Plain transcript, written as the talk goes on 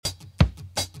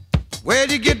Well,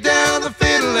 you get down the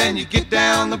fiddle and you get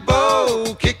down the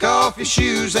bow. Kick off your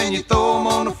shoes and you throw 'em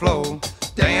on the floor.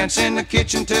 Dance in the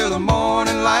kitchen till the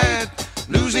morning light.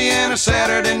 Louisiana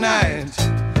Saturday night.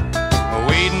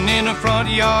 Waiting in the front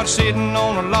yard, sitting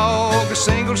on a log. A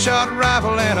single-shot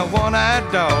rifle and a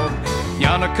one-eyed dog.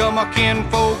 Yonder come our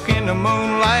kinfolk in the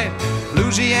moonlight.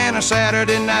 Louisiana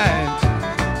Saturday night.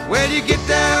 Well, you get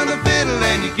down the fiddle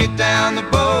and you get down the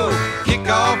bow. Kick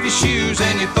off your shoes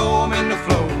and you throw 'em in the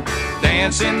floor.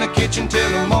 Dance in the kitchen till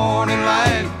the morning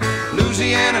light.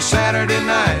 Louisiana Saturday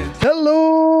night.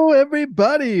 Hello,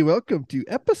 everybody. Welcome to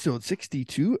episode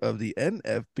 62 of the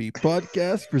NFP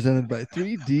podcast presented by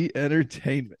 3D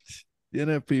Entertainment. The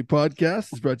NFP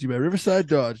podcast is brought to you by Riverside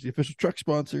Dodge, the official truck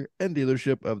sponsor and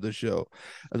dealership of the show,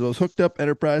 as well as Hooked Up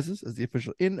Enterprises as the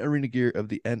official in-arena gear of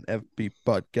the NFP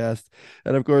podcast.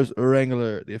 And of course,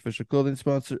 Wrangler, the official clothing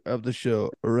sponsor of the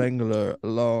show. Wrangler,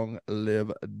 long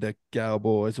live the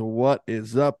Cowboys. What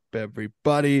is up,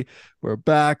 everybody? We're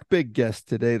back. Big guest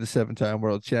today, the 7-time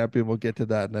world champion. We'll get to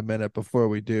that in a minute. Before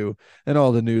we do, and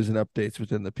all the news and updates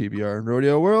within the PBR and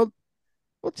rodeo world,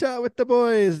 we'll chat with the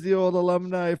boys, the old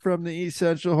alumni from the East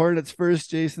Central Hornets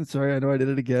first. Jason, sorry, I know I did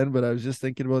it again, but I was just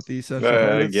thinking about the East Central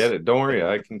Hornets. I get it. Don't worry.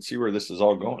 I can see where this is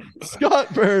all going.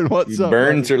 Scott Byrne, what's up?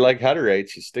 Burns buddy? are like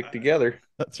Hutterites. You stick together.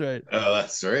 That's right.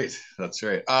 That's right. That's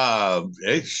right.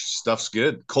 Hey, stuff's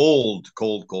good. Cold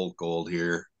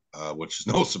here, which is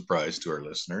no surprise to our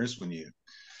listeners when you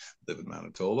live in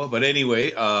Manitoba. But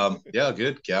anyway, yeah,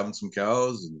 good. Calving some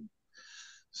cows and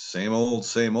same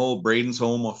old. Braden's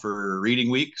home for reading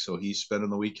week, so he's spending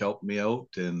the week helping me out,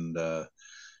 and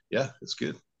yeah, it's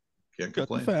good. Can't Got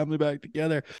complain. the family back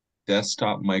together.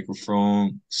 Desktop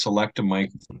microphone, select a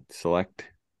microphone. Select.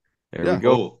 There Yeah. we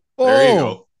go. There you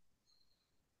go.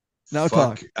 Now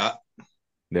Fuck. talk.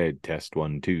 They test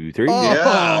 1, 2, 3. Oh,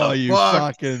 Yeah, you fuck.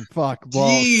 fucking fuck ball.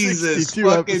 Jesus 62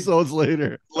 fucking- episodes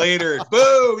later. Later.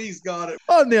 Boom, he's got it.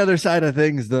 On the other side of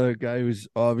things, the guy who's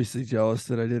obviously jealous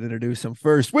that I did introduce him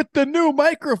first with the new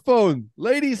microphone.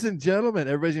 Ladies and gentlemen,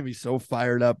 everybody's going to be so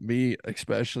fired up, me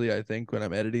especially, I think, when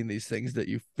I'm editing these things, that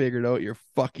you figured out your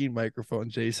fucking microphone.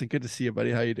 Jason, good to see you,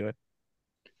 buddy. How you doing?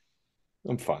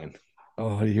 I'm fine.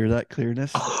 Oh, you hear that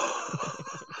clearness?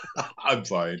 I'm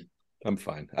fine. I'm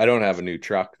fine. I don't have a new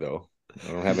truck though.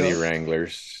 I don't have any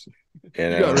Wranglers,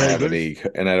 and You I got don't have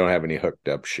Wranglers? any hooked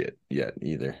up shit yet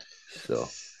either. So,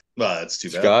 Well, that's too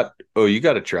bad. Scott, oh, you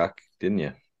got a truck, didn't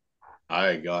you?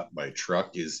 I got my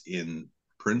truck is in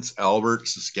Prince Albert,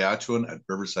 Saskatchewan at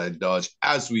Riverside Dodge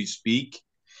as we speak.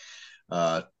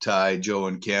 Ty, Joe,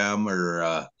 and Cam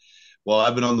are well,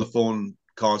 I've been on the phone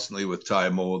constantly with Ty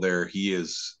Mo there. He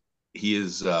is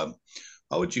how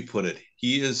would you put it?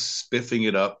 He is spiffing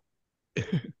it up.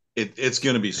 It's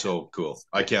gonna be so cool.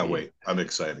 I can't wait. I'm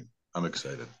excited.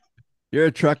 You're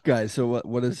a truck guy, so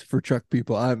what is for truck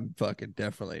people? I'm fucking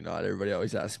definitely not. Everybody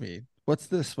always asks me, what's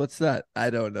this? What's that? I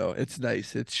don't know. It's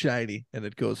nice, it's shiny, and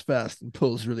it goes fast and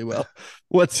pulls really well.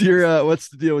 What's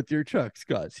the deal with your truck,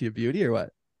 Scott? Is he a beauty or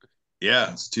what?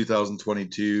 Yeah, it's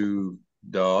 2022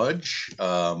 Dodge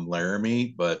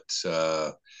Laramie, but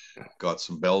got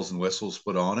some bells and whistles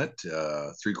put on it.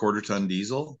 3/4 ton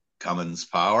diesel, Cummins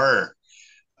power.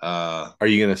 Are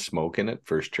you gonna smoke in it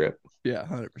first trip? Yeah,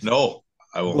 100%. No,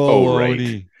 I won't. Oh, right.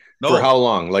 Baloney. No, For how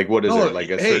long? Like, what is No, it?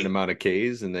 Like a hey. certain amount of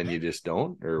Ks, and then you just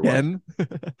don't, or what? 10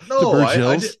 no, to Birch I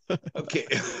Hills. did, okay.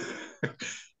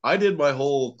 I did my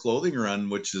whole clothing run,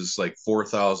 which is like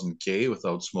 4,000 K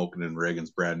without smoking in Reagan's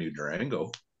brand new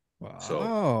Durango. Wow.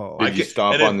 So, Did I you can-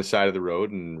 stop and on it- the side of the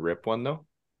road and rip one though?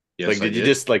 Yes, Like, I did you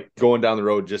just like going down the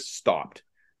road just stopped?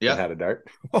 And Yeah, had a dart.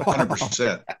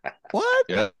 100%. What?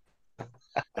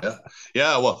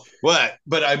 Yeah. Well, what?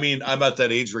 But I mean, I'm at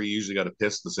that age where you usually got to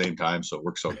piss at the same time, so it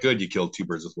works out good. You kill two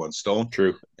birds with one stone.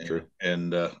 True. And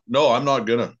no, I'm not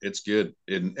gonna. It's good,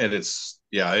 and it's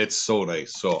so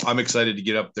nice. So I'm excited to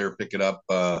get up there, pick it up.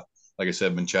 Like I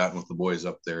said, I've been chatting with the boys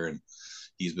up there, and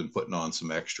he's been putting on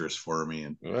some extras for me.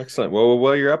 And Well, excellent. Well,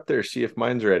 while you're up there, see if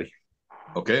mine's ready.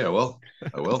 okay, I will.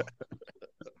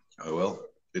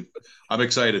 I'm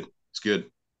excited. It's good.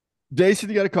 Jason,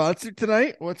 you got a concert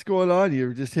tonight? What's going on?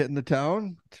 You're just hitting the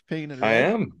town, painting it I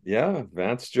red? am. Yeah.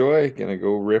 Vance Joy. Gonna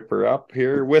go rip her up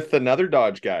here with another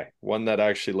Dodge guy. One that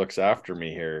actually looks after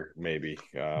me here, maybe.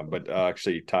 But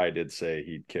actually, Ty did say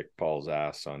he'd kick Paul's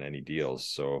ass on any deals.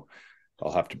 So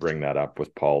I'll have to bring that up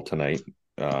with Paul tonight,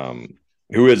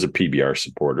 who is a PBR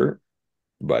supporter.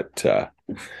 But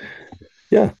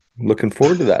yeah, looking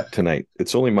forward to that tonight.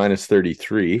 It's only minus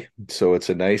 33. So it's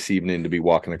a nice evening to be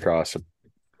walking across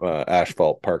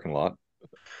asphalt parking lot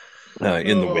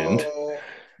in the wind. Oh,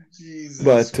 Jesus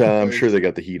But I'm Christ. sure they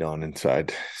got the heat on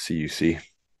inside CUC.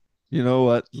 You know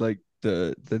what? Like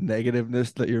the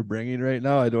negativeness that you're bringing right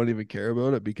now, I don't even care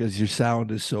about it because your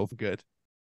sound is so good.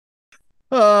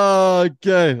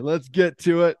 Okay, let's get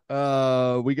to it.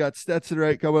 We got Stetson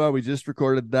Wright coming on. We just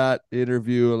recorded that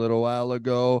interview a little while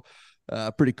ago.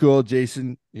 Pretty cool.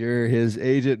 Jason, you're his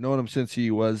agent. Known him since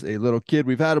he was a little kid.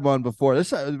 We've had him on before.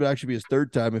 This would actually be his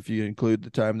third time if you include the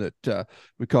time that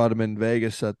we caught him in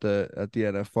Vegas at the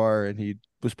NFR, and he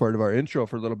was part of our intro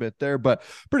for a little bit there. But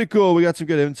pretty cool. We got some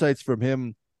good insights from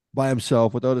him by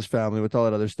himself, without his family, with all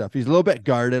that other stuff. He's a little bit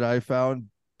guarded, I found,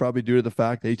 probably due to the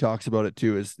fact that he talks about it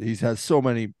too, is he has so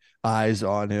many eyes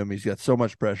on him. He's got so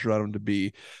much pressure on him to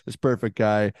be this perfect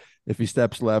guy. If he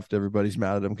steps left, everybody's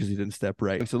mad at him because he didn't step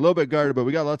right. It's a little bit guarded, but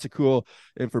we got lots of cool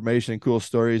information and cool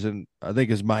stories. And I think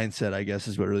his mindset, I guess,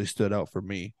 is what really stood out for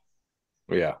me.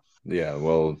 Yeah. Yeah.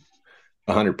 Well,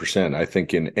 100%. I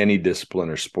think in any discipline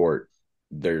or sport,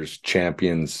 there's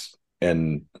champions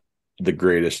and the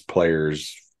greatest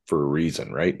players for a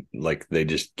reason, right? Like they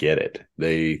just get it.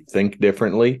 They think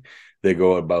differently. They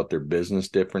go about their business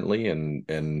differently.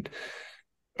 And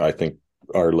I think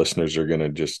our listeners are going to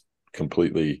just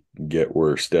completely get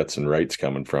where Stetson Wright's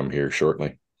coming from here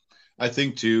shortly. I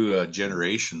think too,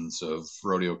 generations of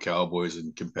rodeo cowboys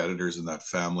and competitors in that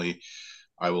family.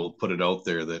 I will put it out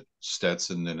there that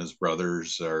Stetson and his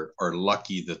brothers are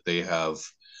lucky that they have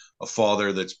a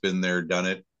father that's been there, done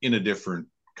it in a different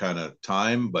kind of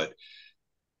time, but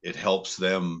it helps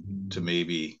them to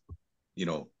maybe,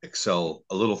 excel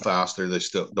a little faster. They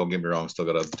still, don't get me wrong, still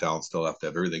got to have the talent, still have to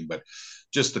have everything, but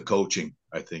just the coaching,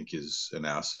 I think, is an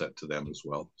asset to them as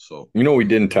well. So, we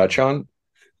didn't touch on?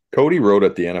 Cody rode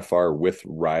at the NFR with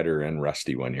Ryder and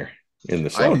Rusty one year in the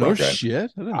South. No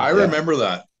shit. I remember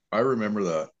that.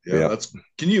 Yeah, that's.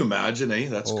 Can you imagine?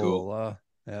 That's cool.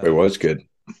 Yeah. It was good.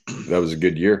 That was a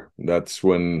good year. That's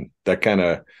when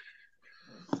that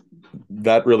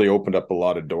really opened up a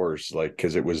lot of doors, like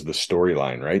because it was the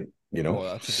storyline, right? That's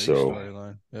a big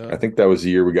storyline. Yeah. I think that was the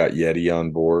year we got Yeti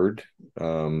on board.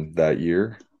 That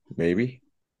year, maybe.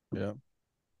 Yeah.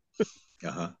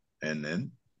 And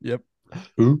then. Yep.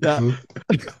 Yeah.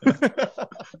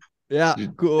 Yeah.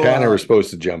 Cool. Tanner was supposed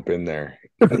to jump in there.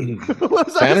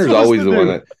 Tanner's always the one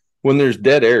that, when there's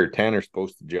dead air, Tanner's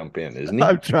supposed to jump in, isn't he?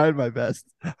 I'm trying my best.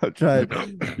 I'm trying.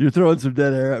 You're throwing some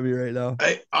dead air at me right now.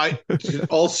 I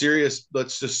all serious.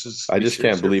 Let's just. I just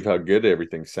can't believe how good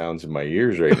everything sounds in my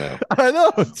ears right now. I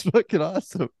know, it's fucking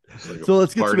awesome. Like so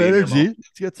let's get some energy.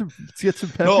 Let's get some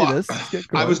peppiness.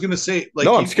 I was gonna say,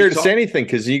 I'm scared to say anything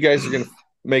because you guys are gonna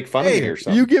make fun of me or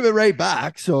something. You give it right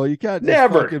back, so you can't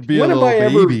never be a little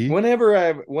baby. When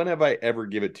have I ever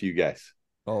give it to you guys?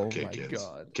 Oh okay, my kids.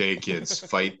 God. Okay, kids,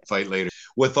 fight later.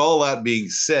 With all that being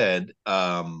said,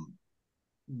 that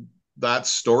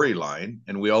storyline,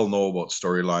 and we all know about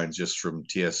storylines just from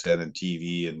TSN and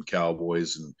TV and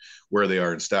Cowboys and where they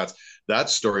are in stats. That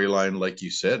storyline, like you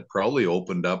said, probably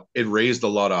opened up. It raised a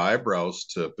lot of eyebrows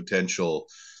to potential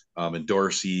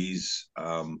endorsees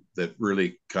that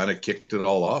really kind of kicked it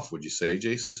all off. Would you say,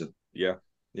 Jason? Yeah,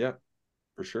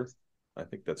 for sure. I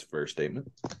think that's a fair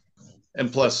statement.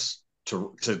 And plus,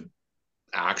 to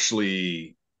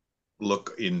actually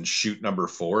look in shoot number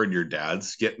 4 and your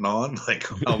dad's getting on, like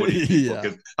how many people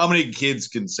how many kids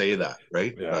can say that,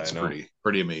 right? Yeah, that's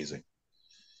pretty amazing.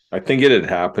 I think it had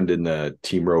happened in the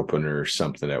team roping or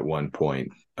something at one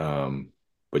point.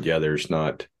 But yeah, there's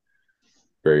not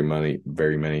very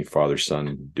many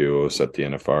father-son duos at the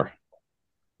NFR.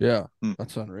 Yeah,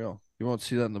 that's unreal. You won't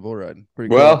see that in the bull riding.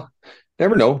 Pretty cool.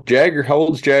 Never know. Jagger, how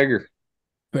old's Jagger?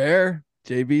 Fair.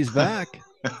 JB's back.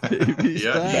 JB's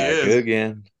back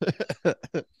again.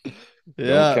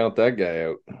 Don't count that guy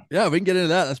out. Yeah, we can get into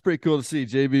that. That's pretty cool to see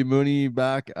JB Mooney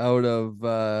back out of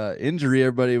injury.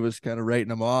 Everybody was kind of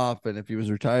writing him off, and if he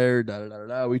was retired,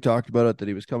 we talked about it, that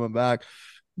he was coming back.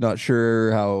 Not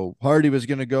sure how hard he was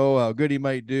going to go, how good he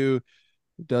might do.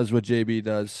 Does what JB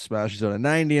does, smashes out a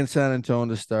 90 in San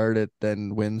Antonio to start it,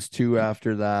 then wins 2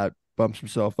 after that. Bumps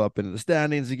himself up into the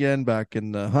standings again, back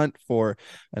in the hunt for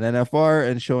an NFR,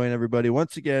 and showing everybody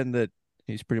once again that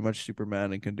he's pretty much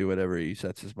Superman and can do whatever he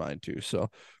sets his mind to. So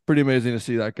pretty amazing to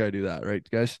see that guy do that, right,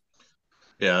 guys?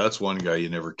 Yeah, that's one guy you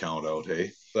never count out,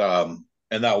 hey?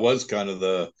 And that was kind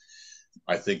of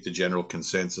I think the general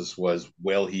consensus was,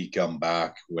 will he come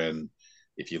back? When,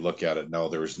 if you look at it now,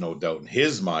 there was no doubt in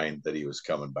his mind that he was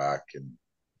coming back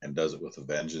and does it with a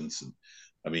vengeance. And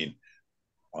I mean,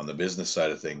 on the business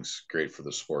side of things, great for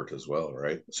the sport as well,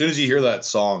 right? As soon as you hear that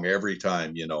song, every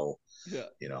time, here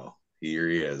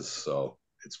he is. So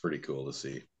it's pretty cool to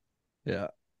see. Yeah,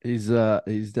 he's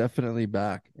definitely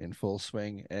back in full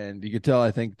swing, and you could tell.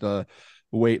 I think the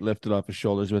weight lifted off his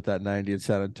shoulders with that 90 in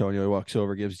San Antonio. He walks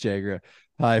over, gives Jagger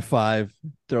a high five,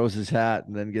 throws his hat,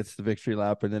 and then gets the victory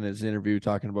lap. And then his interview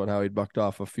talking about how he'd bucked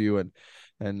off a few, and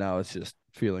now it's just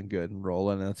feeling good and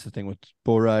rolling. And that's the thing with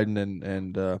bull riding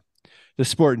and the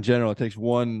sport in general. It takes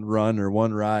one run or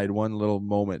one ride, one little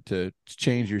moment to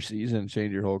change your season,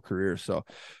 change your whole career. So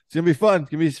it's gonna be fun.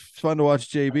 It's gonna be fun to watch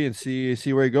JB and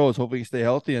see where he goes. Hopefully he can stay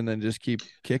healthy and then just keep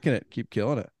kicking it, keep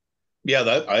killing it. Yeah,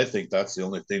 that I think that's the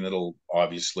only thing that'll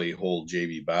obviously hold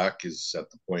JB back is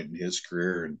at the point in his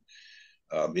career, and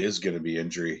is going to be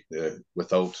injury.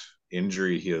 Without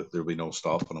injury, there'll be no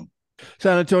stopping him.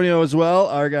 San Antonio as well.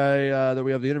 Our guy that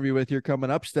we have the interview with here coming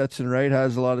up, Stetson Wright,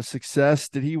 has a lot of success.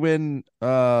 Did he win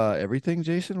everything,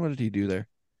 Jason? What did he do there?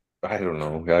 I don't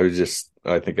know.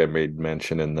 I think I made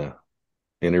mention in the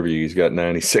interview. He's got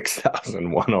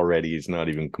 96,001 already. He's not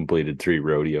even completed 3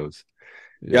 rodeos.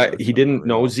 Yeah, he didn't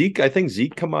know Zeke. I think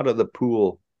Zeke come out of the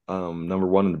pool number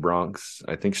 1 in the Bronx.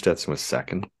 I think Stetson was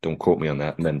second. Don't quote me on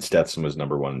that. And then Stetson was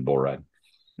number 1 in bull ride.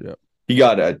 Yeah. He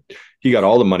got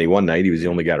all the money one night. He was the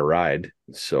only guy to ride.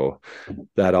 So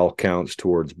that all counts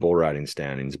towards bull riding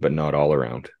standings, but not all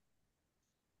around.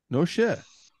 No shit.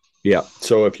 Yeah.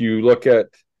 So if you look at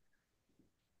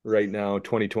right now,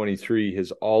 2023,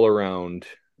 his all around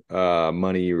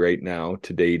money right now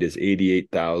to date is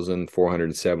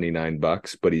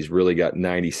 $88,479, but he's really got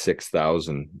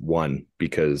 96,001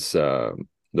 because the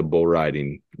bull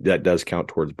riding that does count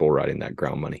towards bull riding, that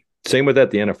ground money. Same with the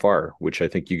NFR, which I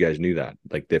think you guys knew that.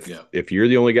 Like if you're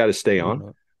the only guy to stay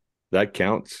on, that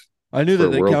counts. I knew that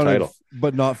they counted, title.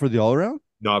 But not for the all around.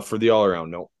 Not for the all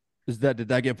around. No. Did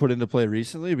that get put into play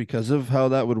recently because of how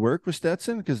that would work with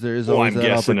Stetson? Because there is always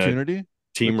that opportunity.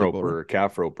 Team roper or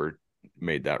calf roper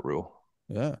made that rule.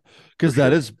 Yeah, because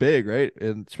that is big, right?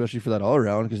 And especially for that all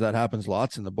around, because that happens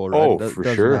lots in the bull ride. Oh, that for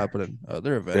doesn't sure. happen in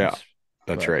other events. Yeah,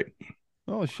 that's right.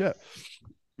 Oh shit.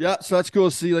 Yeah, so that's cool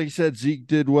to see. Like you said, Zeke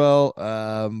did well.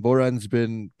 Bull riding's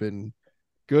been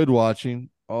good watching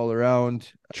all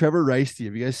around. Trevor Reisty,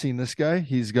 have you guys seen this guy?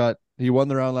 He won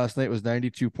the round last night, was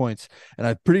 92 points, and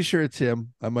I'm pretty sure it's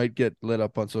him. I might get lit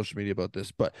up on social media about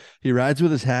this, but he rides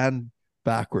with his hand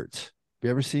backwards. Have you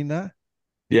ever seen that?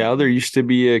 Yeah, there used to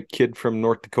be a kid from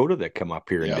North Dakota that come up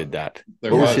here and did that.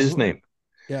 What was his name?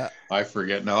 Yeah, I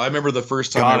forget now. I remember the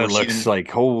first time. God, it looks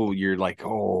like you're like,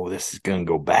 this is gonna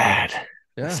go bad.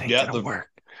 Yeah,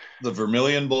 the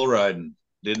Vermilion bull riding.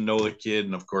 Didn't know the kid,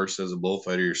 and of course, as a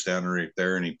bullfighter, you're standing right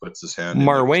there, and he puts his hand.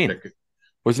 Marwayne,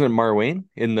 wasn't it Marwayne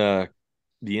in the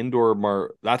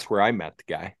indoor That's where I met the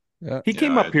guy. Yeah, he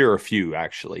came up here a few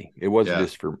actually. It wasn't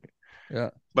just for me. Yeah,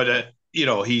 but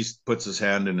he puts his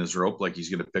hand in his rope like he's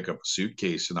going to pick up a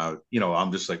suitcase, and I'm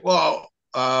just like, well.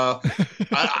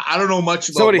 I don't know much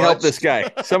about Somebody help this guy.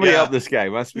 Help this guy.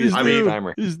 Must be his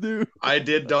timer. He's new. I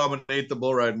did dominate the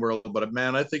bull riding world, but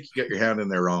man, I think you got your hand in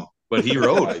there wrong. But he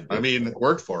rode. I mean, it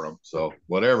worked for him. So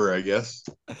whatever, I guess.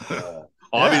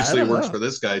 Obviously it works for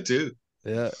this guy too.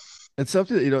 Yeah. It's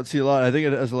something that you don't see a lot. I think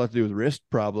it has a lot to do with wrist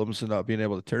problems and not being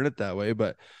able to turn it that way,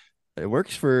 but it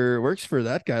works for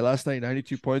that guy. Last night,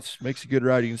 92 points, makes a good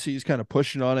ride. You can see he's kind of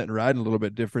pushing on it and riding a little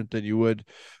bit different than you would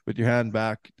with your hand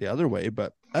back the other way.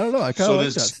 But I don't know. I kind of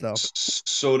like that stuff.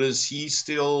 So does he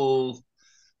still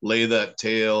lay that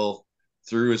tail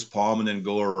through his palm and then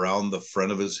go around the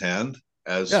front of his hand?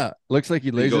 Looks like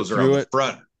he lays it through it.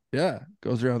 Front. Yeah,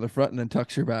 goes around the front and then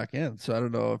tucks her back in. So I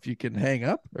don't know if you can hang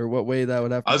up or what way that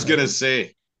would have to I was going to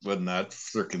say, wouldn't that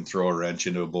freaking throw a wrench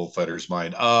into a bullfighter's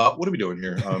mind? What are we doing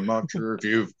here? I'm not sure if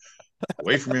you've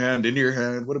away from your hand, into your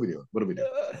hand. What are we doing?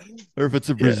 Or if it's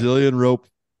a Brazilian rope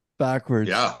backwards.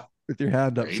 Yeah. With your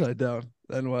hand upside down.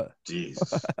 Then what? Jeez.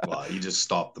 Well, you just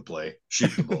stop the play.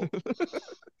 Shoot the bull.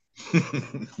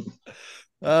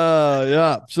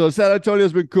 Yeah. So San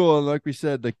Antonio's been cool. And like we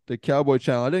said, the Cowboy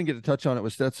Channel, I didn't get to touch on it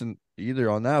with Stetson either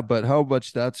on that, but how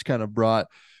much that's kind of brought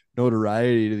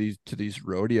notoriety to these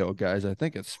rodeo guys. I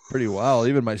think it's pretty wild.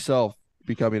 Even myself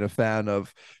becoming a fan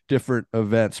of different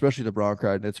events, especially the bronc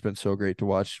riding. It's been so great to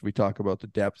watch. We talk about the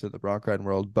depth of the bronc riding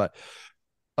world, but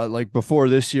like before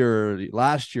this year, or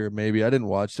last year, maybe I didn't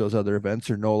watch those other events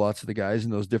or know lots of the guys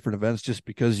in those different events just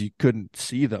because you couldn't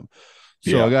see them.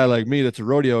 So a guy like me, that's a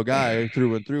rodeo guy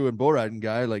through and through and bull riding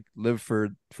guy, like live for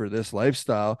this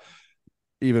lifestyle.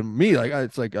 Even me, like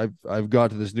it's like I've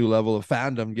got to this new level of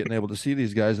fandom, getting able to see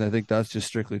these guys, and I think that's just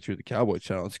strictly through the Cowboy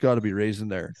Channel. It's got to be raising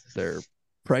their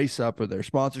price up or their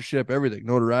sponsorship, everything,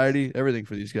 notoriety, everything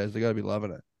for these guys. They got to be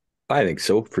loving it. I think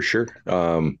so for sure.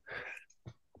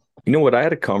 You know what? I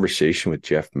had a conversation with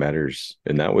Jeff Metters,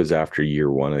 and that was after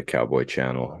year one of the Cowboy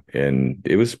Channel, and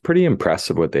it was pretty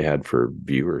impressive what they had for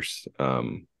viewers.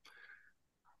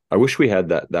 I wish we had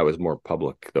that was more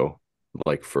public though,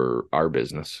 like for our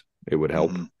business. It would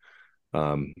help.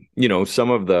 Some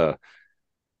of the,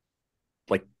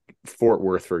 like Fort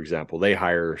Worth, for example, they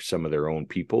hire some of their own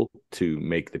people to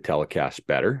make the telecast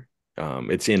better.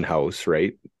 It's in-house,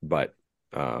 right? But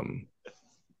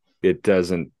it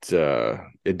doesn't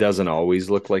always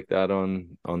look like that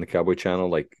on the Cowboy Channel.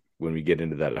 Like when we get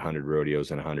into that 100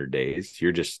 rodeos in 100 days,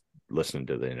 you're just listening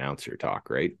to the announcer talk,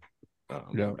 right?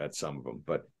 At some of them.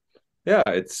 But yeah,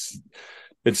 it's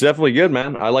definitely good,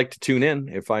 man. I like to tune in.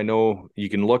 If I know, you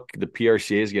can look, the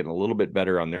PRCA is getting a little bit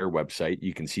better on their website.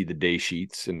 You can see the day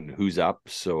sheets and who's up.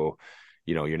 So,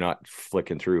 you're not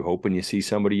flicking through hoping you see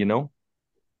somebody,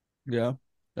 Yeah.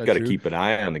 Got to keep an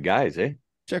eye on the guys, eh?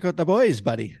 Check out the boys,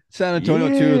 buddy. San Antonio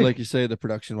too, like you say, the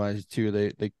production wise too,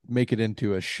 they make it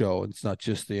into a show. It's not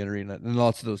just the arena, and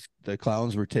lots of the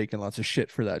clowns were taking lots of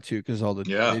shit for that too, because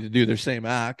they do their same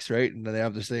acts, right, and then they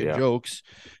have the same jokes.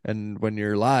 And when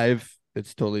you're live,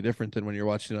 it's totally different than when you're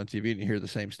watching it on TV and you hear the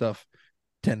same stuff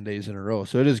 10 days in a row.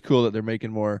 So it is cool that they're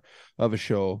making more of a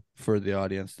show for the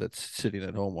audience that's sitting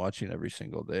at home watching every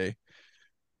single day.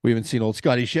 We even seen old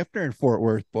Scotty Schifter in Fort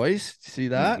Worth, boys. See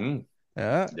that? Mm-hmm.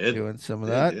 Yeah, doing some of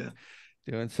that.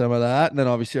 And then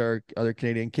obviously our other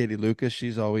Canadian, Katie Lucas,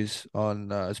 she's always on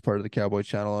as part of the Cowboy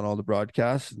Channel on all the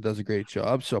broadcasts and does a great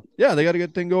job. So yeah, they got a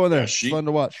good thing going there. It's fun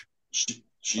to watch.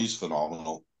 She's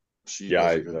phenomenal.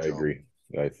 I agree.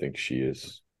 I think she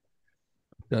is.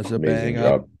 Does a bang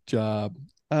up job.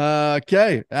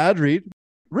 Okay, ad read.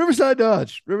 Riverside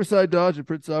Dodge in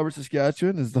Prince Albert,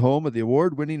 Saskatchewan is the home of the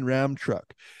award-winning Ram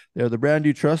truck. They are the brand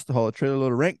you trust to haul a trailer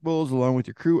load of rank bulls along with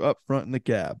your crew up front in the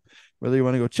cab. Whether you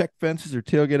want to go check fences or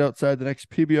tailgate outside the next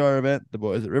PBR event, the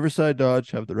boys at Riverside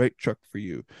Dodge have the right truck for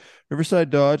you. Riverside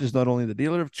Dodge is not only the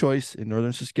dealer of choice in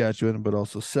northern Saskatchewan, but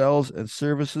also sells and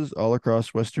services all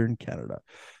across Western Canada.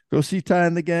 Go see Ty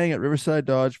and the gang at Riverside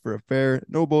Dodge for a fair,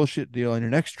 no bullshit deal on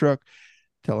your next truck.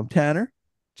 Tell them Tanner,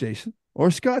 Jason,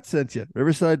 or Scott sent you.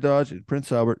 Riverside Dodge in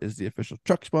Prince Albert is the official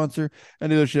truck sponsor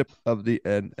and dealership of the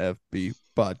NFB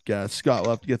podcast. Scott, we'll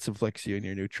have to get some flexi in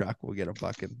your new truck. We'll get a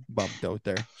fucking bumped out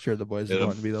there. Sure, the boys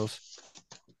want to be those.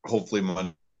 Hopefully,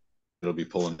 Monday it'll be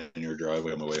pulling in your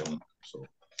driveway on the way home. So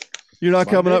you're not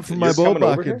coming up from my bull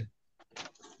bucket.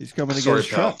 He's coming to get his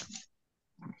truck.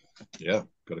 Yeah,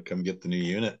 got to come get the new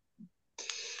unit.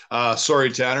 Sorry,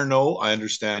 Tanner. No, I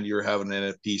understand you're having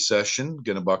an NFP session,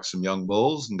 going to buck some young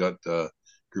bulls, and got a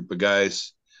group of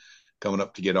guys coming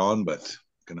up to get on, but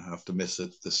going to have to miss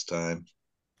it this time.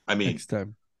 I mean, next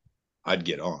time I'd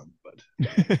get on, but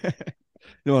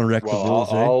you want to wreck the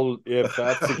bulls, if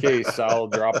that's the case, I'll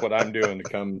drop what I'm doing to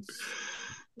come.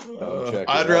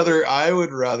 I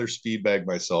would rather speed bag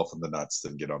myself in the nuts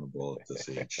than get on the bull at this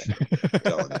age. I'm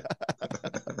telling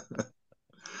you.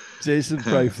 Jason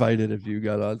probably fight it if you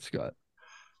got on, Scott.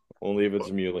 Only if it's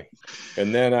a muley.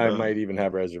 And then I might even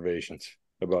have reservations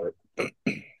about it.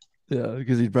 Yeah,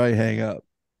 because he'd probably hang up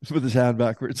with his hand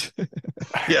backwards.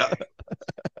 Yeah.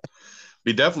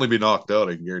 He'd definitely be knocked out,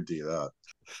 I can guarantee you that.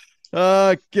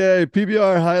 Okay,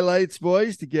 PBR highlights,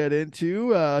 boys, to get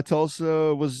into.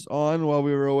 Tulsa was on while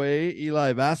we were away.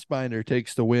 Eli Vassbinder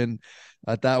takes the win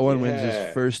at that one, wins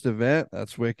his first event.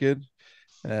 That's wicked.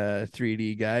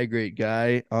 3D guy, great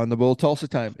guy on the bull. Tulsa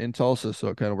time in Tulsa, so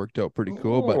it kind of worked out pretty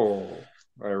cool.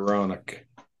 But ironic.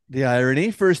 The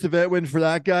irony, first event win for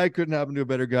that guy. Couldn't happen to a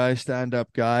better guy,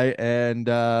 stand-up guy. And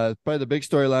probably the big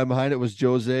storyline behind it was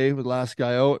Jose, the last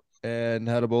guy out, and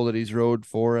had a bull that he's rode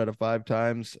 4 out of 5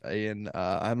 times in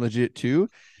I'm Legit too.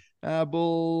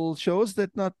 Bull shows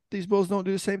that not these bulls don't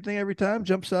do the same thing every time.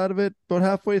 Jumps out of it about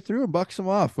halfway through and bucks him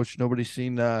off, which nobody's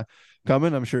seen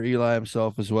coming. I'm sure Eli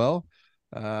himself as well.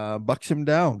 Bucks him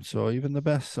down. So even the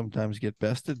best sometimes get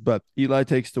bested, but Eli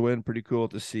takes the win. Pretty cool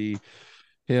to see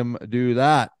him do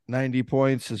that. 90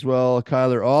 points as well.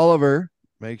 Kyler Oliver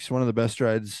makes one of the best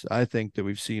rides I think that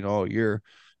we've seen all year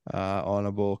on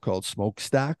a bull called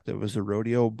Smokestack. That was a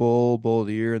rodeo bull of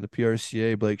the year in the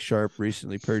PRCA. Blake Sharp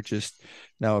recently purchased,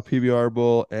 now a PBR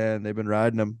bull, and they've been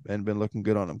riding him and been looking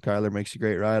good on him. Kyler makes a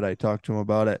great ride. I talked to him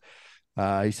about it.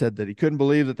 He said that he couldn't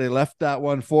believe that they left that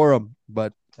one for him,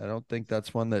 but I don't think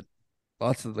that's one that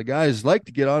lots of the guys like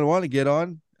to get on, want to get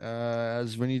on,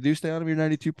 as when you do stay on him, you're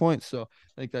 92 points. So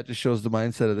I think that just shows the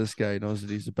mindset of this guy. He knows that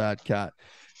he's a bad cat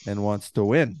and wants to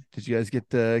win. Did you guys get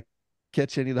to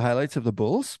catch any of the highlights of the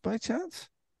bulls by chance?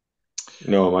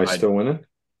 No, am I still winning?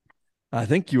 I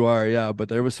think you are, yeah, but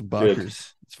there was some buckers. Good.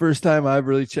 It's the first time I've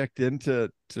really checked in to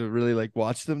really like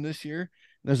watch them this year.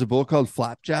 There's a bull called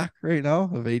Flapjack right now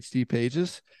of HD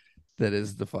Pages. That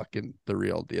is the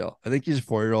real deal. I think he's a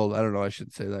 4-year-old. I don't know. I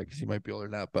shouldn't say that because he might be older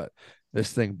than that, but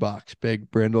this thing bucks.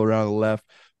 Big brindle around the left,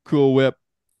 Cool whip.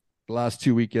 The last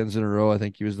 2 weekends in a row, I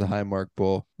think he was the high mark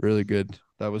bull. Really good.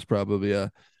 That was probably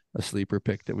a sleeper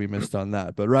pick that we missed on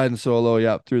that. But riding solo,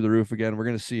 yeah, through the roof again. We're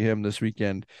going to see him this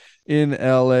weekend in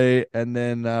LA. And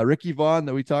then Ricky Vaughn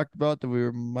that we talked about that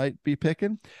we might be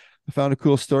picking. I found a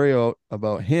cool story out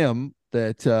about him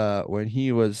that when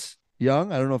he was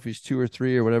young, I don't know if he's 2 or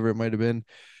 3 or whatever it might have been,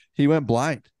 he went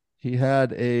blind. He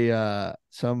had a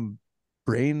some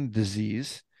brain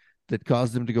disease that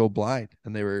caused him to go blind,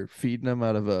 and they were feeding him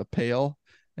out of a pail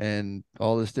and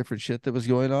all this different shit that was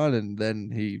going on. And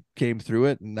then he came through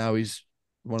it, and now he's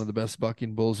one of the best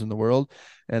bucking bulls in the world.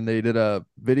 And they did a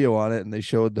video on it, and they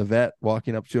showed the vet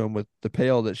walking up to him with the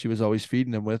pail that she was always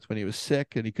feeding him with when he was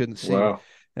sick and he couldn't see. Wow.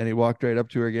 And he walked right up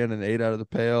to her again and ate out of the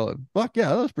pail. And fuck yeah,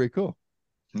 that was pretty cool.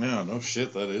 Yeah, no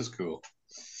shit. That is cool.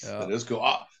 Yeah. That is cool.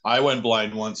 I went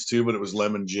blind once too, but it was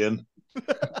lemon gin.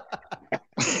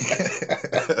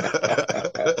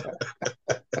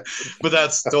 But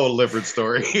that's still a different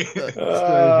story.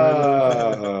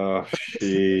 Oh,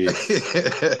 jeez.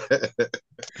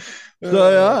 So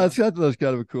yeah, that's kind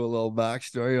of a cool little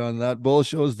backstory on that bull.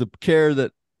 Shows the care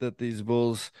that these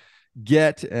bulls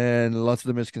get and lots of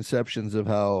the misconceptions of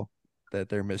how that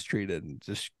they're mistreated, and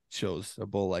just shows a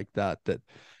bull like that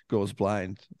goes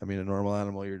blind. I mean, a normal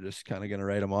animal, you're just kind of going to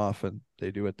write them off, and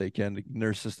they do what they can to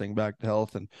nurse this thing back to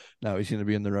health. And now he's going to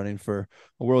be in the running for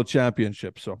a world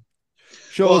championship. So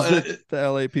shows that the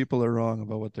LA people are wrong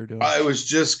about what they're doing. I was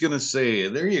just going to say,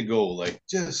 there you go. Like,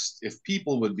 just if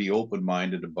people would be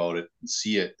open-minded about it and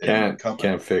see it.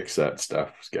 Can't fix that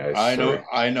stuff, guys.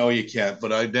 I know you can't,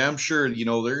 but I'm damn sure,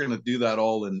 they're going to do that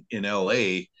all in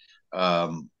LA.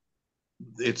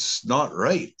 It's not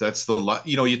right. That's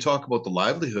you talk about the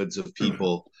livelihoods of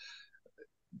people.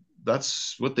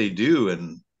 That's what they do.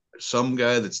 And some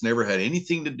guy that's never had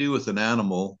anything to do with an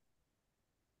animal,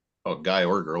 a guy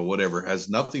or girl, whatever, has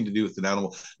nothing to do with an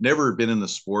animal, never been in the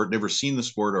sport, never seen the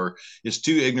sport, or is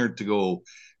too ignorant to go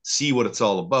see what it's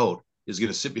all about, is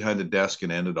going to sit behind a desk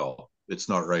and end it all. It's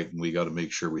not right. And we got to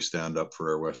make sure we stand up for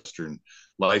our Western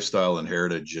lifestyle and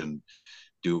heritage and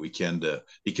do what we can to,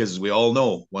 because we all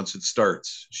know once it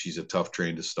starts, she's a tough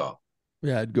train to stop.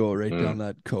 Yeah, I'd go right down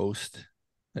that coast.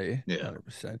 Hey, yeah,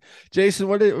 100%. Jason,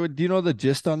 do you know the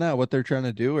gist on that? What they're trying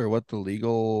to do, or what the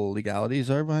legalities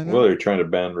are behind it? Well, they're trying to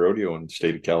ban rodeo in the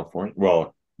state of California.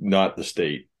 Well, not the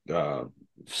state,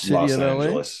 City Los of LA?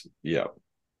 Angeles. Yeah,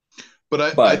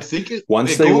 but I think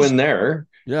once they win there,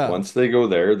 yeah. Once they go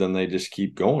there, then they just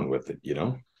keep going with it.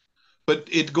 But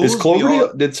it goes. Is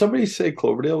Cloverdale? Did somebody say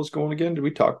Cloverdale was going again? Did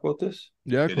we talk about this?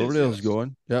 Yeah, It Cloverdale's is, yes.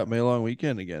 going. Yeah, May Long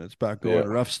Weekend again. It's back going. Yeah.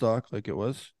 Rough stock like it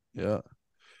was. Yeah.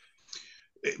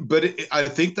 But I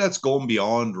think that's going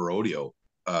beyond rodeo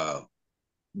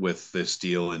with this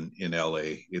deal in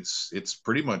LA. It's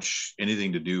pretty much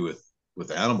anything to do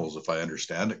with animals, if I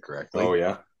understand it correctly. Oh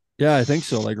yeah. Yeah, I think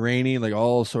so. Like rainy, like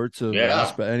all sorts of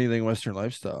Yeah. anything Western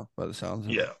lifestyle by the sounds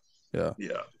of it.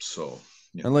 Yeah. So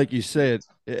yeah. And like you say,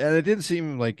 it didn't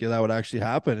seem like that would actually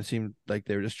happen. It seemed like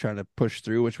they were just trying to push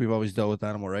through, which we've always dealt with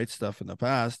animal rights stuff in the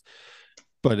past.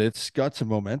 But it's got some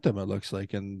momentum, it looks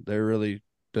like, and they're really.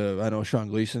 I know Sean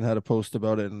Gleason had a post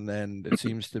about it, and it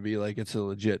seems to be like it's a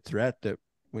legit threat that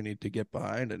we need to get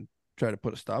behind and try to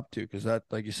put a stop to, because that,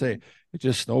 like you say, it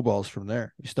just snowballs from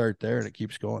there. You start there and it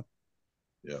keeps going.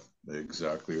 Yeah,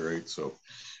 exactly right. So,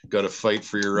 got to fight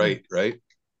for your right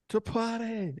To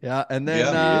party. Yeah, and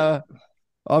then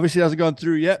obviously hasn't gone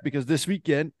through yet, because this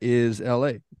weekend is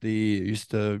LA.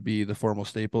 Used to be the former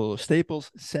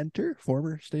Staples Center,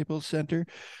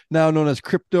 now known as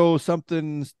Crypto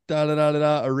something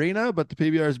Arena, but the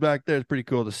PBR is back there. It's pretty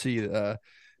cool to see a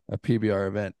PBR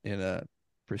event in a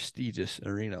prestigious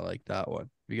arena like that one.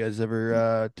 Have you guys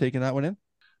ever taken that one in?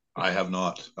 I have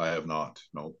not.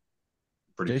 No.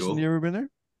 Pretty Jason, cool. you ever been there?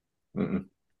 Mm-mm.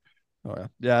 Oh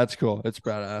yeah, it's cool. It's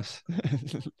badass.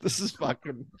 This is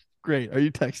fucking great. Are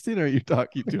you texting or are you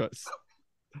talking to us?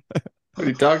 What are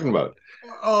you talking about?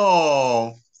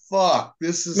 Oh fuck!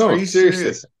 This is No, are you seriously.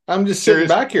 serious? I'm just sitting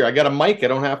back here. I got a mic. I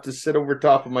don't have to sit over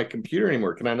top of my computer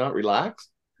anymore. Can I not relax?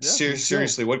 Yeah,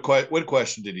 Seriously, what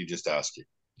question did he just ask you?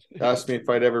 Asked me if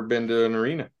I'd ever been to an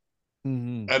arena.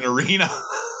 Mm-hmm. An arena?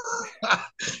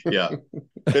 Yeah,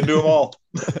 been to them all.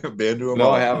 Been to them No,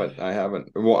 all. I haven't.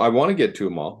 Well, I want to get to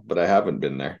them all, but I haven't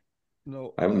been there.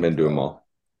 No, I haven't been to them all.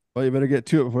 Well, you better get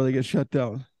to it before they get shut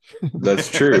down. That's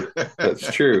true.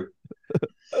 That's true.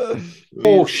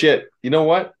 Oh shit! You know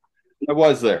what? I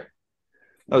was there.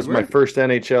 That was my first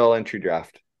NHL entry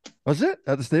draft. Was it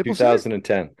at the Staples Center?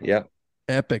 2010. Yep.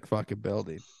 Epic fucking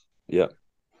building. Yep.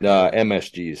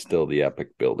 MSG is still the epic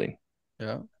building.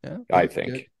 Yeah. I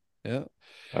think. Good. Yeah.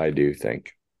 I do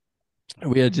think.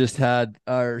 We had just had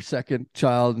our second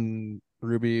child, and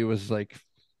Ruby was like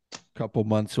a couple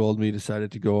months old. We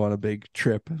decided to go on a big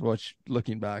trip, which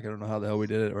looking back, I don't know how the hell we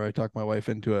did it, or I talked my wife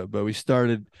into it, but we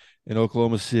started in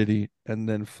Oklahoma City and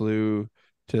then flew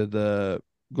to the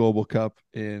Global Cup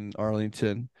in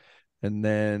Arlington. And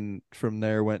then from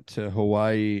there went to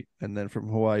Hawaii, and then from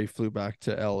Hawaii flew back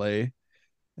to LA,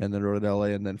 and then rode at LA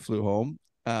and then flew home.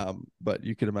 But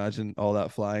you can imagine all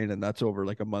that flying, and that's over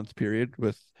like a month period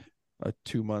with a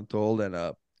 2 month old and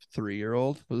a 3 year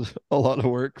old. Was a lot of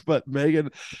work. But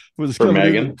Megan was For coming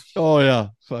Megan? in. Oh yeah,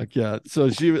 fuck yeah. So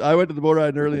I went to the boat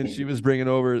ride early, and she was bringing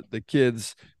over the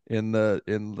kids in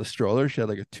the stroller. She had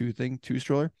like a two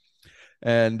stroller,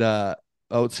 and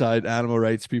outside animal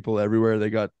rights people everywhere. They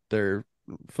got their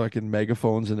fucking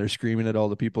megaphones and they're screaming at all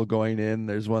the people going in.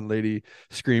 There's one lady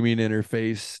screaming in her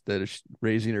face that is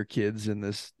raising her kids in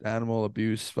this animal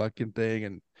abuse fucking thing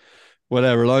and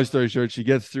whatever. Long story short, she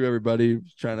gets through everybody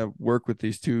trying to work with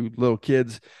these two little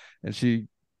kids, and she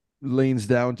leans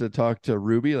down to talk to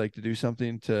Ruby, like to do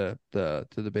something to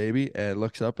the baby, and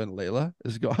looks up and Layla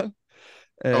is gone.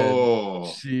 And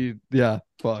yeah,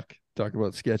 fuck. Talk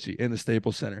about sketchy in the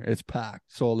Staples Center. It's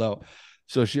packed, sold out.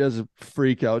 So she has a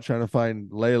freak out trying to find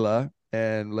Layla,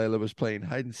 and Layla was playing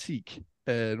hide and seek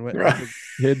and went and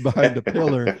hid behind a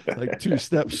pillar like 2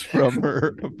 steps from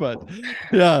her. But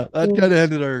yeah, that kind of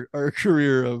ended our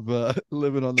career of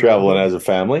living on the Traveling road. as a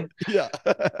family. Yeah.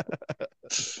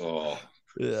 Oh,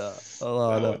 yeah. A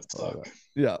lot of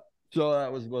yeah. So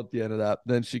that was about the end of that.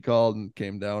 Then she called and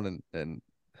came down and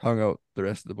hung out the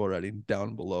rest of the boat riding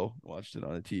down below, watched it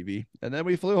on the TV, and then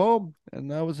we flew home,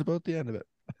 and that was about the end of it.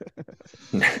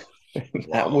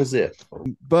 That was it.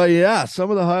 But yeah, some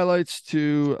of the highlights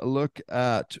to look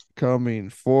at coming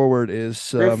forward is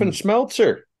Griffin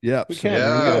Schmelzer. Yeah, we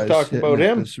gotta talk about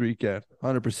him this weekend,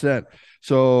 100%.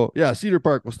 So yeah, Cedar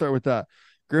Park. We'll start with that.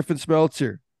 Griffin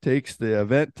Schmelzer takes the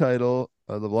event title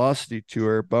of the Velocity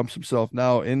Tour, bumps himself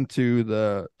now into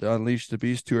the Unleash the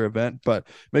Beast Tour event, but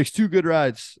makes 2 good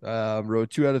rides. Rode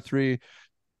 2 out of 3.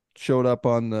 Showed up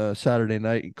on the Saturday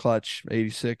night in clutch,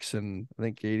 86 and I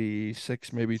think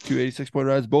 86, maybe 2 86-point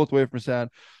rides, both away from sand.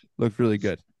 Looked really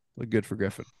good. Looked good for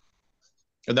Griffin.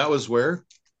 And that was where?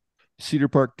 Cedar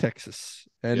Park, Texas.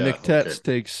 And Yeah, Nick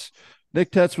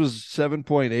Tetz was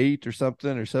 7.8 or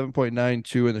something, or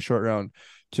 7.92 in the short round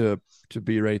to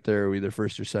be right there, either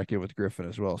first or second with Griffin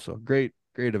as well. So great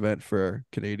event for our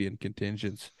Canadian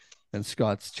contingents, and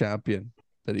Scott's champion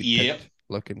that he picked,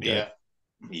 looking good.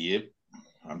 Yep.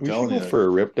 We should go for a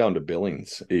rip down to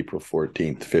Billings, April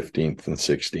 14th, 15th, and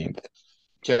 16th.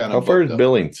 How far is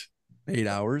Billings? 8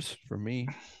 hours from me.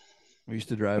 We used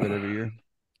to drive it every year.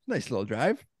 Nice little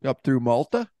drive up through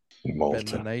Malta. Spend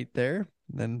the night there,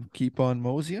 and then keep on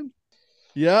moseying.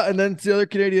 Yeah, and then the other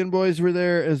Canadian boys were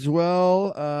there as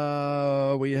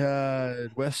well. We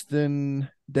had Weston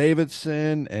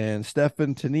Davidson and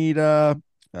Stefan Tanita.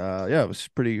 Yeah, it was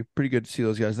pretty good to see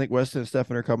those guys. I think Weston and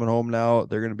Stefan are coming home now.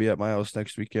 They're going to be at my house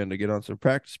next weekend to get on some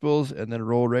practice bills and then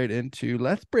roll right into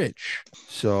Lethbridge.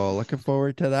 So looking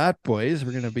forward to that, boys.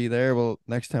 We're going to be there. Well,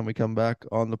 next time we come back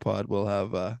on the pod, we'll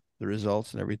have the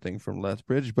results and everything from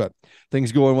Lethbridge. But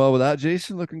things going well with that,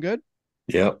 Jason. Looking good.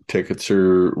 Yep, tickets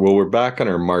are we're back on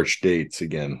our March dates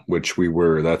again, which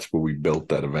that's what we built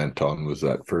that event on, was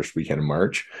that first weekend of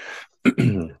March.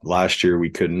 Last year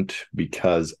we couldn't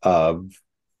because of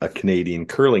a Canadian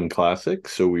curling classic,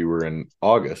 so we were in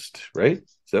August, right?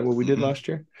 Is that what we did last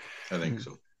year? I think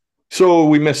so. So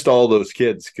we missed all those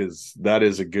kids because that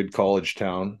is a good college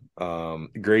town.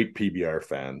 Great PBR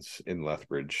fans in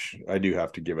Lethbridge. I do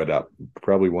have to give it up.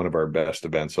 Probably one of our best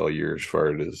events all year as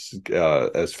far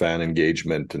as fan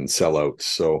engagement and sellouts.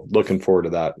 So looking forward to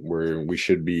that, where we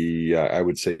should be, I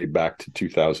would say, back to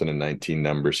 2019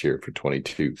 numbers here for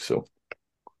 22. So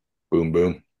boom,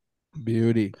 boom.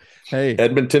 Beauty. Hey,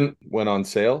 Edmonton went on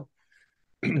sale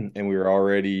and we're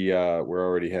already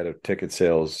ahead of ticket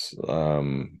sales.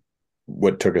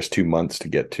 What took us 2 months to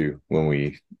get to when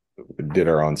we did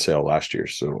our on sale last year.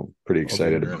 So pretty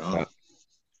excited about that.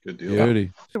 Good deal.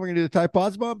 Beauty. So we're gonna do the Ty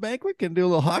Podsbon banquet and do a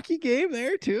little hockey game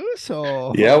there too.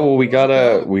 So yeah, well,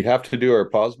 we have to do our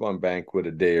Podsbon banquet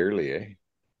a day early, eh?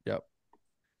 Yep.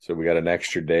 So we got an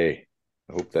extra day.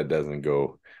 I hope that doesn't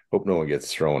go. Hope no one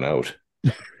gets thrown out.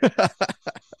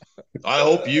 I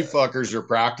hope you fuckers are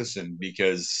practicing,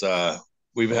 because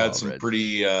we've had some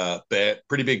pretty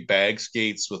big bag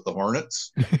skates with the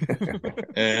Hornets,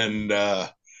 and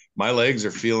my legs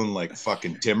are feeling like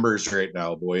fucking timbers right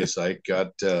now, boys. I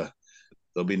got there'll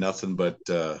be nothing but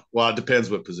well, it depends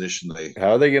what position they.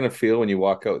 How are they going to feel when you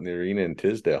walk out in the arena in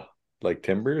Tisdale? like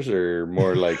timbers or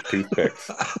more like toothpicks?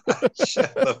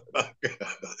 Shut the fuck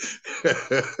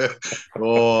up.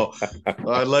 Oh,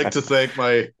 I'd like to thank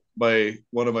my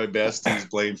one of my besties,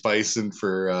 Blaine Feisen,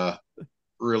 for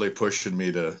really pushing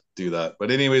me to do that.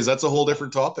 But anyways, that's a whole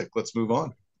different topic. Let's move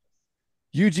on.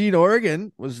 Eugene,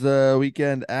 Oregon was the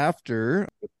weekend after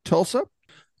Tulsa.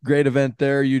 Great event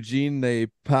there, Eugene. They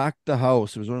packed the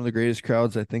house. It was one of the greatest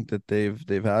crowds I think that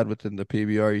they've had within the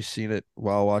PBR. You've seen it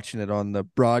while watching it on the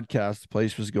broadcast. The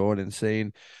place was going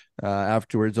insane.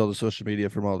 Afterwards, all the social media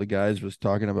from all the guys was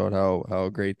talking about how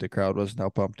great the crowd was and how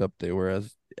pumped up they were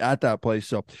as at that place.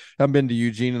 So I haven't been to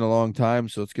Eugene in a long time,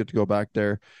 so it's good to go back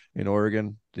there in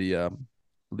Oregon. The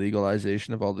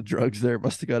legalization of all the drugs there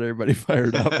must have got everybody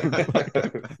fired up and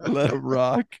let them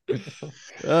rock.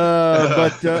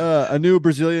 But a new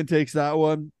Brazilian takes that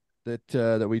one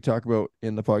that we talk about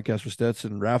in the podcast with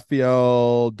Stetson,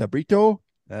 Rafael da Brito,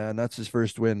 and that's his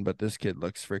first win. But this kid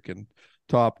looks freaking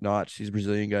top notch. These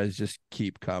Brazilian guys just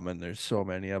keep coming. There's so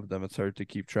many of them. It's hard to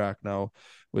keep track now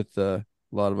with a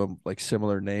lot of them like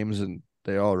similar names, and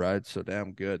they all ride so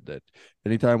damn good that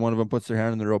anytime one of them puts their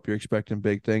hand in the rope, you're expecting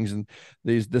big things. And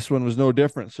this one was no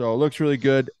different. So it looks really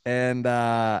good. And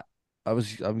I'm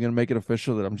gonna make it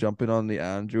official that I'm jumping on the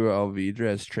Andrew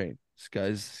Alvidrez train.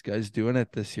 This guy's doing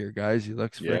it this year, guys. He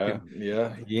looks freaking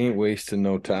yeah. He ain't wasting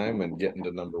no time and getting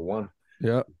to number one.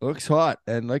 yeah, looks hot.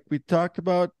 And like we talked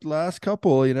about last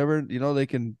couple, they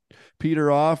can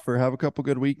peter off or have a couple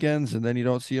good weekends and then you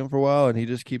don't see him for a while, and he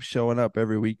just keeps showing up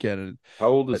every weekend. And how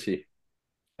old is he?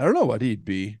 I don't know what he'd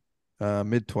be.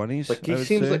 Mid-20s. Like he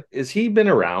seems like, has he been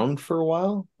around for a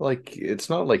while? Like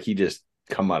it's not like he just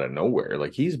come out of nowhere.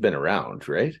 Like he's been around,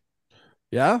 right?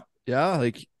 Yeah.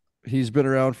 Like he's been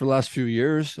around for the last few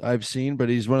years, I've seen, but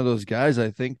he's one of those guys I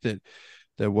think that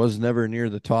was never near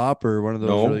the top or one of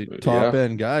those really top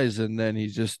end guys. And then he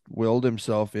just willed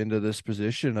himself into this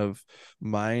position of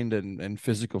mind and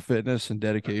physical fitness and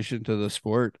dedication to the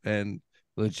sport. And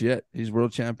legit, he's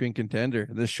world champion contender.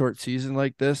 This short season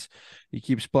like this, he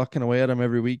keeps plucking away at him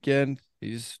every weekend.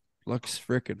 He's looks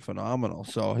freaking phenomenal.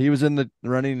 So he was in the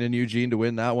running in Eugene to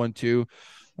win that one too.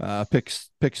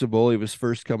 Pixable, he was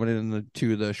first coming in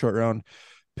the short round.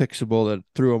 Pixable that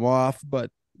threw him off,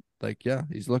 but like, yeah,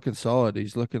 he's looking solid.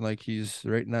 He's looking like he's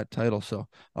right in that title. So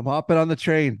I'm hopping on the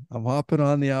train. I'm hopping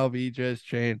on the Alvidrez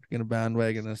train. Gonna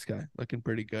bandwagon this guy. Looking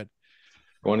pretty good.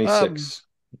 26.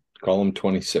 Call him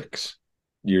 26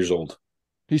 years old.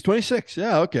 He's 26.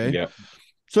 Yeah. Okay. Yeah.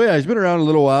 So yeah, he's been around a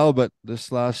little while, but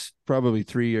this last probably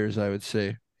 3 years, I would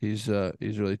say he's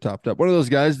really topped up. One of those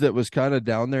guys that was kind of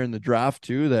down there in the draft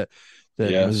too, that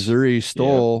yes. Missouri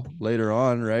stole later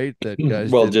on, right? That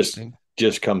guys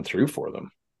just come through for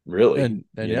them. Really. And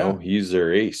you know, he's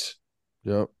their ace.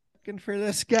 Yep. Looking for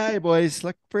this guy, boys.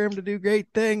 Look for him to do great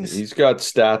things. He's got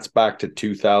stats back to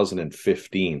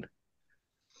 2015.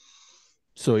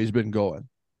 So he's been going.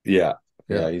 Yeah.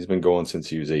 He's been going since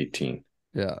he was 18.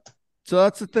 Yeah. So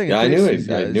that's the thing. Yeah, I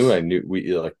knew.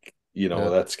 We like,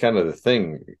 that's kind of the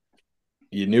thing.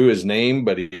 You knew his name,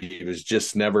 but he was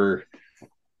just never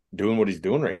doing what he's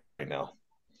doing right now.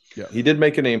 Yeah, he did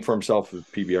make a name for himself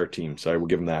with PBR team, so I will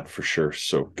give him that for sure.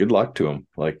 So good luck to him.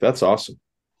 Like that's awesome.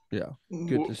 Yeah,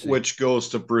 good to see. Which goes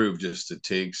to prove just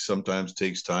sometimes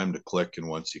takes time to click, and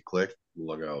once you click,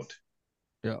 look out.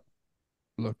 Yeah,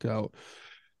 look out.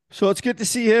 So it's good to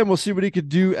see him. We'll see what he could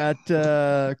do at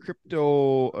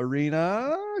Crypto.com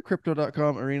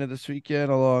Arena this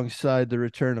weekend, alongside the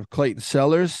return of Clayton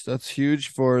Sellers. That's huge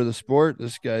for the sport.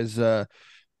 This guy's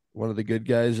one of the good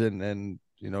guys, and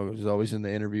he's always in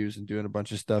the interviews and doing a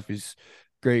bunch of stuff. He's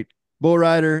great bull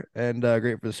rider and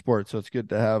great for the sport. So it's good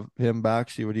to have him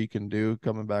back, see what he can do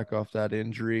coming back off that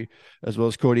injury, as well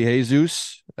as Cody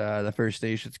Jesus, the First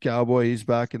Nations cowboy. He's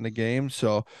back in the game.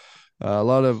 So a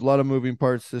lot of moving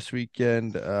parts this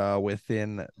weekend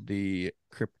within the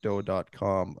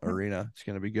Crypto.com arena. It's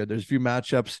going to be good. There's a few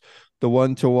matchups. The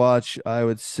one to watch, I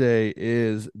would say,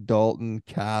 is Dalton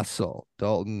Castle.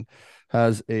 Dalton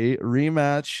has a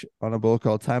rematch on a bull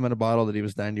called Time in a Bottle that he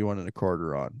was 91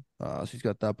 1/4 on. So he's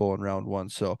got that bull in round one.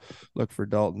 So look for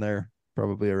Dalton there,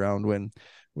 probably a round win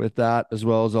with that, as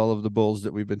well as all of the bulls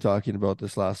that we've been talking about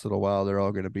this last little while. They're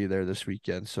all going to be there this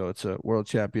weekend. So it's a world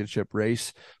championship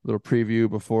race, a little preview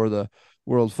before the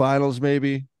world finals,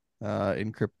 maybe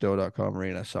in Crypto.com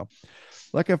arena. So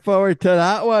looking forward to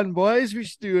that one, boys. We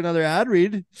should do another ad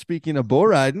read. Speaking of bull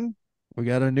riding, we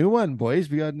got a new one, boys.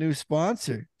 We got a new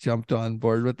sponsor jumped on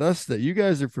board with us that you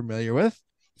guys are familiar with.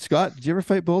 Scott, did you ever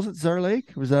fight bulls at Czar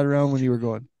Lake? Was that around when you were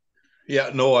going?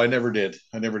 Yeah, no, I never did.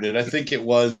 I think it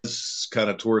was kind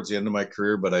of towards the end of my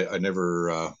career, but I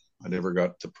never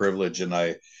got the privilege. And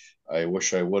I I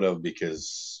wish I would have,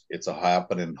 because it's a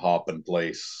happening, hopping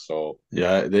place. So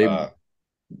Yeah,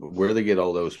 where they get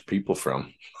all those people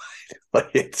from? Like,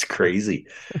 it's crazy.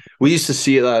 We used to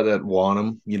see that at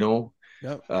Wanham,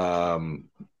 Yep.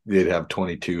 They'd have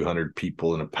 2,200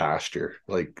 people in a pasture.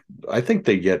 Like, I think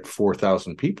they get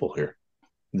 4,000 people here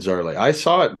in Zarley. I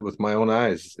saw it with my own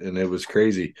eyes, and it was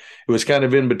crazy. It was kind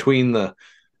of in between the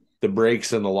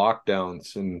breaks and the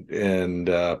lockdowns, and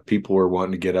people were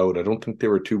wanting to get out. I don't think they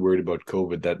were too worried about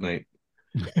COVID that night.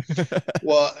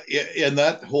 well, and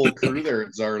that whole crew there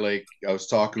at Czar Lake, I was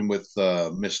talking with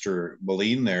Mr.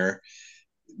 Moline there.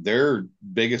 Their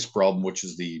biggest problem, which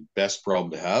is the best problem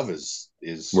to have, is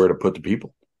Where to put the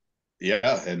people.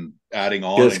 Yeah, and adding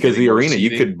on. Yes, because the arena,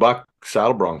 seating. you could buck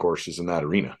saddle bronc horses in that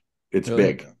arena. It's Really?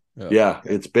 big. Yeah,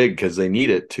 it's big because they need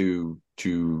it to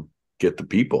get the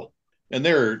people. And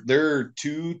they're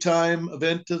two-time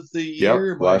event of the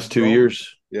year. Last 2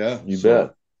 years. Yeah, you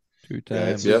bet. 2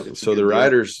 times. Yep. So the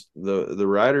riders, the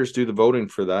riders do the voting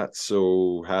for that.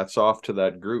 So hats off to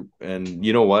that group. And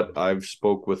you know what? I've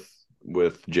spoke with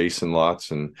Jason Lotz,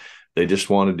 and they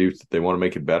just want to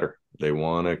make it better. They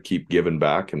want to keep giving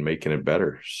back and making it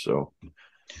better. So,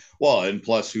 well, and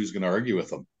plus, who's going to argue with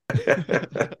them?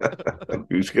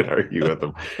 Who's going to argue with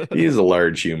him? He's a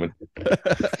large human.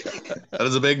 That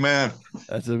is a big man.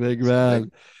 That's a big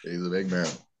man. He's a big man.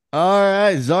 All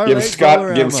right, Czar Give Lake Scott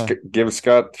Bolorama. give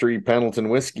Scott 3 Pendleton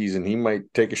whiskeys, and he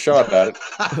might take a shot at it.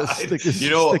 stick his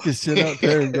chin out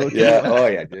there and go. Yeah. Oh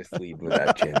yeah. Just leave with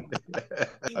that chin.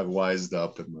 I've wised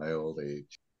up in my old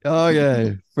age.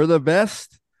 Okay, for the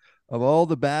best of all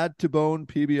the bad to bone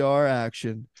PBR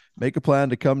action, make a plan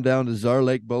to come down to Czar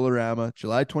Lake Bolorama,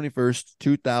 July 21st,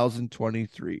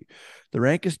 2023. The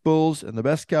rankest bulls and the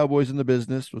best cowboys in the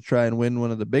business will try and win one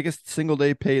of the biggest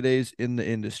single-day paydays in the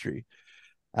industry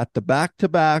at the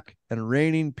back-to-back and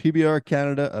reigning PBR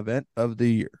Canada event of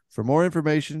the year. For more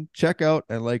information, check out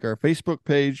and like our Facebook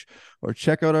page or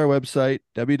check out our website,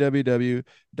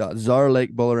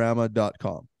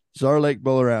 www.czarlakebolorama.com. Czar Lake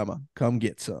Bolorama, come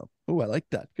get some. Oh, I like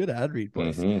that. Good ad read,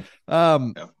 boys.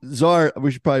 Mm-hmm. Czar,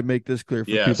 we should probably make this clear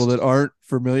for people that aren't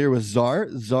familiar with Czar.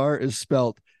 Czar is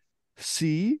spelled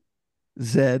C-Z-A-R.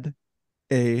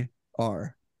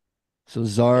 So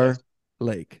Czar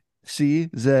Lake.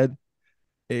 C-Z-A-R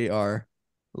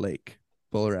Lake.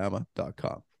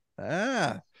 Bolorama.com.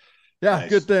 Yeah,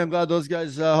 nice. Good thing. I'm glad those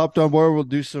guys hopped on board. We'll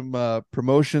do some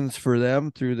promotions for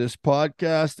them through this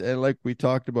podcast. And like we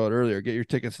talked about earlier, get your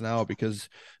tickets now because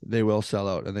they will sell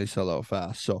out, and they sell out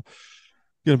fast. So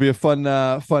going to be a fun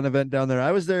event down there.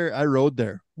 I was there. I rode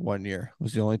there one year. It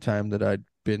was the only time that I'd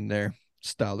been there.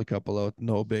 Styled a couple out.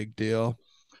 No big deal.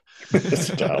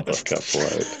 Styled a couple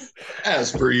out.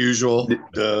 As per usual.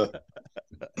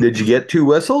 Did you get 2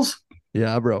 whistles?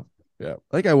 Yeah, bro. Yeah.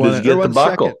 I think I won it. Did you get the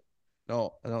buckle? Second.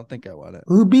 No, I don't think I won it.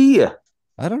 Who be you?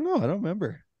 I don't know. I don't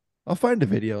remember. I'll find a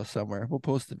video somewhere. We'll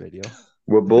post the video.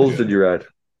 What bulls did you ride?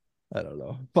 I don't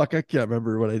know. Fuck, I can't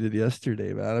remember what I did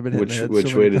yesterday, man. I've been hitting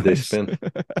which way did they spin?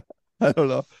 I don't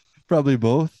know. Probably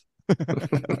both.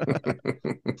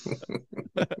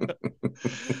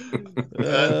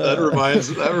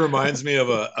 that reminds me of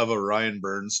a Ryan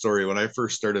Burns story. When I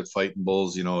first started fighting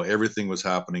bulls, everything was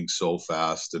happening so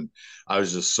fast, and I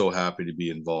was just so happy to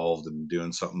be involved and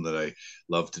doing something that I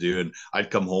love to do. And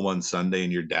I'd come home on Sunday,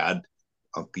 and your dad,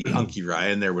 Unky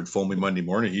Ryan, there would phone me Monday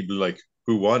morning. He'd be like,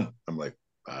 "Who won?" I'm like,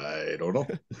 "I don't know."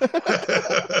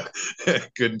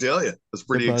 Couldn't tell you. I was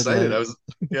pretty excited. I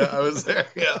was there.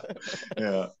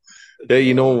 Yeah. Hey,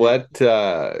 you know what?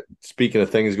 Speaking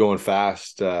of things going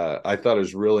fast, I thought it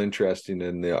was real interesting,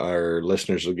 and our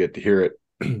listeners will get to hear it.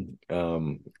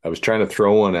 I was trying to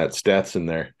throw one at Stetson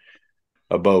there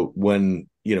about when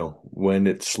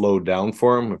it slowed down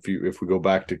for him. If we go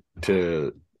back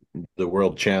to the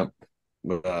world champ,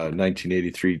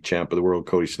 1983 champ of the world,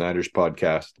 Cody Snyder's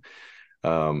podcast,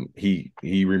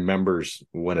 he remembers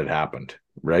when it happened,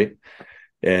 right?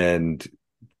 And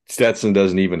Stetson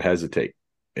doesn't even hesitate.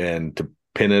 And to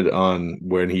pin it on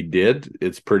when he did,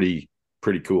 it's pretty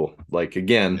cool. Like,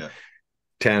 again,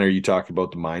 Tanner, you talk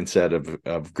about the mindset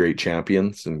of great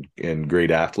champions and great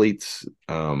athletes.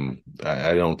 I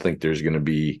don't think there's going to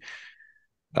be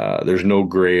there's no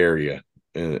gray area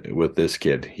with this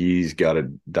kid. He's got it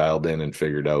dialed in and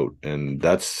figured out. And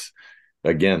that's,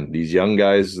 again, these young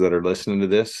guys that are listening to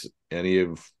this,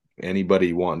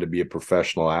 anybody wanting to be a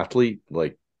professional athlete,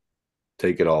 like,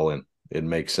 take it all in. It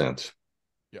makes sense.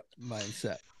 Yeah,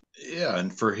 mindset. Yeah,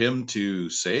 and for him to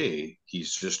say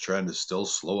he's just trying to still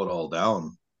slow it all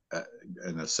down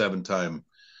and a 7-time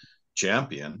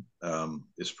champion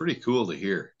is pretty cool to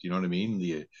hear. Do you know what I mean?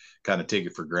 You kind of take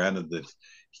it for granted that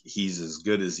he's as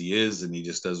good as he is, and he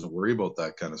just doesn't worry about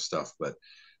that kind of stuff. But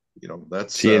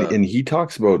that's See, and he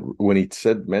talks about when he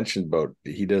mentioned about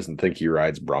he doesn't think he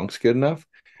rides broncs good enough.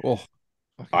 Oh,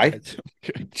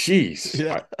 jeez,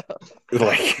 yeah.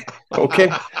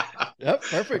 Okay, yep,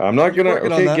 perfect. I'm not gonna.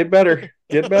 Okay, get better.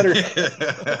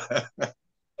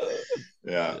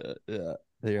 Yeah,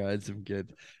 they ride some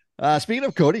good. Speaking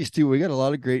of Cody's too, we got a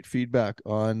lot of great feedback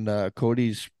on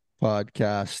Cody's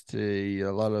podcast.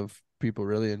 A lot of people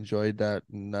really enjoyed that,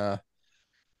 and it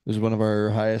was one of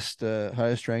our highest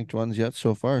ranked ones yet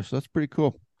so far. So that's pretty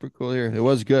cool. Pretty cool here. It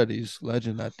was good. He's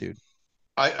legend, that dude.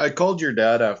 I called your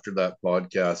dad after that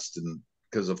podcast, and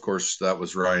because of course that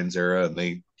was Ryan's era, and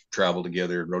they traveled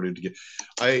together and rode it together.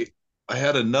 I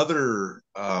had another,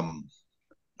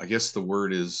 I guess the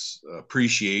word is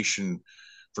appreciation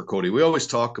for Cody. We always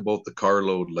talk about the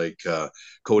carload, like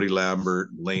Cody Lambert,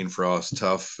 Lane Frost,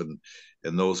 Tough, and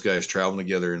those guys traveling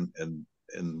together, and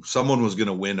someone was going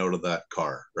to win out of that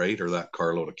car, right, or that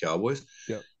carload of cowboys.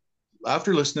 Yeah.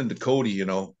 After listening to Cody,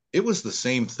 it was the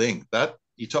same thing. That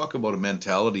you talk about a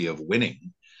mentality of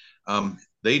winning.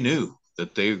 They knew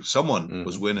that someone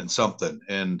was winning something,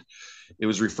 and it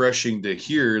was refreshing to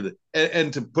hear that,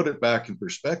 and to put it back in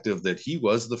perspective, that he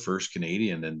was the first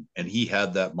Canadian, and he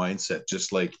had that mindset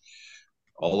just like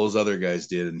all those other guys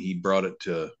did, and he brought it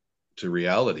to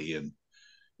reality, and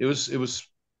it was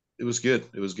good.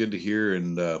 It was good to hear,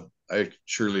 and I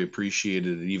surely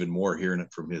appreciated it even more hearing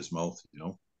it from his mouth.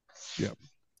 Yeah.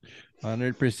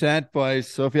 100%, boys.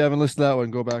 So if you haven't listened to that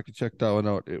one, go back and check that one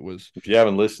out. It was. If you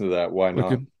haven't listened to that, why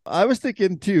not? I was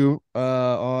thinking too,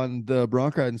 on the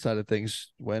bronc riding side of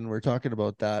things, when we're talking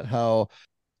about that, how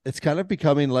it's kind of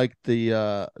becoming like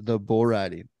the bull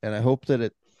riding, and I hope that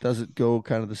it doesn't go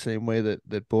kind of the same way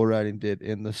that bull riding did,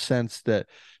 in the sense that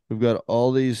we've got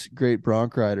all these great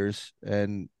bronc riders,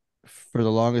 and for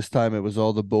the longest time it was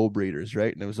all the bull breeders,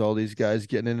 right? And it was all these guys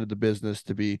getting into the business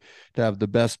to have the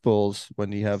best bulls,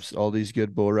 when you have all these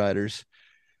good bull riders.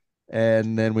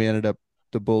 And then we ended up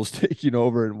the bulls taking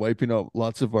over and wiping out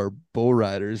lots of our bull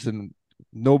riders, and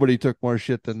nobody took more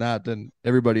shit than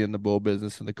everybody in the bull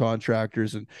business and the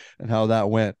contractors, and how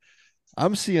that went.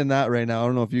 I'm seeing that right now. I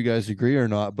don't know if you guys agree or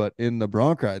not, but in the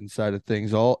bronc riding side of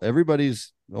things,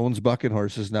 everybody's owns bucking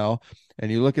horses now,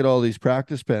 and you look at all these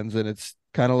practice pens, and it's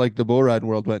kind of like the bull riding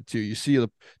world went to. You see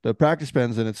the practice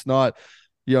pens, and it's not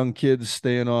young kids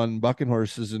staying on bucking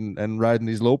horses and riding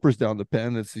these lopers down the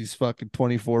pen. It's these fucking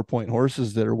 24-point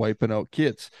horses that are wiping out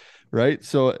kids, right?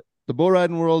 So the bull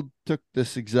riding world took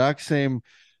this exact same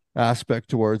aspect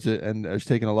towards it, and is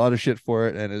taking a lot of shit for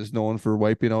it, and is known for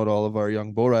wiping out all of our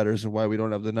young bull riders, and why we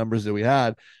don't have the numbers that we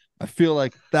had. I feel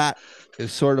like that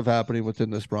is sort of happening within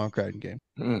this bronc riding game.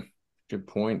 Good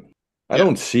point. I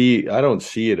don't see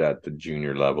it at the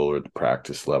junior level or the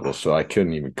practice level, so I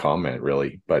couldn't even comment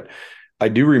really. But I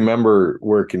do remember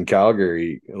working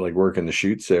Calgary, like working the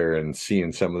chutes there, and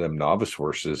seeing some of them novice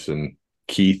horses, and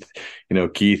Keith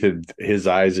his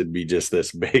eyes would be just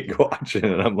this big watching,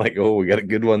 and I'm like, oh, we got a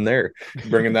good one there,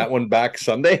 bringing that one back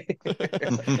Sunday.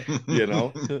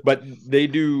 But they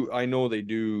do, I know they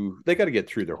got to get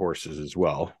through their horses as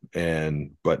well,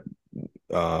 but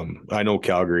I know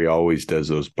Calgary always does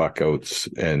those buck outs,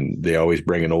 and they always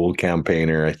bring an old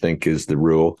campaigner, I think is the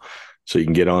rule, so you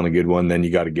can get on a good one, then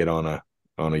you got to get on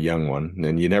a young one,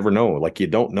 and you never know, like you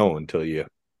don't know until you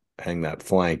hang that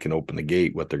flank and open the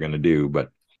gate what they're going to do. But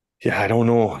yeah, I don't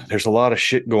know, there's a lot of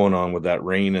shit going on with that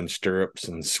rein and stirrups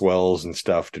and swells and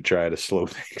stuff to try to slow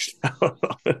things down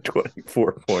on a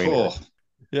 24-pointer.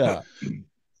 Yeah.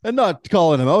 And not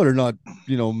calling him out or not,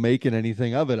 making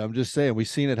anything of it. I'm just saying we've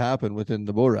seen it happen within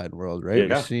the bull riding world, right?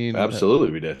 Yeah,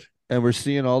 absolutely we did. And we're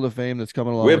seeing all the fame that's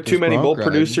coming along. We have too many bull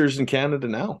producers in Canada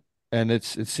now. And it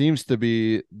seems to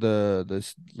be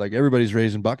this like everybody's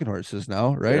raising bucking horses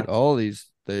now, right? Yeah. All these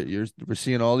we're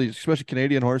seeing all these, especially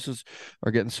Canadian horses,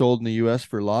 are getting sold in the US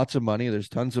for lots of money. There's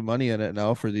tons of money in it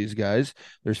now for these guys.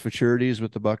 There's futurities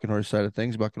with the bucking horse side of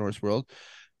things, bucking horse world.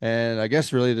 And I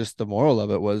guess really just the moral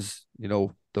of it was,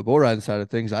 the bull riding side of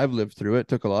things, I've lived through it,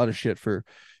 took a lot of shit for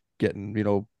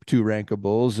getting, 2 rank of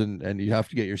bulls, and you have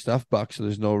to get your stuff bucked. So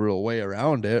there's no real way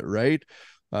around it. Right.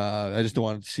 I just don't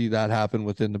want to see that happen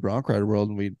within the bronc rider world,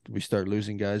 and we start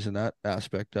losing guys in that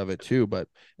aspect of it too. But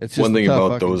it's just one thing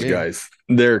about those guys,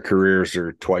 their careers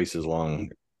are twice as long,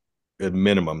 at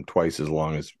minimum twice as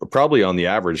long as, probably on the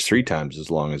average 3 times as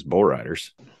long as bull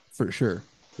riders. For sure.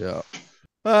 Yeah.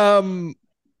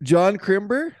 John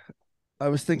Crimber, I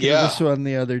was thinking of this one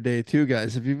the other day too,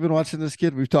 guys. If you've been watching this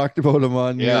kid, we've talked about him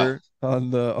on here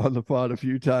on the pod a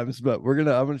few times, but I'm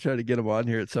gonna try to get him on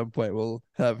here at some point. We'll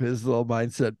have his little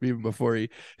mindset even before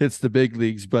he hits the big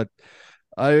leagues. But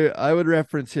I would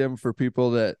reference him for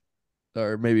people that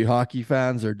are maybe hockey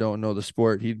fans or don't know the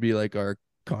sport. He'd be like our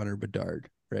Connor Bedard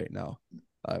right now,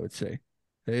 I would say.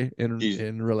 Hey, He's-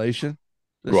 in relation.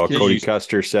 This Well, kid- Cody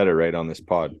Custer said it right on this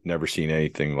pod. Never seen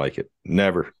anything like it.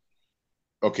 Never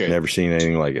Okay. seen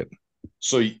anything like it.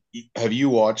 So have you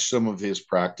watched some of his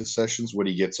practice sessions when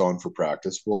he gets on for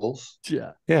practice bowls?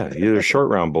 Yeah. Yeah, there's short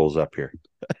round bulls up here.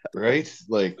 Right?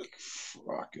 Like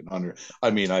fucking under. I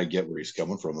mean, I get where he's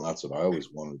coming from. That's what I always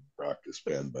wanted to practice,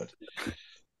 Ben, but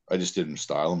I just didn't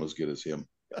style him as good as him.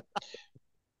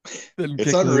 Then It's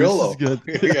kick unreal loose though.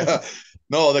 is good. Yeah.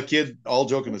 No, the kid, all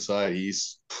joking aside,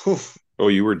 he's poof. Oh,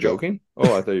 you were joking?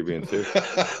 Oh, I thought you were being serious.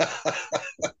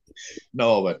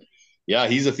 No, but yeah,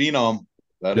 he's a phenom.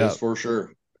 That Yeah. is for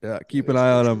sure. Yeah, keep an That's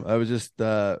eye on for him. I was just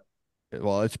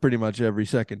well, it's pretty much every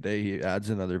second day he adds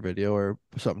another video or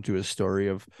something to his story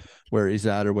of where he's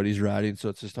at or what he's riding. So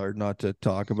it's just hard not to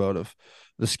talk about of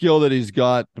the skill that he's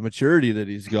got, the maturity that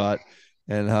he's got,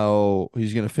 and how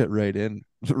he's gonna fit right in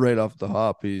right off the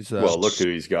hop. He's Well, look who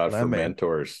he's got for Lemay.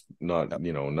 mentors. Not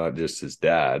not just his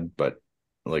dad, but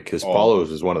like his Oh.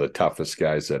 Paulo's is one of the toughest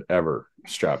guys that ever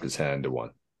strapped his hand to one.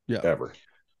 Yeah. Ever.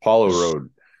 Paulo rode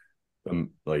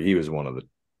like he was one of the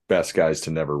best guys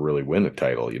to never really win a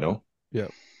title,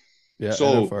 yeah,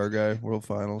 So- NFR guy, World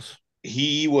Finals.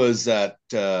 He was at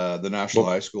the National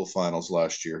Well- High School Finals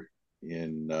last year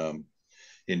in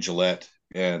Gillette,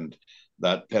 and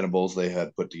that pen of bulls they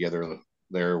had put together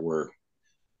there were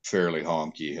fairly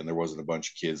honky, and there wasn't a bunch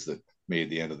of kids that made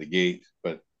the end of the gate.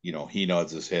 But he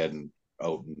nods his head and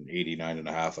out in 89 and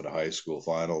a half at a high school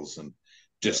finals, and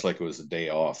just like it was a day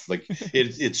off. Like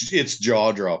it's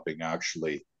jaw dropping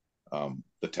actually.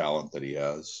 The talent that he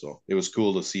has, so it was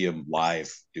cool to see him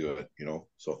live do it.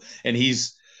 So and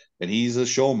he's a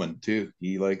showman too.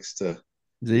 He likes to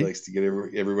get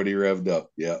everybody revved up.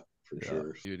 Yeah, for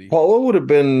sure. Beauty. Paulo would have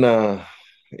been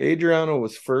Adriano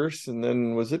was first, and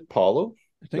then was it Paulo?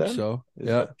 I think then? so. Is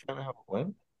Yeah, that kind of how it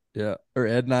went? yeah. Or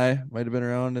Ed and I might have been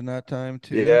around in that time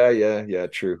too. Yeah.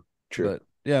 True. But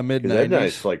yeah, mid Because that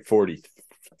nineties. guy's like 43.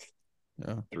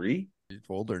 Yeah, he's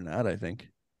older than that, I think.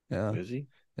 Yeah, Is he?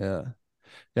 yeah.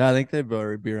 Yeah, I think they'd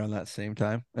already be around that same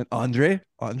time. And Andre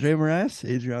Moraes,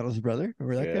 Adriano's brother.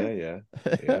 Remember that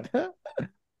guy? Yeah.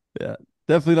 Yeah.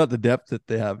 Definitely not the depth that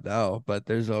they have now, but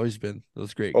there's always been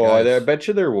those great Oh, guys. I bet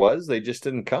you there was. They just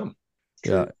didn't come.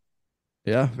 Yeah.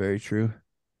 Yeah, very true.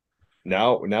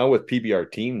 Now with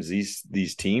PBR teams,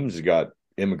 these teams got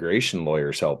immigration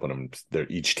lawyers helping them. They're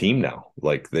each team now.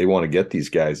 Like they want to get these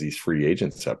guys, these free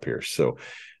agents up here. So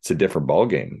it's a different ball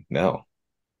game now.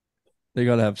 They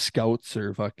gotta have scouts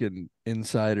or fucking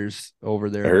insiders over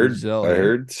there I in heard Brazil. I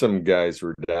heard some guys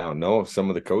were down. No, some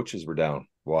of the coaches were down.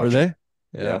 Were Watching. they?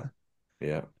 Yeah.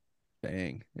 Yeah.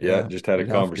 Dang. Yeah, just had a they'd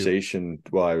have to. conversation.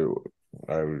 Well,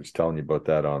 I was telling you about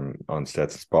that on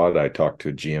Stetson's pod. I talked to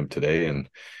a GM today, and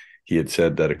he had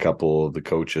said that a couple of the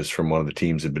coaches from one of the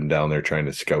teams had been down there trying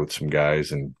to scout some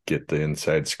guys and get the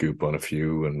inside scoop on a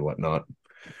few and whatnot.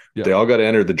 Yeah. They all got to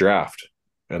enter the draft,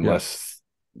 unless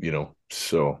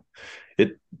So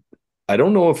I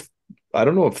don't know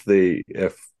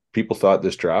if people thought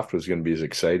this draft was going to be as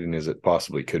exciting as it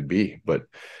possibly could be, but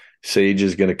Sage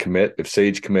is going to commit. If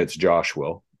Sage commits, Josh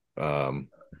will.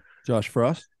 Josh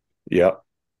Frost. Yeah.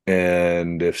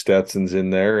 And if Stetson's in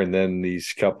there and then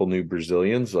these couple new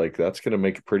Brazilians, like that's going to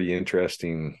make a pretty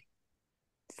interesting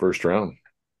first round.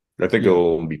 I think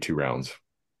it'll only be 2 rounds.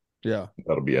 Yeah.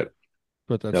 That'll be it.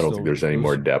 But that's I don't think there's any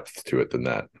more depth to it than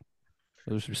that.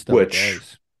 Those are stout Which-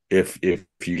 guys. If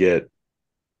you get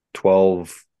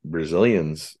 12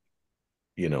 Brazilians,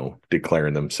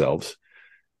 declaring themselves,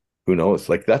 who knows?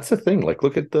 Like that's the thing. Like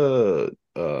look at the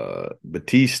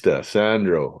Batista,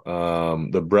 Sandro,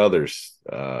 the brothers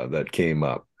that came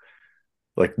up.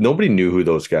 Like nobody knew who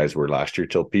those guys were last year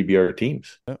till PBR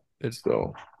teams. Yeah, it's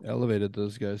So elevated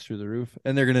those guys through the roof,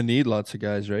 and they're going to need lots of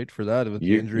guys, right, for that with the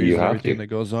You injuries and have everything to. that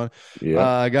goes on.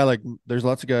 yeah, A guy like there's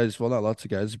lots of guys. Well, not lots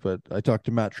of guys, but I talked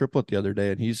to Matt Triplett the other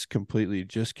day, and he's completely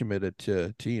just committed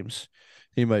to teams.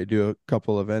 He might do a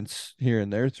couple events here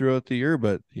and there throughout the year,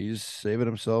 but he's saving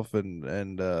himself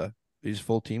and he's a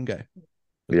full team guy.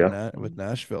 With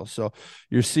Nashville. So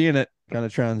you're seeing it kind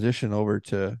of transition over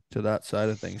to that side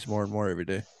of things more and more every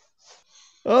day.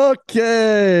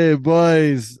 Okay,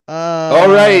 boys. all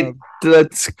right,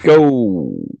 let's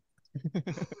go.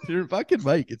 You're fucking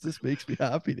Mike. It just makes me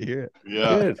happy to hear it.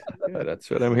 Yeah. Good. Yeah,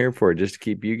 that's what I'm here for. Just to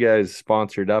keep you guys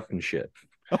sponsored up and shit.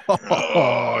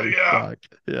 Oh, yeah. Fuck.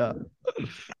 Yeah.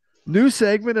 New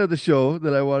segment of the show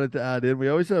that I wanted to add in. We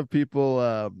always have people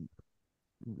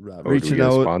Oh, do we reaching get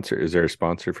a out. sponsor? Is there a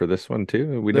sponsor for this one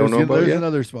too? We don't know about There's yet.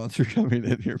 another sponsor coming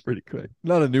in here pretty quick.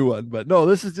 Not a new one, but no,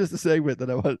 this is just a segment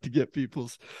that I wanted to get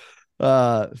people's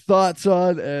thoughts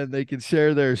on, and they can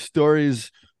share their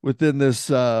stories within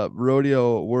this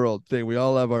rodeo world thing. We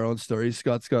all have our own stories.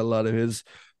 Scott's got a lot of his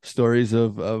stories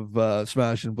of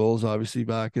smashing bulls, obviously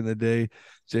back in the day.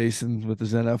 Jason with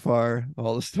his NFR,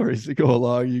 all the stories that go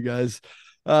along, you guys.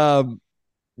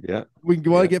 Yeah. We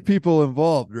want to get people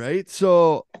involved, right?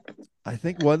 So I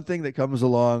think one thing that comes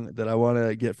along that I want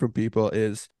to get from people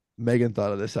is Megan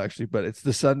thought of this actually, but it's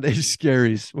the Sunday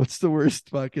scaries. What's the worst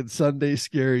fucking Sunday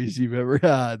scaries you've ever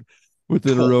had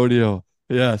within a rodeo?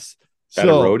 Yes. At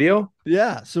a rodeo?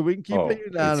 Yeah. So we can keep it It's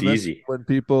unanimous easy. when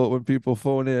people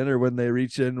phone in or when they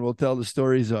reach in, we'll tell the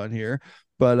stories on here.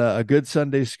 But a good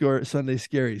Sunday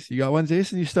scaries. You got one,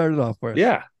 Jason? You started off for us.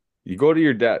 Yeah. You go to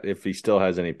your dad if he still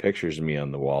has any pictures of me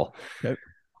on the wall. Okay.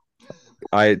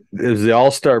 It was the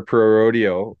All-Star Pro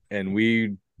Rodeo, and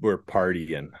we were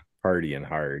partying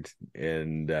hard.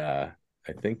 And I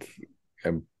think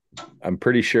I'm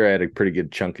pretty sure I had a pretty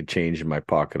good chunk of change in my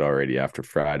pocket already after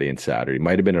Friday and Saturday.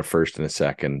 Might have been a first and a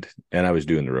second, and I was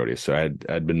doing the rodeo, so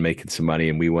I'd been making some money,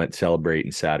 and we went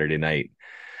celebrating Saturday night,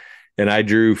 and I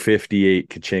drew 58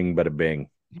 ka-ching bada bing.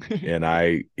 And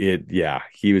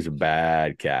he was a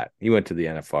bad cat. He went to the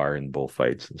NFR and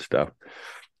bullfights and stuff.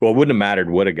 Well, it wouldn't have mattered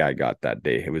what a guy got that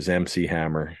day. It was MC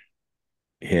Hammer,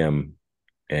 him,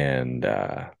 and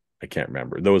I can't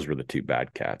remember. Those were the two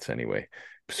bad cats anyway.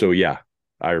 So yeah,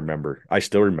 I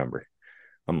still remember.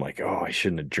 I'm like, oh, I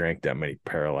shouldn't have drank that many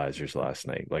paralyzers last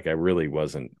night. Like, I really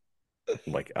wasn't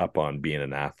like up on being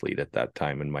an athlete at that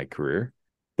time in my career.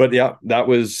 But yeah, that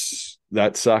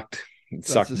sucked. It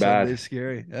sucked bad. Sunday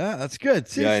scary. Yeah, that's good.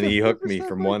 See, and he hooked me stuff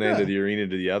from like one end that. of the arena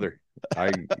to the other.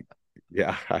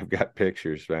 I've got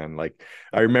pictures, man. Like,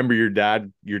 I remember your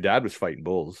dad was fighting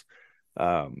bulls.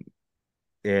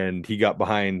 And he got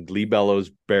behind Lee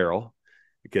Bellow's barrel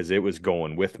because it was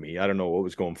going with me. I don't know what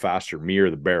was going faster, me or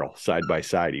the barrel, side by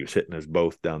side. He was hitting us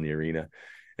both down the arena.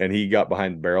 And he got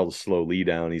behind the barrel to slow Lee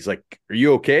down. He's like, "Are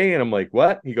you okay?" And I'm like,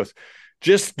 "What?" He goes,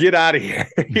 "Just get out of here."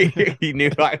 He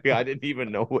knew I didn't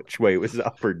even know which way it was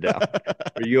up or down.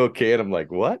 "Are you okay?" And I'm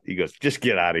like, "What?" He goes, "Just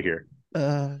get out of here."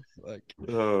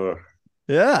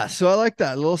 Yeah, so I like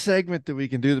that little segment that we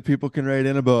can do that people can write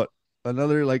in about.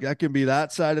 Another, like, that can be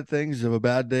that side of things of a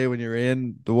bad day when you're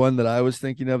in. The one that I was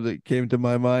thinking of that came to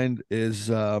my mind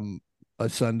is a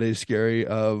Sunday scary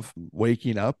of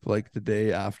waking up like the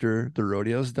day after the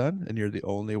rodeo's done and you're the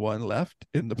only one left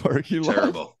in the parking lot.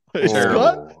 Terrible. Hey, Terrible.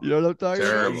 Scott, you know what I'm talking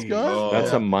Terrible. about, Scott? Oh,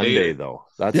 That's a Monday, though.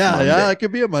 That's Monday. Yeah, it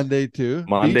could be a Monday too.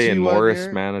 Monday Beachy in one Morris,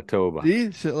 here. Manitoba.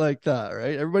 See, shit like that,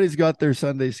 right? Everybody's got their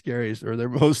Sunday scaries or their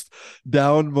most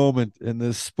down moment in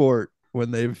this sport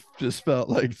when they've just felt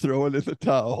like throwing in the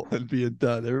towel and being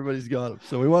done. Everybody's got them.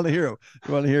 So we want to hear them.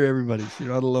 We want to hear everybody. So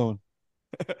you're not alone.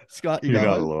 Scott, You're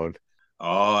not alone.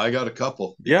 Oh, I got a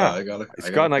couple. Yeah,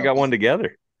 Scott and I got one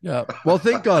together. Yeah. Well,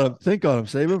 think on them.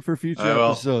 Save them for future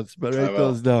episodes, but write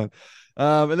those down.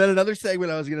 And then another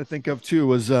segment I was going to think of too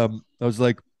was I was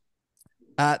like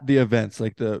at the events,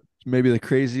 like maybe the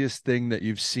craziest thing that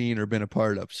you've seen or been a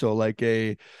part of. So like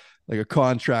a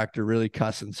contractor really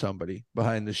cussing somebody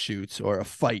behind the chutes or a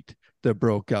fight that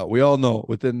broke out. We all know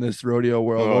within this rodeo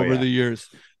world over the years,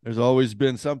 there's always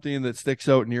been something that sticks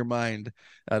out in your mind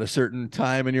at a certain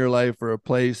time in your life or a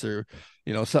place or,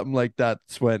 you know, something like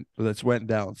that's went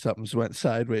down. Something's went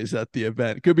sideways at the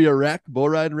event. It could be a wreck, bull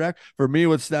riding wreck. For me,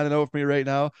 what's standing out for me right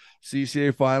now,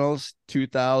 CCA finals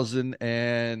 2000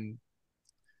 and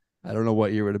I don't know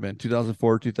what year it would have been,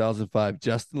 2004, 2005.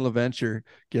 Justin LaVenture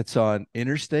gets on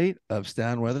Interstate of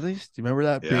Stan Weatherly's. Do you remember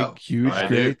that big, huge,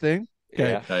 great thing?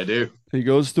 Okay. Yeah, I do. He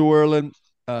goes to whirling.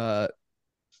 Lavi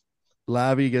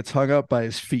gets hung up by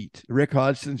his feet. Rick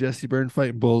Hodgson, Jesse Byrne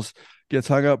fighting bulls, gets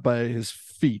hung up by his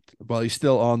feet while he's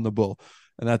still on the bull.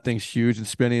 And that thing's huge and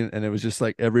spinning. And it was just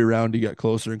like every round he got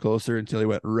closer and closer until he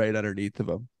went right underneath of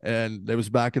him. And it was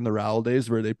back in the rowel days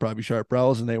where they probably sharp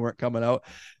rowels and they weren't coming out.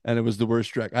 And it was the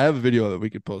worst wreck. I have a video that we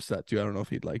could post that too. I don't know if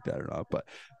he'd like that or not, but,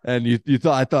 and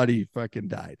I thought he fucking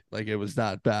died. Like it was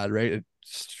that bad, right? It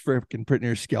freaking pretty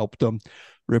near scalped him,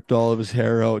 ripped all of his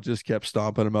hair out, just kept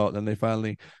stomping him out. And then they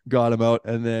finally got him out.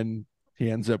 And then he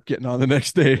ends up getting on the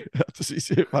next day at the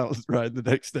CCA finals ride the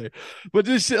next day. But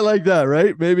just shit like that,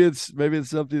 right? Maybe it's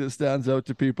something that stands out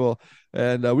to people,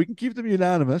 and we can keep them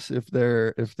unanimous if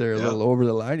they're a little over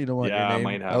the line. You don't want your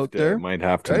name out there. Might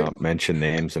have to not mention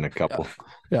names in a couple.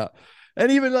 Yeah.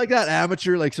 And even like that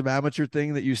amateur, like some amateur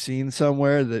thing that you've seen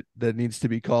somewhere that needs to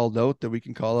be called out, that we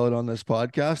can call out on this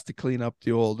podcast to clean up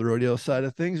the old rodeo side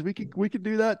of things. We could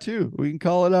do that too. We can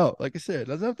call it out. Like I said, it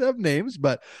doesn't have to have names,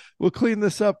 but we'll clean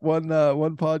this up one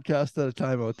podcast at a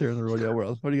time out there in the rodeo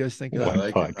world. What do you guys think of I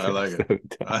that? like it. I like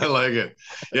it. I like it.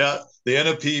 Yeah, the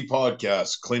NFP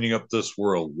podcast, cleaning up this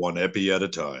world one epi at a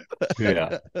time.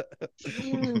 Yeah.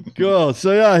 Cool.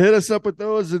 So yeah, hit us up with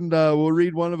those, and we'll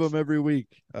read one of them every week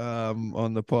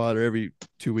on the pod, or every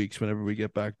 2 weeks whenever we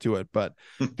get back to it. But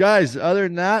guys, other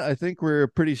than that, I think we're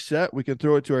pretty set. We can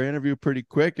throw it to our interview pretty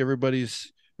quick.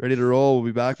 Everybody's ready to roll.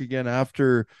 We'll be back again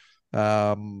after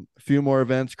a few more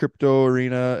events. Crypto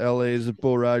Arena, LA's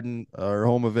bull riding, our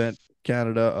home event,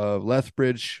 Canada of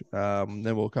Lethbridge.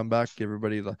 Then we'll come back, give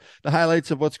everybody the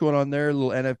highlights of what's going on there. A little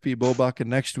NFP bullbucking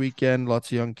next weekend.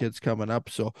 Lots of young kids coming up,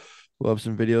 so we'll have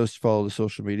some videos to follow the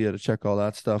social media to check all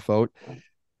that stuff out.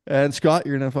 And Scott,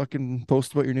 you're gonna fucking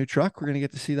post about your new truck. We're gonna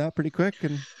get to see that pretty quick.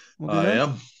 And I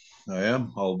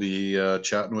am. I'll be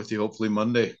chatting with you hopefully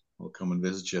Monday. I'll come and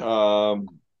visit you.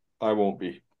 I won't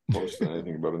be posting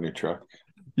anything about a new truck.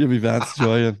 You'll be Vance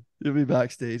joying. You'll be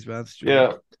backstage, Vance joying.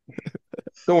 Yeah.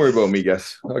 Don't worry about me,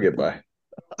 guys. I'll get by.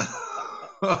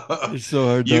 You're so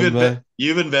hard done by.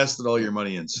 You've invested all your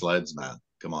money in sleds, man.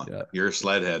 Come on. Yeah. You're a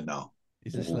sled head now.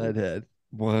 He's a sled head.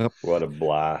 What a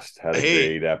blast. Had a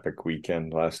great epic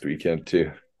weekend last weekend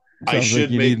too.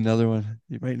 Need another one.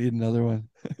 You might need another one.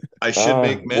 I should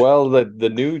make well, the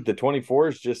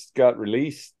 24s just got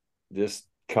released. Just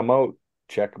come out,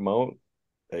 check them out.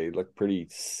 They look pretty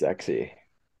sexy.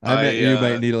 I meant you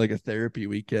might need like a therapy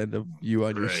weekend of you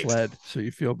on your sled so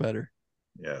you feel better.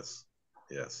 Yes.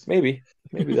 Maybe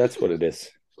that's what it is.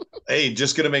 Hey,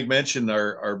 just gonna make mention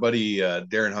our buddy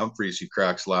Darren Humphreys, who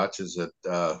cracks latches at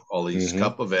all these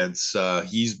cup events.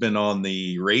 He's been on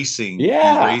the racing,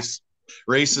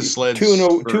 races sleds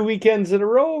 2 weekends in a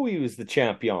row. He was the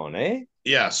champion, eh?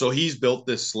 Yeah, so he's built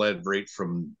this sled right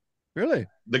from. Really,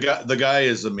 the guy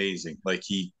is amazing. Like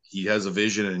he has a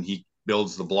vision and he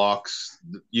builds the blocks.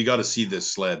 You got to see this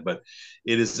sled, but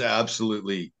it is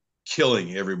absolutely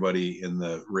killing everybody in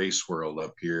the race world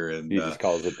up here. And he just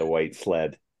calls it the white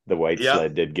sled. The white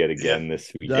sled did get again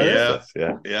this week. Yeah.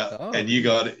 Oh. And you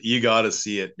got to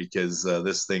see it because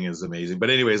this thing is amazing.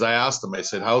 But anyways, I asked him, I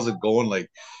said, how's it going? Like,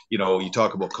 you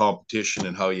talk about competition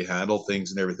and how you handle things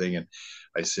and everything. And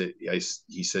I said,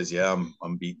 he says, yeah,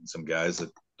 I'm beating some guys that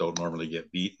don't normally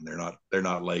get beaten. They're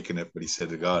not liking it. But he said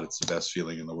to God, it's the best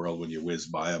feeling in the world when you whiz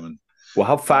by them. And well,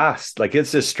 how fast? Like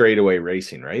it's just straightaway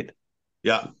racing, right?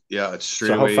 Yeah. It's straight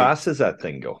so away. How fast does that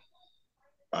thing go?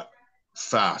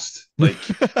 Fast. Like,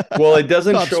 well, it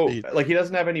doesn't show speed. Like he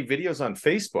doesn't have any videos on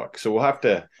Facebook, so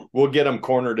we'll get him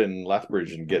cornered in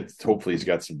Lethbridge and hopefully he's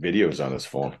got some videos on his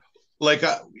phone. Like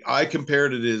I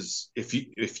compared it as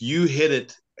if you hit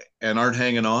it and aren't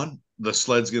hanging on, the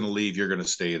sled's gonna leave. You're gonna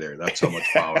stay there. That's how much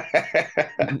power.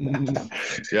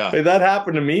 Yeah, hey, that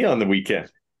happened to me on the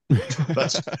weekend.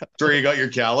 That's where you got your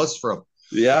callus from.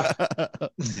 Yeah.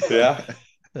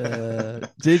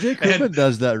 JJ Crippen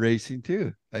does that racing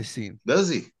too. I seen. Does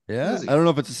he? Yeah. I don't know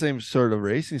if it's the same sort of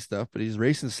racing stuff, but he's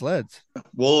racing sleds.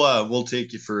 We'll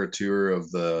take you for a tour of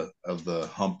the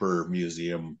Humper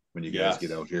Museum when you guys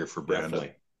get out here for Brandon.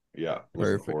 Definitely. Yeah.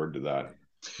 Looking forward to that.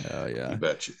 Oh yeah. You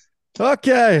bet you.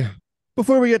 Okay.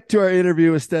 Before we get to our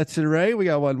interview with Stetson Ray, we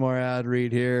got one more ad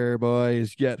read here,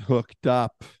 boys. Get hooked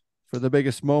up. For the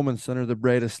biggest moments under the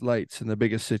brightest lights and the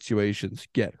biggest situations,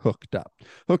 get hooked up.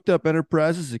 Hooked Up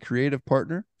Enterprises is a creative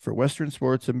partner for Western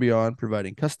sports and beyond,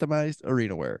 providing customized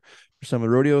arena wear for some of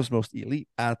rodeo's most elite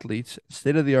athletes,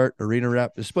 state-of-the-art arena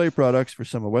wrap display products for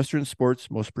some of Western sports'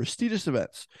 most prestigious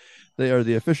events. They are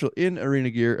the official in-arena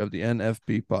gear of the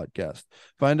NFP podcast.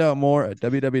 Find out more at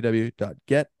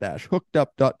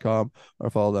www.get-hookedup.com or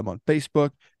follow them on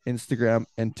Facebook, Instagram,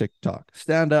 and TikTok.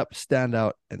 Stand up, stand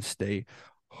out, and stay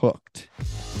hooked.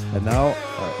 And now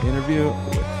our interview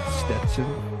with Stetson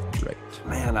Wright.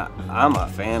 Man, I'm a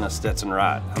fan of Stetson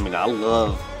Wright. I mean, I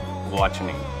love watching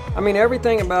him. I mean,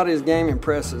 everything about his game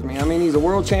impresses me. I mean, he's a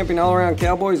world champion all-around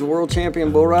cowboy, he's a world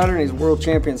champion bull rider, and he's a world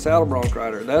champion saddle bronc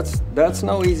rider. That's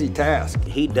no easy task.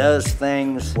 He does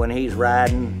things when he's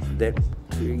riding that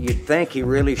you'd think he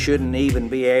really shouldn't even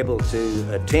be able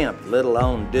to attempt, let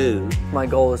alone do. My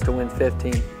goal is to win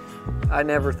 15. I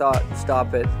never thought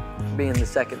stop at being the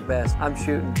second best. I'm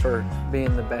shooting for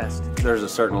being the best. There's a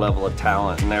certain level of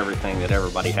talent and everything that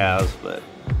everybody has, but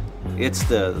it's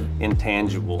the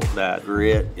intangible, that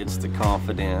grit, it's the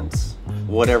confidence,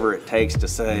 whatever it takes to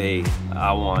say,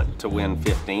 I want to win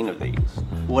 15 of these.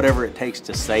 Whatever it takes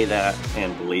to say that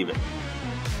and believe it.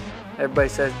 Everybody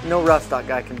says, no rough stock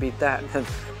guy can beat that.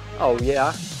 Oh,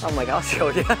 yeah. I'm like, I'll show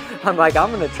you. I'm like, I'm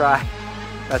going to try.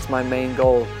 That's my main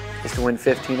goal, is to win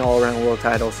 15 all-around world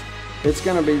titles. It's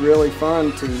going to be really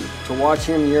fun to watch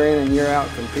him year in and year out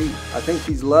compete. I think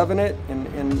he's loving it,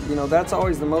 and you know, that's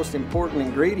always the most important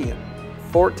ingredient.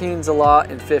 14's a lot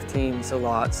and 15's a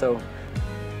lot, so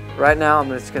right now I'm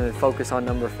just going to focus on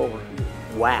number 4.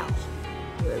 Wow.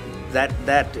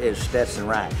 That is Stetson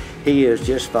right. He is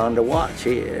just fun to watch.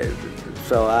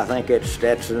 So I think it's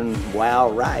Stetson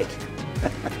wow right.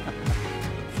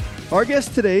 Our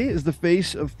guest today is the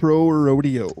face of pro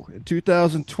rodeo. In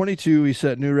 2022, he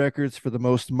set new records for the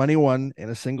most money won in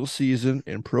a single season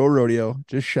in pro rodeo,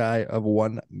 just shy of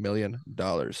 $1 million.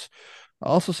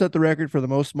 Also set the record for the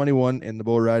most money won in the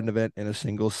bull riding event in a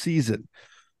single season.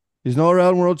 He's an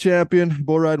all-around world champion,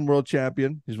 bull riding world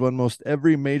champion. He's won most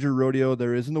every major rodeo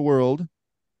there is in the world.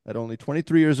 At only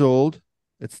 23 years old,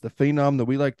 it's the phenom that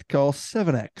we like to call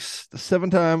 7X, the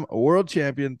 7-time world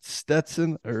champion,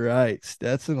 Stetson Wright.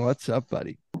 Stetson, what's up,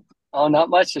 buddy? Oh,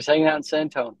 not much. Just hanging out in San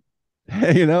Antonio.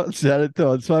 Hanging out in San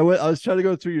Antonio. So I was trying to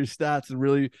go through your stats and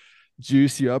really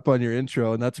juice you up on your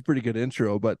intro, and that's a pretty good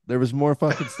intro, but there was more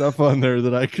fucking stuff on there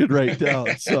that I could write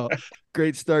down. So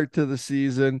great start to the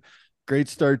season. Great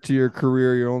start to your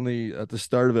career. You're only at the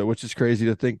start of it, which is crazy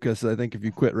to think, because I think if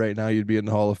you quit right now, you'd be in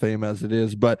the Hall of Fame as it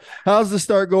is. But how's the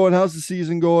start going? How's the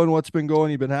season going? What's been going?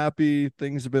 You've been happy?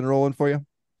 Things have been rolling for you?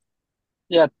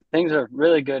 Yeah, things are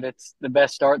really good. It's the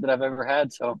best start that I've ever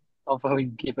had, so hopefully we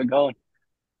can keep it going.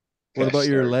 What about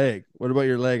your leg? What about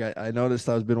your leg? I noticed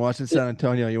I've been watching San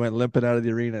Antonio. You went limping out of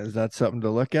the arena. Is that something to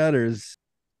look at, or is?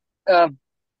 I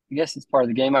guess it's part of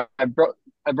the game. I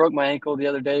broke my ankle the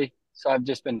other day, so I've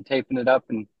just been taping it up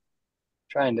and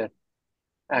trying to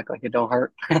act like it don't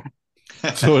hurt.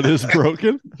 So it is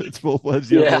broken? It's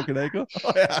full-fledged, you have a broken ankle?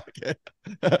 Oh, yeah, okay.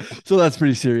 So that's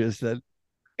pretty serious then.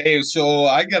 Hey, so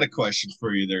I got a question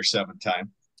for you there,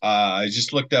 7-time. I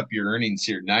just looked up your earnings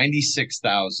here,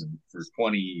 96,000 for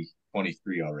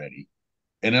 2023 already.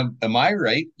 And am I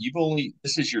right?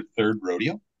 This is your third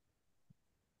rodeo?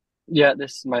 Yeah,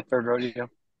 this is my third rodeo.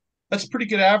 That's a pretty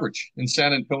good average, and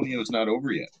San Antonio is not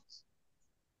over yet.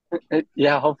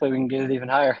 Yeah, hopefully we can get it even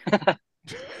higher.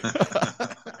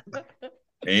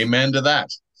 Amen to that.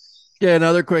 Yeah,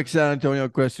 another quick San Antonio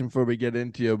question before we get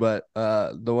into you, but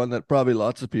the one that probably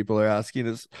lots of people are asking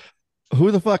is,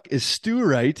 who the fuck is Stu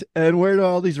Wright, and where do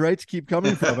all these rights keep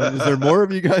coming from? And is there more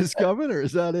of you guys coming, or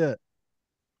is that it?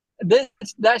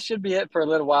 That should be it for a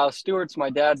little while. Stuart's my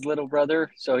dad's little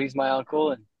brother, so he's my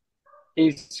uncle, and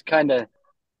he's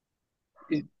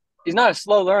he's not a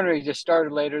slow learner. He just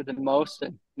started later than most,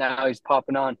 and now he's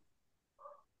popping on.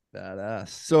 Badass.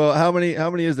 So how many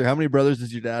is there? How many brothers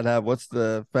does your dad have? What's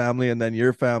the family, and then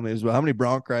your family as well? How many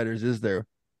bronc riders is there?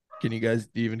 Can you guys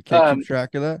even keep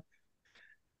track of that?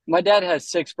 My dad has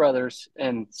 6 brothers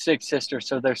and 6 sisters,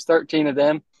 so there's 13 of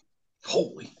them.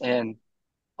 Holy. And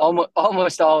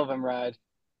almost all of them ride.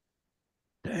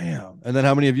 Damn. And then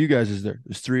how many of you guys is there?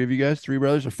 There's 3 of you guys, 3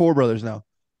 brothers, or 4 brothers now?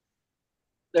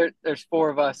 There's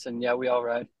 4 of us, and yeah, we all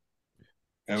ride.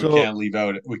 And we can't leave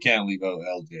out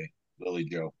LJ, Lily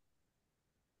Joe.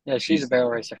 Yeah, she's a barrel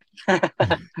racer.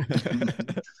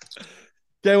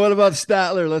 Okay, what about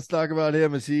Statler? Let's talk about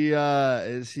him. What's he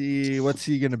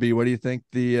going to be? What do you think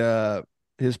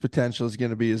his potential is going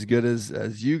to be? As good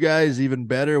as you guys, even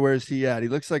better? Where's he at? He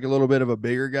looks like a little bit of a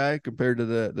bigger guy compared to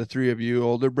the 3 of you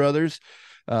older brothers.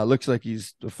 Looks like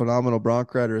he's a phenomenal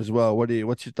bronc rider as well.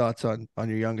 What's your thoughts on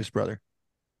your youngest brother?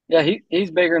 Yeah,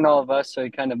 he's bigger than all of us, so he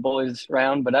kind of bullies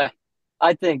around. But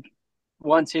I think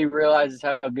once he realizes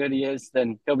how good he is,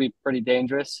 then he'll be pretty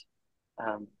dangerous.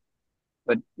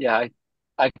 But yeah,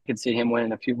 I could see him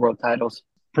winning a few world titles.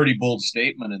 Pretty bold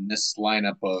statement in this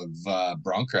lineup of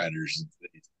bronc riders.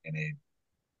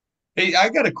 Hey, I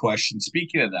got a question.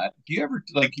 Speaking of that, do you ever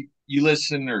you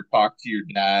listen or talk to your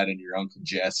dad and your uncle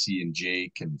Jesse and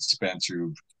Jake and Spencer,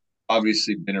 who've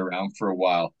obviously been around for a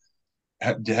while?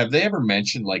 Have they ever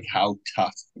mentioned how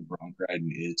tough the bronc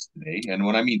riding is today? And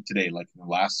when I mean today, in the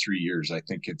last 3 years, I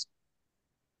think it's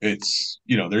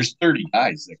there's 30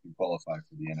 guys that can qualify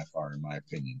for the NFR, in my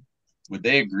opinion. Would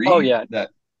they agree? Oh yeah,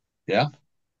 yeah.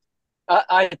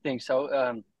 I think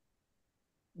so.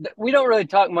 We don't really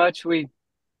talk much. We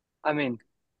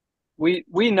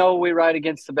know we ride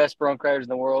against the best bronc riders in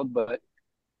the world, but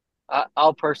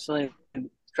I'll personally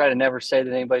try to never say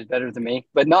that anybody's better than me.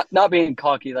 But not being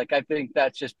cocky. I think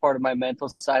that's just part of my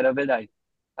mental side of it. I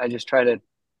just try to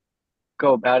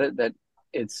go about it that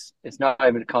it's not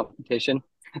even a competition.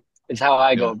 It's how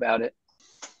I go about it.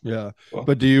 Yeah.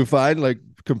 But do you find,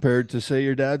 compared to, say,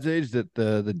 your dad's age, that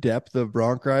the depth of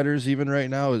bronc riders even right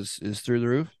now is through the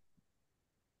roof?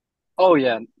 Oh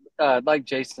yeah. like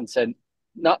Jason said,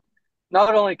 not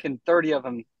only can 30 of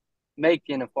them make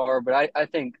the NFR, but I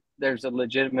think there's a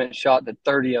legitimate shot that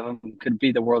 30 of them could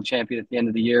be the world champion at the end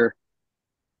of the year.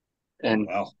 And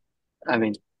Wow. I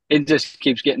mean, it just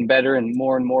keeps getting better and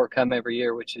more come every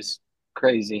year, which is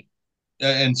crazy.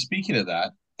 And speaking of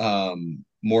that,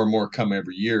 more and more come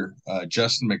every year.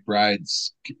 Justin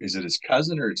McBride's, is it his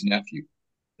cousin or his nephew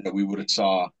that we would have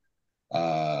saw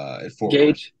at Fort Worth?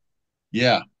 Gage.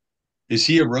 Yeah. Is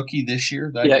he a rookie this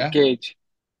year? That Yeah, guy? Gage.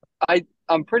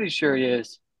 I'm pretty sure he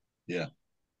is. Yeah.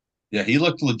 Yeah, he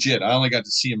looked legit. I only got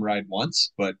to see him ride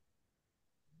once, but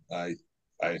I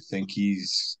think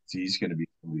he's going to be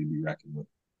somebody to be reckoned with.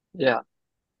 Yeah.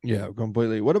 Yeah,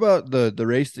 completely. What about the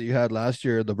race that you had last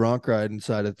year, the bronc riding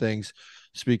side of things?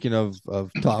 Speaking of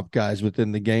top guys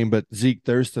within the game, but Zeke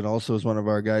Thurston also is one of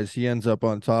our guys. He ends up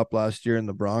on top last year in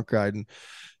the bronc ride, and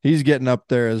he's getting up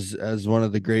there as one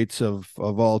of the greats of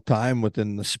all time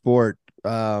within the sport.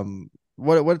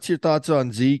 What's your thoughts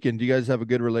on Zeke, and do you guys have a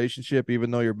good relationship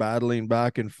even though you're battling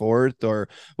back and forth, or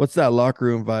what's that locker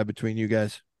room vibe between you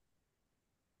guys?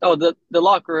 Oh, the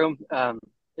locker room,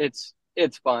 it's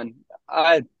fun.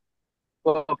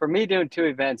 Well, for me doing two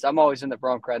events, I'm always in the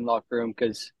bronc riding locker room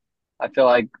because I feel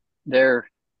like they're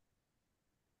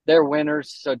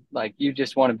winners. So like you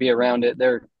just want to be around it.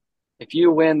 If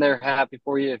you win, they're happy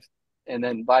for you, and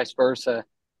then vice versa.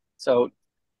 So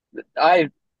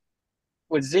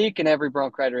with Zeke and every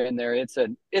bronc rider in there, it's a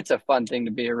fun thing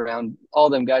to be around.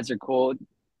 All them guys are cool.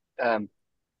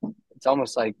 It's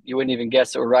almost like you wouldn't even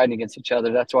guess that we're riding against each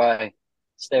other. That's why I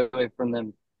stay away from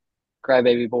them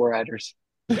crybaby bull riders.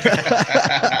 Is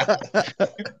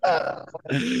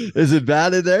it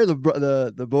bad in there,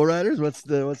 the bull riders? What's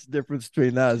the difference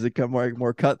between that? Is it come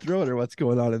more cutthroat, or what's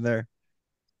going on in there?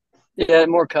 Yeah,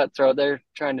 more cutthroat. They're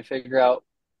trying to figure out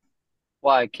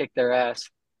why I kicked their ass.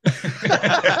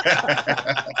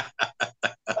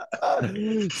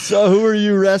 So who are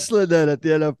you wrestling then at the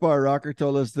NFR? Rocker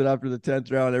told us that after the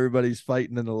 10th round, everybody's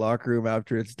fighting in the locker room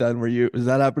after it's done. Does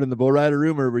that happen in the bull rider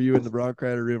room, or were you in the bronc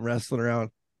rider room wrestling around?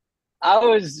 I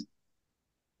was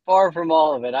far from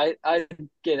all of it. I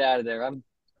get out of there.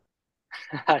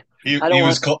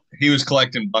 He was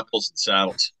collecting buckles and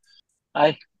saddles.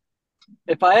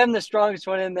 If I am the strongest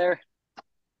one in there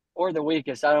or the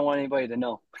weakest, I don't want anybody to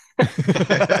know.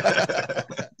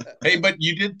 Hey, but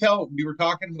you did we were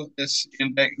talking about this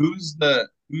who's the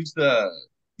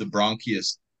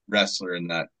bronchiest wrestler in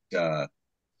that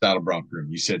saddle bronc room?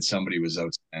 You said somebody was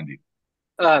outstanding.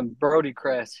 Brody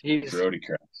Kress. Brody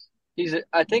Kress.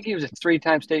 I think he was a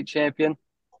 3-time state champion.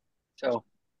 So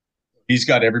he's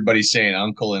got everybody saying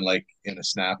uncle in a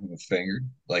snap of a finger.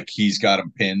 Like he's got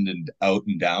him pinned and out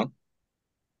and down.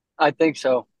 I think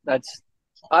so.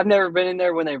 I've never been in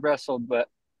there when they wrestled, but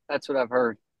that's what I've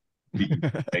heard.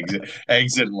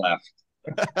 Exit left.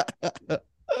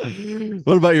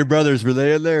 What about your brothers? Were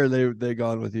they in there, or they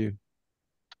gone with you?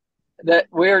 That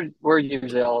we're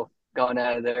usually all gone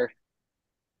out of there.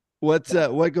 What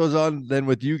goes on then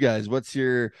with you guys? What's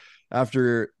your,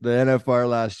 after the NFR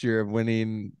last year of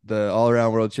winning the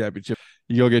all-around world championship,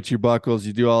 you go get your buckles,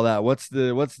 you do all that. What's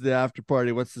the after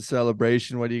party? What's the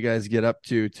celebration? What do you guys get up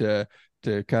to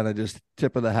kind of just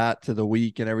tip of the hat to the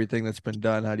week and everything that's been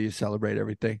done? How do you celebrate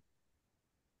everything?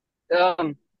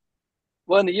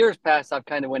 Well, in the years past, I've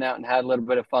kind of went out and had a little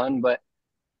bit of fun, but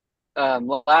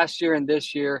last year and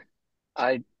this year,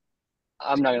 I'm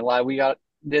not gonna lie, we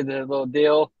did the little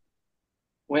deal,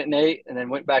 went and ate, and then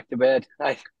went back to bed.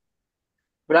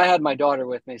 But I had my daughter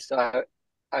with me, so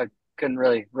I couldn't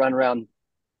really run around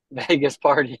Vegas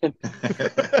partying.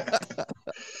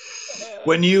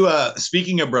 When you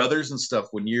speaking of brothers and stuff,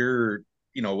 when you're,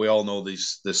 we all know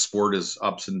this sport is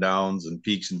ups and downs and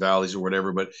peaks and valleys or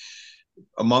whatever, but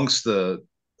amongst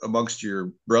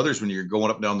your brothers, when you're going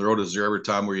up and down the road, is there ever a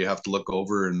time where you have to look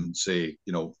over and say,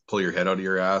 pull your head out of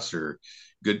your ass, or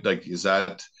good? Like, is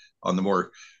that on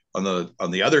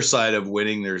the other side of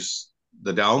winning, there's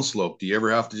the downslope? Do you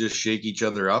ever have to just shake each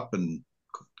other up and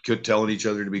telling each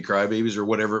other to be crybabies or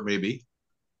whatever it may be?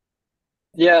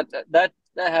 Yeah, that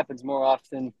happens more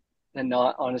often than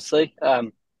not, honestly.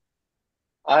 I'm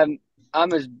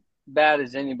as bad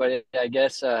as anybody, I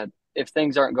guess. If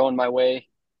things aren't going my way,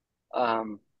 I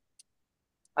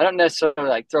don't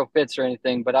necessarily throw fits or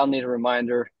anything, but I'll need a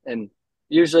reminder. And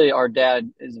usually our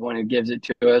dad is the one who gives it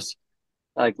to us.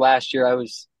 Like last year, I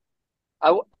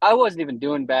wasn't even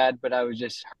doing bad, but I was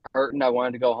just hurting. I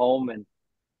wanted to go home, and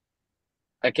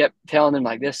I kept telling him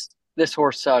this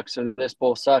horse sucks or this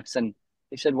bull sucks. And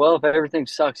he said, well, if everything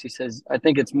sucks, he says, I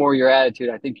think it's more your attitude.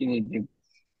 I think you need to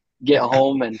get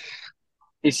home and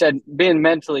he said being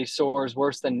mentally sore is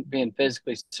worse than being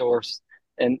physically sore.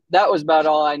 And that was about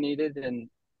all I needed. And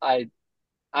I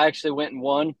actually went and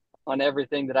won on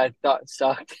everything that I thought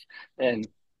sucked. And,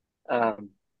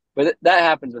 but that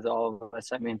happens with all of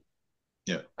us. I mean,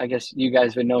 Yeah. I guess you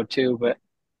guys would know too, but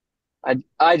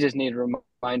I just need a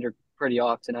reminder pretty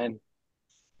often.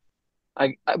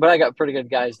 But I got pretty good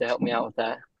guys to help me out with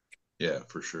that. Yeah,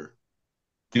 for sure.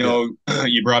 You know,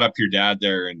 you brought up your dad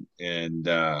there, and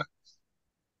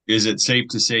is it safe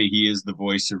to say he is the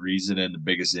voice of reason and the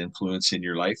biggest influence in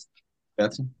your life,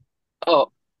 Bethany?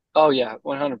 Oh yeah,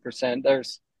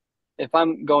 100%. If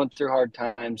I'm going through hard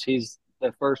times, he's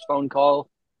the first phone call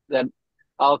that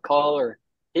I'll call, or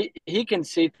he can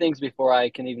see things before I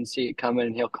can even see it coming,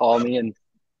 and he'll call me and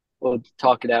we'll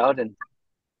talk it out. And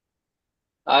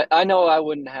I know I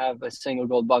wouldn't have a single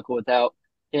gold buckle without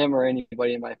him or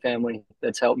anybody in my family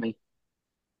that's helped me.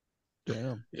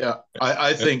 Damn. Yeah,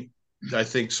 I think,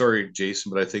 sorry,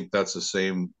 Jason, but I think that's the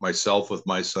same myself with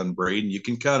my son, Braden. You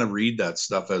can kind of read that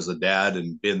stuff as a dad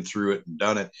and been through it and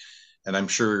done it. And I'm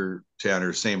sure,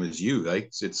 Tanner, same as you.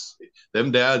 Like it's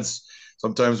them dads,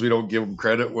 sometimes we don't give them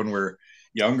credit when we're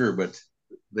younger, but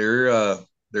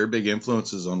they're big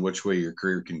influences on which way your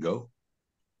career can go.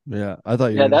 Yeah, I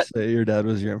thought you were going to say your dad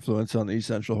was your influence on the East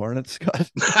Central Hornets, Scott.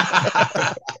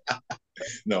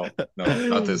 No,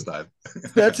 not this time.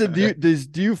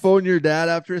 Do you phone your dad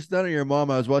after it's done, or your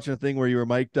mom? I was watching a thing where you were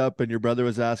mic'd up and your brother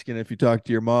was asking if you talked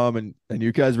to your mom, and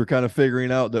you guys were kind of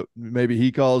figuring out that maybe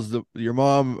he calls your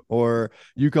mom or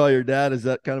you call your dad. Is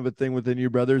that kind of a thing within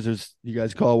you brothers? Or you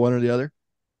guys call one or the other?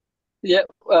 Yeah.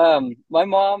 My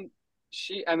mom,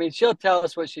 she'll tell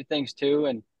us what she thinks too,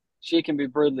 and she can be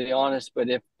brutally honest. But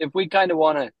if we kind of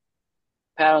want to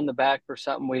pat on the back for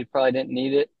something we probably didn't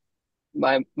need it,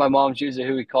 my mom's usually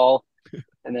who we call.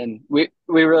 And then we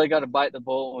really got to bite the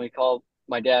bullet when we call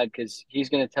my dad, because he's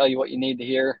going to tell you what you need to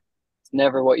hear. It's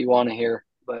never what you want to hear,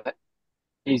 but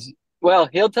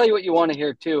he'll tell you what you want to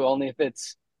hear too, only if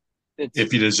it's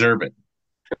if you deserve it.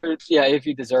 Yeah, if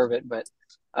you deserve it. But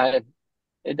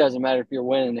it doesn't matter if you're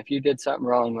winning. If you did something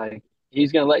wrong, like,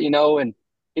 he's going to let you know, and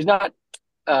he's not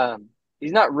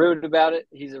rude about it.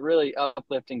 He's a really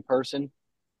uplifting person,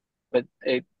 but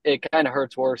it kind of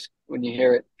hurts worse when you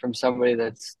hear it from somebody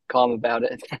that's calm about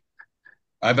it.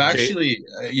 I've actually,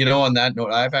 on that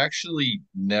note, I've actually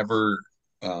never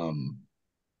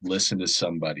listened to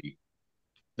somebody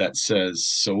that says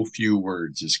so few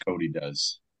words as Cody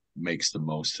does makes the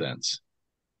most sense.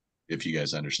 If you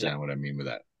guys understand what I mean with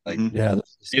that. Like, yeah,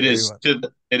 it is to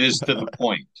the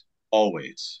point,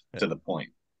 always to the point.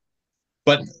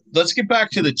 But let's get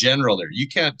back to the general there. You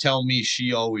can't tell me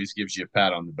she always gives you a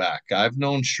pat on the back. I've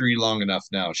known Shree long enough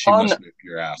now. She must whip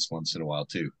your ass once in a while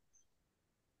too.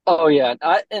 Oh yeah,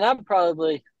 I'm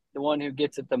probably the one who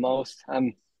gets it the most.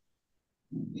 I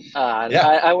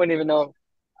wouldn't even know.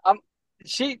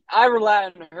 I rely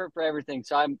on her for everything,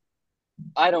 so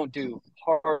I don't do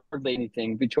hardly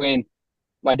anything between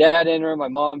my dad and her, my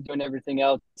mom doing everything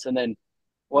else, and then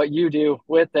what you do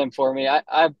with them for me.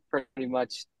 I pretty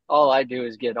much, all I do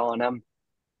is get on them.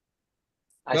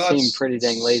 I seem pretty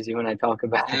dang lazy when I talk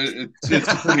about it.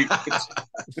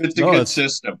 It's a good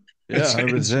system. Yeah,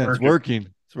 100%. It's working.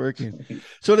 It's working.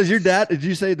 So does your dad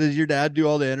do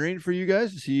all the entering for you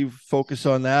guys? Does he focus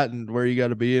on that and where you got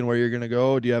to be and where you're going to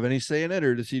go? Do you have any say in it,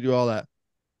 or does he do all that?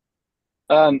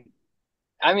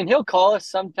 He'll call us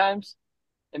sometimes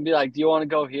and be like, do you want to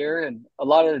go here? And a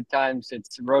lot of the times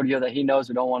it's a rodeo that he knows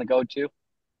we don't want to go to.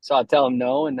 So I'll tell him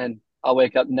no, and then I'll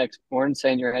wake up the next morning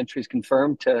saying your entry's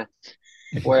confirmed to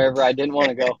wherever I didn't want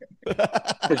to go.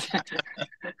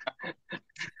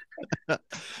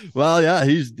 Well, yeah,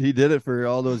 he did it for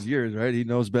all those years, right? He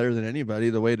knows better than anybody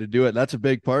the way to do it. That's a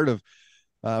big part of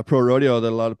pro rodeo that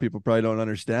a lot of people probably don't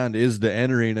understand, is the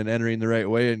entering and entering the right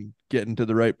way and getting to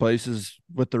the right places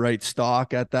with the right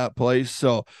stock at that place.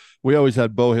 So we always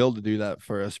had Bo Hill to do that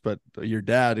for us, but your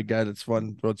dad, a guy that's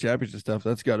won world championship stuff,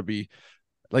 that's got to be,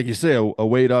 like you say, a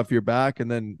weight off your back. And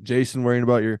then Jason worrying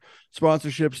about your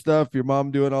sponsorship stuff, your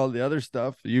mom doing all the other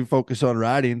stuff. You focus on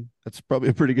riding. That's probably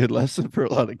a pretty good lesson for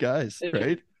a lot of guys,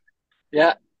 right?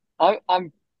 Yeah,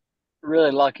 I'm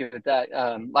really lucky with that.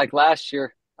 Like last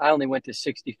year, I only went to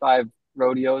 65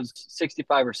 rodeos,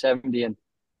 65 or 70, and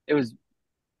it was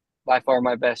by far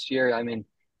my best year. I mean,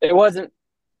 it wasn't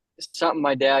something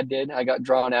my dad did. I got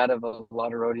drawn out of a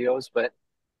lot of rodeos, but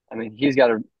I mean, he's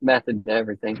got a method to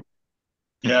everything.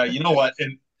 Yeah, you know what?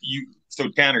 And so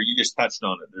Tanner, you just touched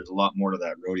on it. There's a lot more to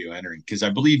that rodeo entering, because I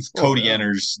believe Cody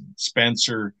enters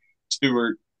Spencer,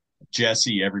 Stewart,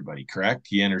 Jesse, everybody, correct?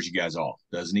 He enters you guys all,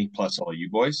 doesn't he? Plus all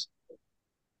you boys?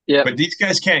 Yeah. But these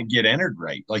guys can't get entered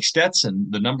right. Like Stetson,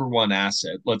 the number one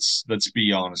asset. Let's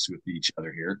be honest with each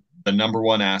other here. The number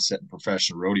one asset in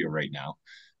professional rodeo right now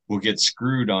will get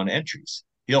screwed on entries.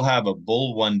 He'll have a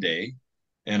bull one day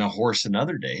and a horse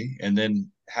another day, and then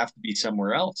have to be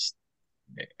somewhere else.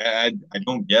 I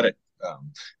don't get it.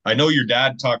 I know your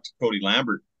dad talked to Cody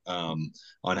Lambert on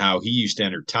how he used to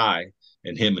enter Ty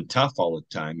and him and Tough all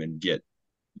the time and get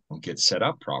set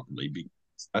up properly,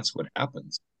 because that's what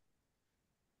happens.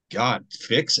 God,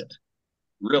 fix it.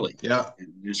 Really. Yeah.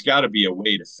 There's got to be a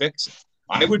way to fix it.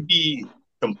 I would be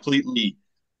completely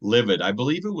livid. I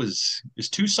believe is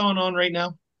Tucson on right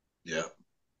now? Yeah.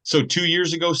 So 2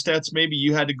 years ago, Stats, maybe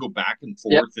you had to go back and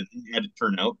forth and you had to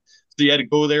turn out. So you had to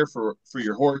go there for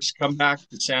your horse, come back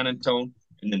to San Antonio,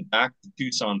 and then back to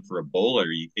Tucson for a bull, and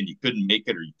you couldn't make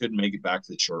it, or you couldn't make it back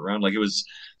to the short round. Like,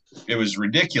 it was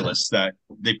ridiculous that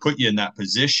they put you in that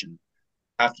position,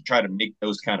 have to try to make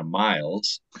those kind of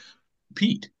miles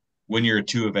compete when you're a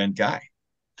 2-event guy.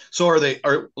 So are they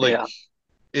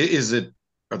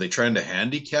trying to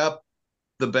handicap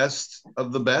the best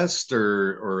of the best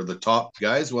or the top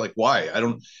guys? Well, like, why?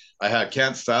 I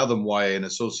can't fathom why an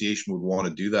association would want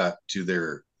to do that to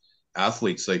their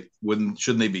athletes. Like,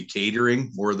 shouldn't they be catering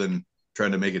more than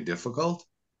trying to make it difficult?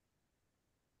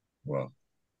 Well,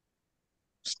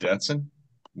 Stetson,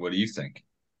 what do you think?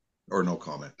 Or no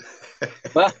comment.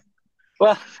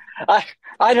 well,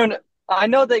 I don't know. I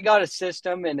know they got a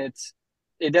system, and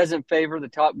it doesn't favor the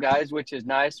top guys, which is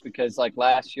nice, because like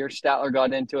last year, Statler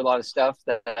got into a lot of stuff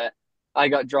that I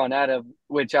got drawn out of,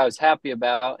 which I was happy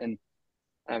about. And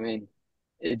I mean,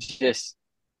 it's just,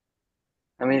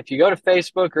 if you go to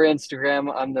Facebook or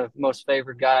Instagram, I'm the most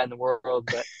favorite guy in the world.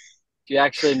 But if you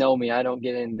actually know me, I don't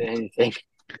get into anything.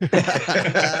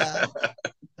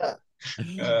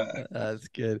 That's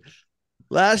good.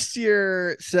 Last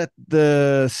year set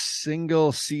the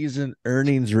single season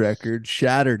earnings record,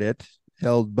 shattered it,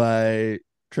 held by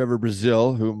Trevor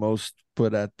Brazil, who most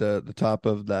put at the top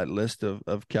of that list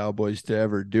of cowboys to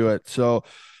ever do it. So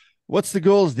what's the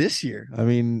goals this year? I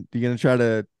mean, you're going to try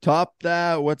to top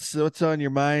that? What's on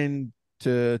your mind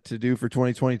to do for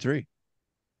 2023?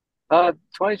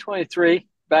 2023,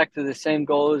 back to the same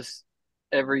goal as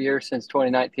every year since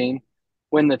 2019,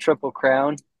 win the Triple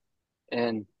Crown.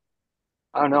 And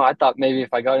I don't know, I thought maybe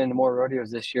if I got into more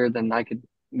rodeos this year, then I could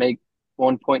make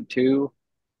 1.2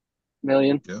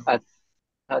 million. Yeah.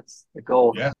 That's the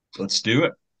goal. Yeah, let's do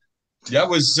it. That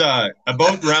was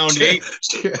about round 8.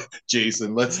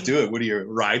 Jason, let's do it. What are you,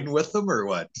 riding with them or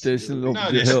what? Jason,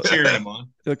 just cheering him on.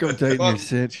 He'll come tighten your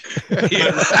cinch.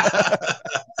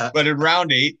 But in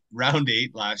round eight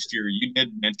last year, you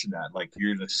did mention that, like,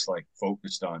 you're just like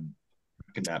focused on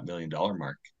making that $1 million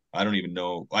mark. I don't even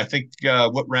know. I think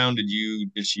what round did you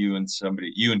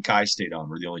and Kai stayed on?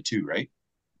 We're the only 2, right?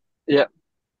 Yeah.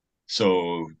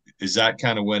 So is that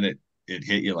kind of when it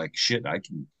hit you like, shit, I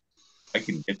can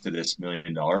get to this $1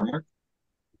 million mark?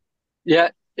 Yeah,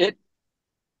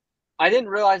 I didn't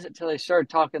realize it till they started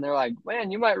talking. They're like, man,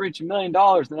 you might reach $1 million.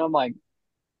 And I'm like,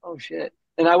 oh shit.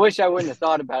 And I wish I wouldn't have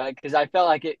thought about it, because I felt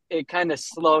like it kind of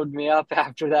slowed me up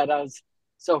after that. I was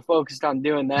so focused on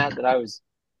doing that I was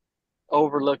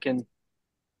overlooking,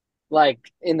 like,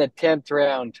 in the 10th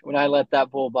round when I let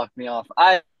that bull buck me off.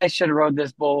 I should have rode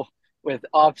this bull with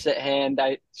opposite hand.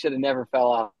 I should have never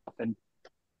fell off. And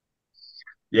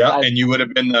and you would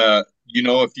have been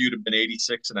if you'd have been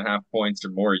 86.5 points or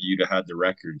more, you'd have had the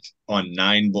record on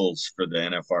 9 bulls for the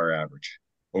NFR average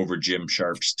over Jim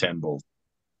Sharp's 10 bulls.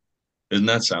 Isn't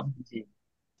that something?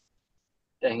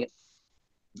 Dang it.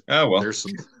 Oh, well, There's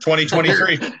some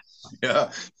 2023.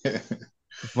 Yeah.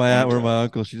 If my aunt were my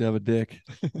uncle, she'd have a dick.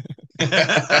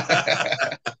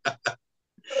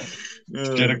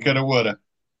 Shoulda, coulda, woulda.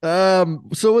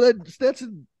 So that's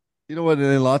you know what?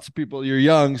 And lots of people, you're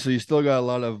young, so you still got a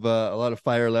lot of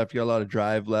fire left. You got a lot of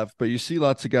drive left, but you see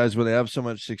lots of guys when they have so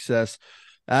much success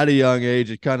at a young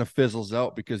age, it kind of fizzles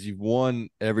out because you've won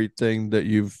everything that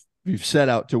you've set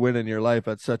out to win in your life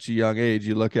at such a young age.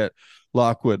 You look at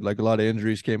Lockwood, like, a lot of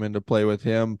injuries came into play with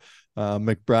him.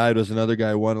 McBride was another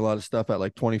guy who won a lot of stuff at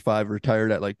like 25,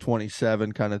 retired at like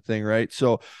 27 kind of thing, right?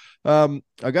 So a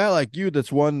guy like you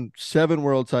that's won 7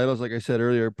 world titles, like I said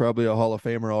earlier, probably a Hall of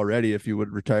Famer already if you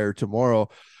would retire tomorrow.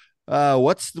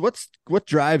 What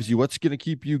drives you? What's going to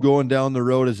keep you going down the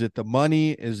road? Is it the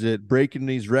money? Is it breaking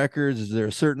these records? Is there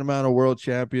a certain amount of world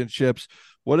championships?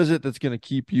 What is it that's going to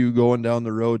keep you going down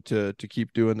the road to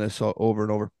keep doing this over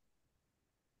and over?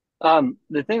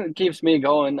 The thing that keeps me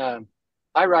going,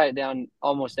 I write it down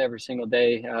almost every single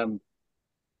day.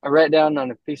 I write down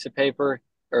on a piece of paper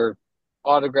or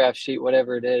autograph sheet,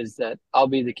 whatever it is, that I'll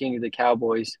be the king of the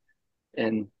Cowboys.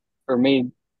 And for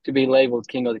me to be labeled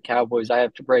king of the Cowboys, I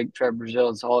have to break Trevor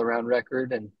Brazil's all-around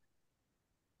record. And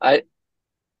I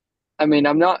I mean,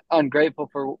 I'm not ungrateful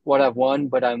for what I've won,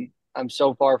 but I'm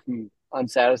so far from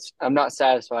unsatisfied. I'm not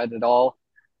satisfied at all.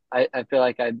 I feel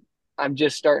like I'm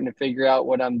just starting to figure out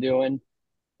what I'm doing,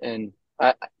 and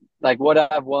I like what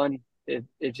I've won. It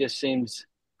just seems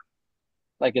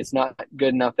like it's not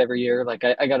good enough every year. Like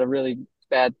I got a really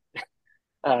bad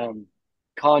um,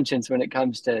 conscience when it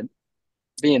comes to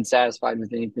being satisfied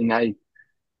with anything. I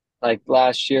like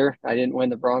last year I didn't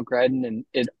win the bronc riding,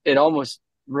 and it almost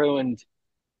ruined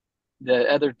the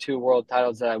other two world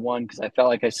titles that I won because I felt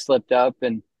like I slipped up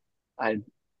and I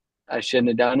I shouldn't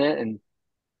have done it. And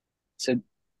so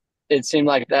it seemed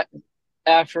like that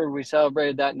after we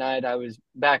celebrated that night, I was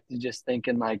back to just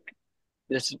thinking like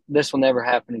this will never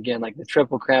happen again. Like the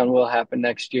Triple Crown will happen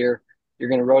next year. You're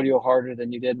going to rodeo harder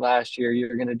than you did last year.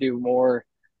 You're going to do more.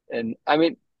 And I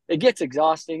mean, it gets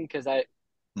exhausting because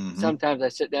sometimes I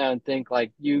sit down and think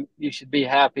like you should be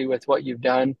happy with what you've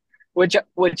done, which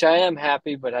I am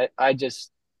happy, but I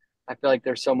just I feel like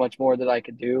there's so much more that I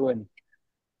could do, and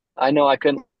I know I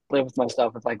couldn't live with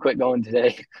myself if I quit going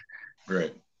today.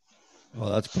 Right. Well,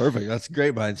 that's perfect. That's a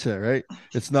great mindset, right?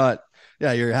 It's not,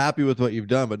 yeah, you're happy with what you've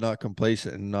done, but not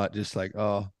complacent and not just like,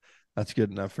 oh, that's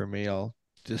good enough for me. I'll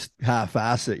just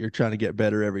half-ass it. You're trying to get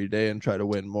better every day and try to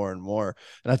win more and more.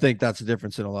 And I think that's the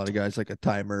difference in a lot of guys like a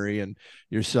Ty Murray and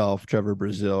yourself, Trevor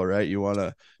Brazil, right? You want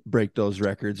to break those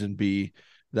records and be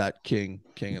that king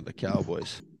of the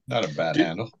Cowboys. Not a bad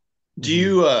handle. Do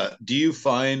you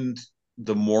find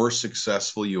the more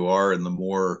successful you are and the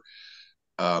more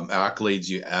accolades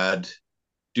you add,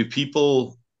 do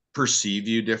people perceive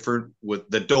you different with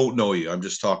that don't know you? I'm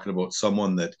just talking about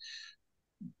someone that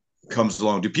comes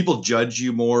along. Do people judge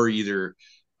you more either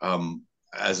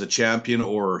as a champion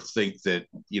or think that,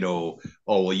 oh,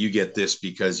 well, you get this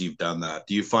because you've done that?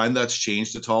 Do you find that's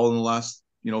changed at all in the last,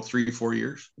 3-4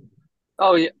 years?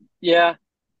 Oh yeah. Yeah.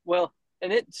 Well,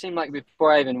 and it seemed like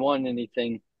before I even won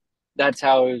anything, that's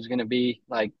how it was going to be.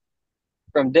 Like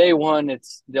from day one,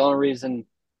 it's the only reason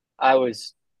I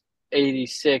was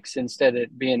 86 instead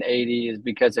of being 80 is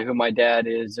because of who my dad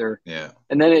is,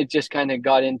 and then it just kind of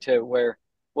got into where,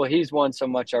 well, he's won so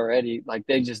much already. Like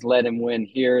they just let him win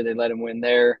here, they let him win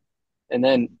there. And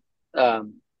then,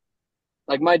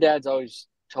 like my dad's always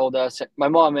told us, my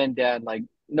mom and dad, like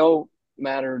no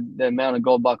matter the amount of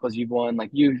gold buckles you've won,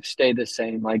 like you stay the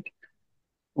same. Like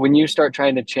when you start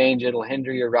trying to change, it'll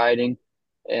hinder your riding.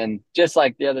 And just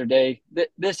like the other day,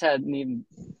 this has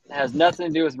nothing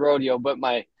to do with rodeo, but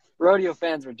my rodeo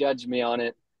fans were judging me on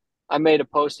it. I made a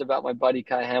post about my buddy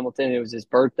Kai Hamilton. It was his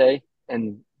birthday,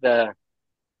 and the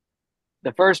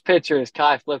first picture is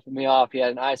Kai flipping me off. He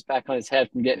had an ice pack on his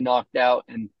head from getting knocked out.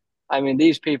 And I mean,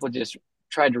 these people just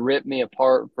tried to rip me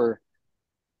apart for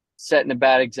setting a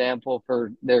bad example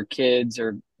for their kids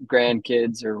or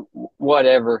grandkids or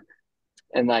whatever.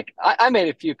 And like, I made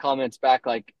a few comments back,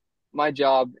 like my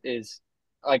job is,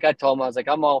 like I told him, I was like,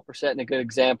 I'm all for setting a good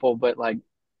example, but like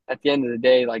at the end of the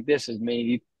day, like this is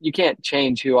me. You can't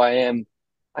change who I am.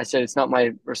 I said, it's not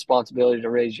my responsibility to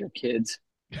raise your kids.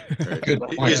 Good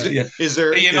point. Is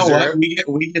there? What?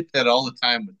 We get that all the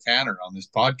time with Tanner on this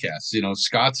podcast.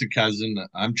 Scott's a cousin.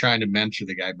 I'm trying to mentor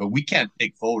the guy, but we can't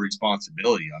take full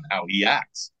responsibility on how he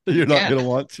acts. You're not going to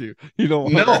want to. You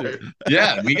don't want to.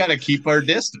 Yeah, we got to keep our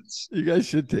distance. You guys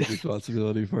should take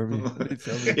responsibility for me.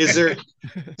 Is there,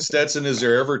 Stetson? Is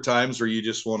there ever times where you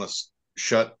just want to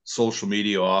shut social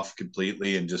media off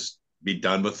completely and just be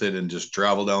done with it and just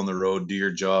travel down the road, do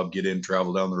your job, get in,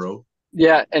 travel down the road?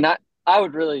 Yeah, and I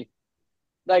would really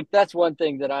like, that's one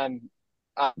thing that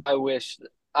I wish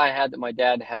I had that my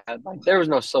dad had. Like there was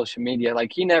no social media.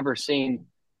 Like he never seen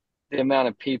the amount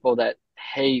of people that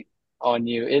hate on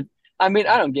you. I mean,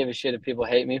 I don't give a shit if people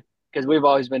hate me because we've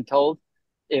always been told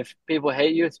if people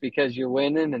hate you, it's because you're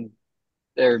winning and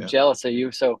they're jealous of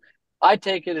you. So I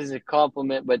take it as a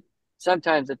compliment, but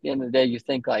sometimes at the end of the day, you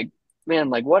think like,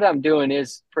 man, like what I'm doing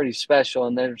is pretty special.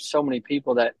 And there's so many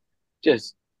people that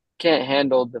just can't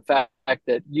handle the fact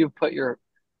that you put your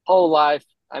whole life.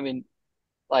 I mean,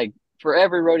 like for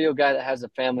every rodeo guy that has a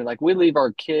family, like we leave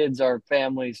our kids, our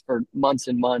families for months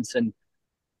and months. And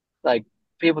like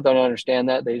people don't understand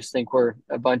that. They just think we're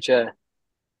a bunch of,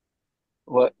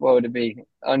 what would it be?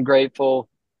 Ungrateful,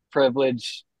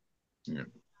 privileged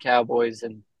cowboys.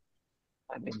 And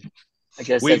I mean, I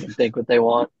guess they can think what they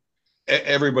want.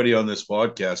 Everybody on this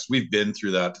podcast, we've been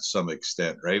through that to some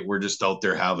extent, right? We're just out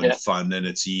there having fun and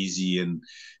it's easy. And,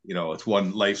 it's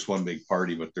life's one big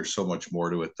party, but there's so much more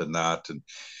to it than that.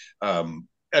 And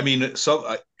I mean, so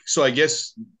I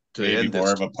guess to maybe end more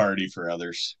this, of a party for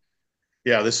others.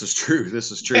 Yeah, this is true.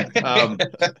 This is true.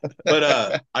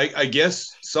 But I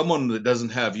guess someone that doesn't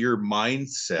have your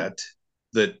mindset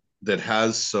that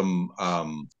has some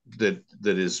that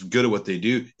is good at what they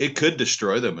do, it could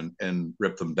destroy them and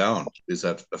rip them down. Is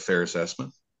that a fair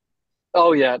assessment?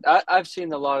 Oh yeah, I've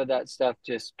seen a lot of that stuff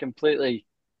just completely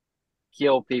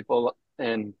kill people,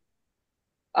 and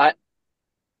I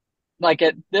like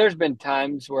it. There's been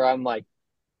times where I'm like,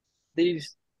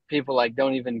 these people like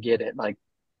don't even get it. Like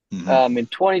in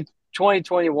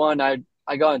 2021, I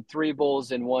got in 3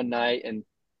 bulls in one night, and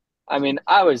I mean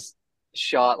I was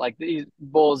shot. Like these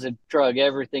bulls had drug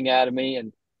everything out of me,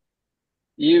 and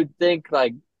you'd think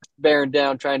like bearing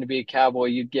down trying to be a cowboy,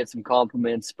 you'd get some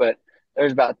compliments, but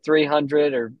there's about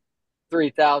 300 or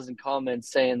 3,000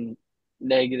 comments saying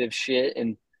negative shit,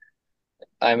 and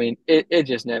I mean it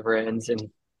just never ends. And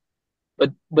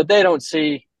but they don't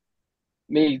see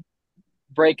me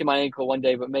breaking my ankle one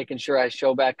day, but making sure I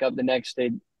show back up the next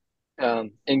day,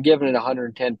 and giving it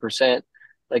 110%.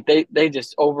 Like they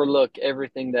just overlook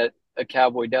everything that a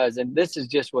cowboy does, and this is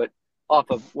just what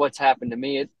off of what's happened to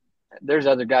me. There's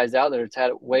other guys out there that's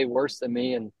had it way worse than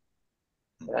me, and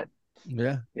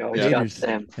yeah,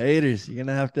 haters. You're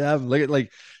gonna have to have them. Look at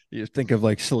like you think of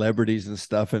like celebrities and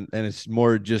stuff, and it's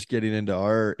more just getting into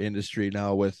our industry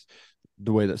now with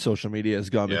the way that social media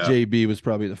has gone. But JB was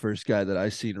probably the first guy that I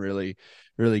seen really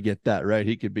get that right.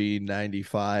 He could be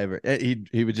 95 or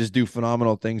he would just do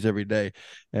phenomenal things every day,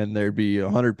 and there'd be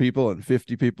 100 people and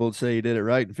 50 people would say he did it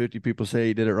right and 50 people say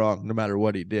he did it wrong, no matter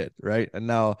what he did. Right. And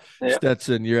now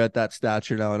Stetson, you're at that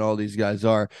stature now, and all these guys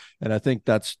are, and I think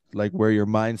that's like where your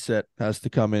mindset has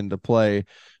to come into play.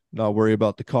 Not worry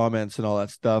about the comments and all that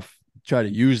stuff. Try to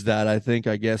use that, I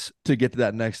guess, to get to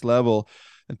that next level,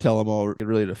 and tell them all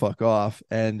really to fuck off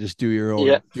and just do your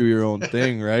own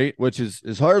thing, right? Which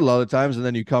is hard a lot of times, and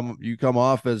then you come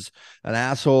off as an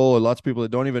asshole, and lots of people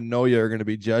that don't even know you are going to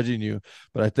be judging you.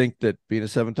 But I think that being a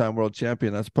 7-time world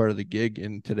champion, that's part of the gig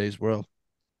in today's world.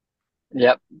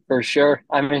 Yep, for sure.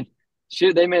 I mean,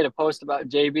 shoot, they made a post about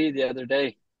JB the other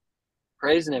day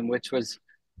praising him, which was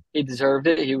he deserved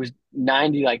it. He was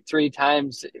 90 like 3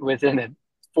 times within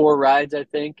 4 rides, I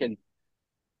think, and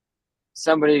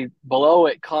somebody below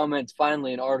it comments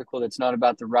finally an article that's not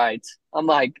about the rights. I'm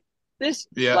like, this,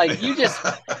 like you just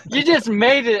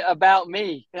made it about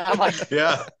me. And I'm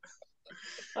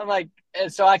like,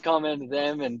 and so I commented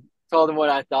them and told them what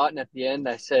I thought. And at the end,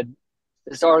 I said,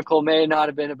 this article may not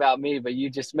have been about me, but you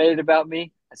just made it about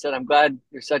me. I said, I'm glad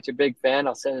you're such a big fan.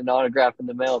 I'll send an autograph in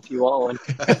the mail if you want one.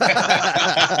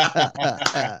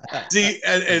 See,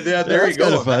 and there you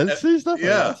go. Fun. See, stuff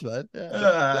that's fun. And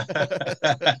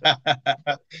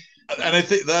I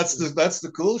think that's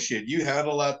the cool shit. You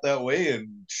handle that way and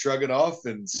shrug it off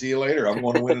and see you later. I'm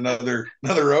going to win another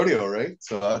rodeo, right?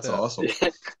 So that's awesome.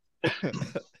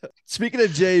 Speaking of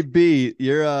JB,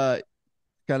 you're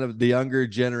kind of the younger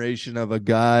generation of a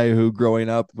guy who growing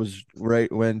up was right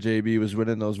when JB was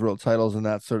winning those world titles and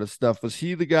that sort of stuff. Was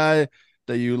he the guy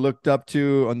that you looked up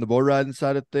to on the bull riding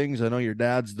side of things? I know your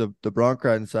dad's the bronc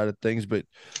riding side of things, but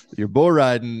your bull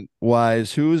riding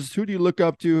wise, who do you look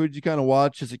up to? Who did you kind of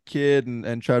watch as a kid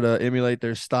and try to emulate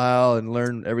their style and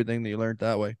learn everything that you learned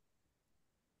that way?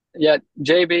 Yeah,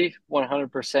 JB,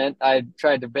 100%. I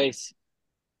tried to base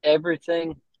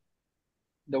everything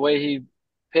the way he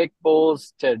picked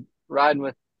bulls to riding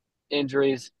with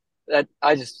injuries. That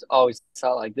I just always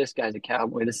thought like, this guy's a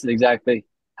cowboy. This is exactly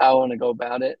how I want to go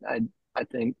about it. I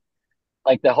think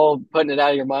like the whole putting it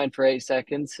out of your mind for 8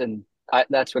 seconds, and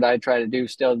that's what I try to do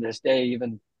still to this day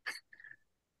even.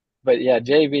 But yeah,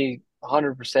 JB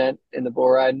 100% in the bull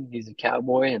riding. He's a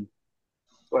cowboy, and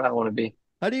that's what I want to be.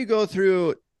 How do you go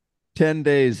through 10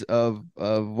 days of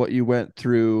what you went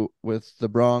through with the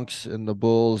broncs and the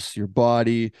bulls, your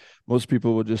body? Most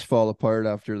people would just fall apart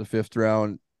after the 5th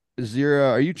round.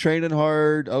 Are you training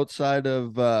hard outside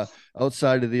of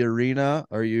the arena?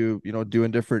 Are you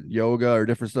doing different yoga or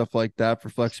different stuff like that for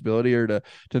flexibility or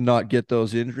to not get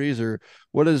those injuries? Or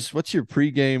what's your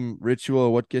pregame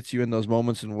ritual? What gets you in those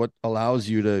moments, and what allows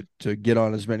you to get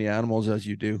on as many animals as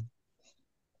you do?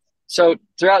 So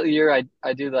throughout the year,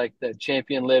 I do like the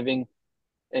champion living,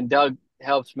 and Doug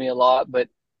helps me a lot. But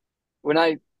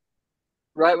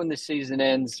right when the season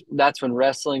ends, that's when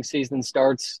wrestling season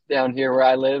starts down here where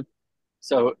I live.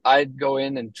 So I'd go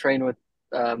in and train with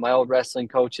my old wrestling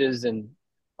coaches and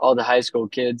all the high school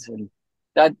kids. And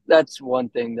that's one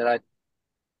thing that I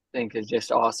think is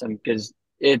just awesome, because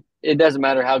it doesn't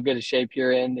matter how good a shape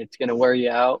you're in, it's going to wear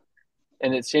you out.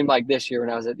 And it seemed like this year when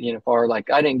I was at the NFR, like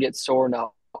I didn't get sore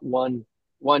not one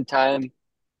time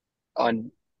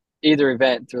on either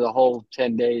event through the whole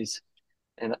 10 days.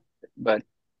 But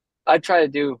I try to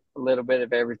do a little bit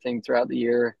of everything throughout the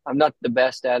year. I'm not the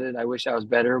best at it. I wish I was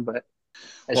better, but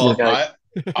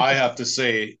I have to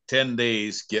say, 10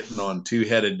 days getting on 2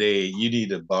 head a day, you need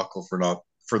to buckle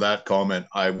for that comment.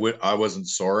 I wasn't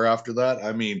sore after that.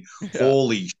 I mean,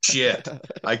 holy shit.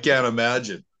 I can't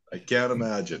imagine.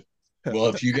 Well,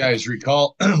 if you guys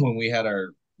recall when we had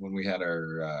our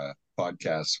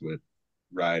podcast with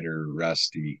Ryder,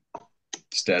 Rusty,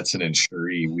 Stetson, and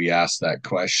Cherie, we asked that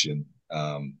question.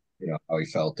 How he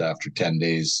felt after 10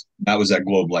 days. That was at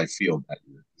Globe Life Field that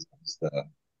year. That was the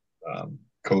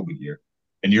COVID year.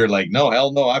 And you're like, no,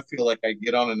 hell no, I feel like I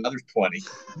get on another 20.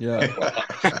 Yeah.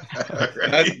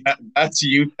 That's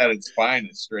youth at its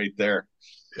finest right there.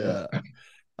 Yeah.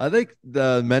 I think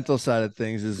the mental side of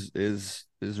things is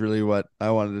really what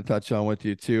I wanted to touch on with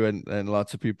you too. And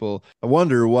lots of people, I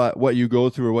wonder what you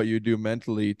go through or what you do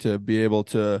mentally to be able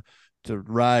to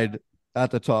ride at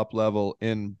the top level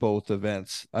in both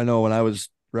events. I know when I was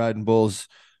riding bulls,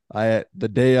 the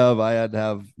day of, I had to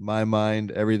have my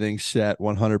mind, everything set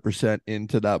 100%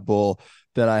 into that bull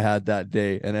that I had that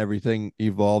day, and everything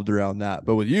evolved around that.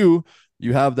 But with you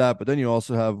have that, but then you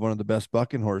also have one of the best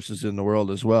bucking horses in the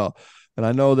world as well. And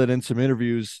I know that in some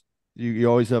interviews, you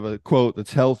always have a quote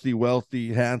that's healthy,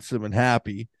 wealthy, handsome, and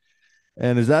happy.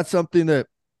 And is that something that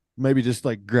maybe just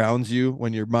like grounds you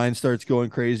when your mind starts going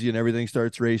crazy and everything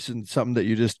starts racing, something that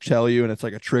you just tell you and it's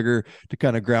like a trigger to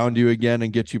kind of ground you again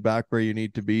and get you back where you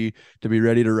need to be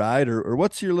ready to ride? Or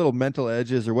what's your little mental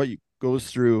edges, or what goes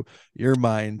through your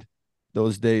mind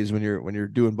those days when you're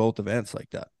doing both events like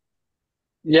that?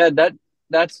 Yeah,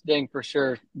 that's dang for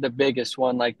sure the biggest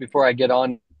one. Like before I get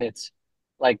on, it's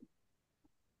like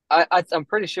I'm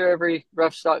pretty sure every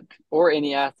rough stock or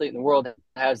any athlete in the world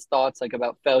has thoughts like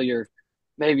about failure,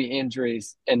 maybe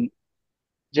injuries, and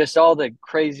just all the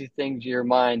crazy things your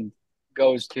mind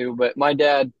goes to. But my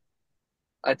dad,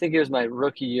 I think it was my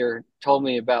rookie year, told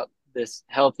me about this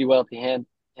healthy, wealthy,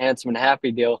 handsome, and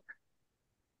happy deal.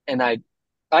 And I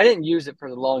didn't use it for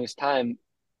the longest time.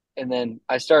 And then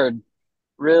I started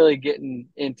really getting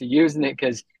into using it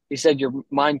because he said your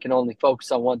mind can only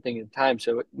focus on one thing at a time.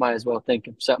 So it might as well think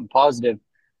of something positive.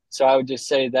 So I would just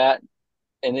say that.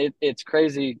 And it's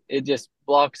crazy. It just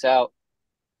blocks out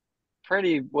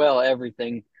pretty well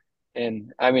everything.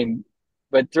 And I mean,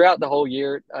 but throughout the whole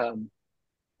year, and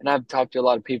I've talked to a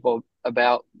lot of people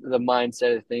about the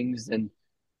mindset of things, and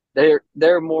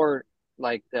they're more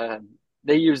like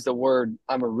they use the word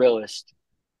I'm a realist,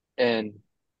 and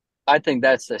I think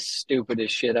that's the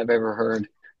stupidest shit I've ever heard.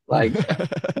 Like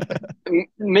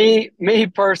me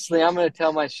personally, I'm gonna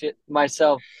tell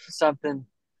myself something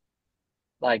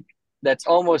like that's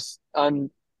almost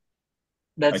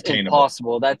that's attainable.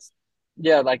 impossible. That's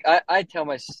like I tell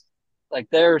like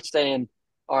they're saying,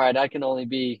 all right, I can only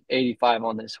be 85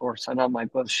 on this horse. And I'm like,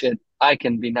 well, shit, I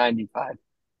can be 95,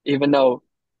 even though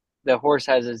the horse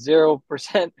has a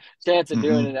 0% chance of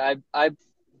doing it. I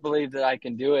believe that I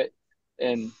can do it.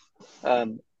 And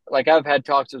like I've had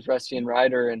talks with Rusty and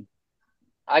Ryder, and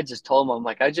I just told them, I'm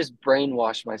like, I just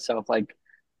brainwashed myself, like,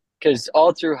 because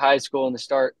all through high school and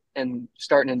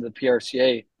starting into the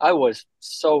PRCA, I was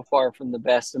so far from the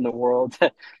best in the world.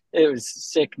 It was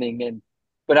sickening.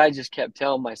 But I just kept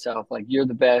telling myself, like, you're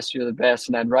the best.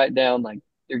 And I'd write down, like,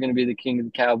 you're going to be the king of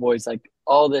the Cowboys, like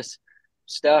all this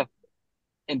stuff,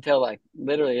 until like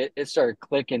literally it started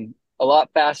clicking a lot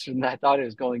faster than I thought it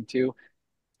was going to.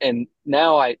 And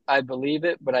now I believe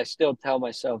it, but I still tell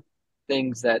myself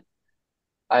things that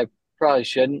I probably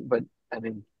shouldn't. But I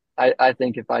mean, I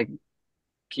think if I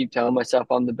keep telling myself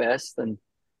I'm the best, then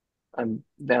I'm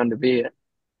bound to be it.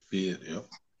 Yep.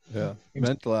 Yeah.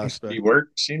 Mental aspect.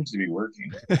 Seems to be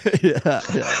working. Yeah.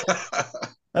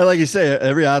 And like you say,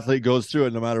 every athlete goes through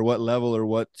it no matter what level or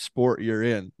what sport you're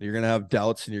in. You're going to have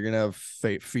doubts and you're going to have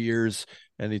fears,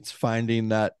 and it's finding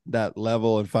that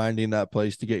level and finding that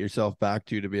place to get yourself back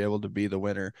to be able to be the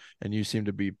winner. And you seem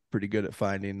to be pretty good at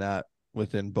finding that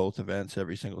within both events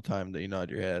every single time that you nod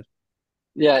your head.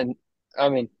 Yeah. And I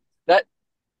mean,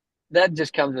 that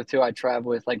just comes with who I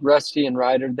travel with, like Rusty and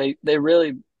Ryder.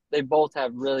 They both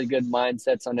have really good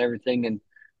mindsets on everything. And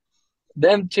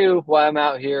them two, while I'm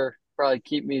out here, probably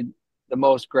keep me the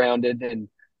most grounded. And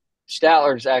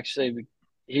Statler's actually,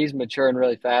 he's maturing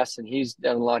really fast, and he's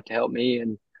done a lot to help me.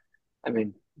 And I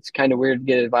mean, it's kind of weird to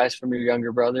get advice from your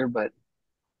younger brother, but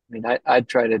I mean, I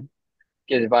try to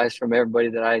get advice from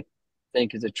everybody that I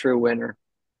think is a true winner.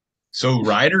 So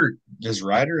does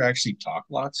Ryder actually talk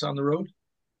lots on the road?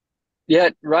 Yeah,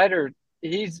 Ryder,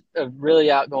 he's a really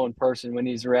outgoing person when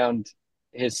he's around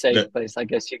his safe place, I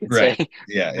guess you could say.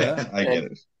 Yeah, I get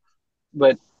it.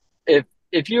 But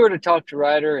if you were to talk to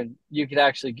Ryder and you could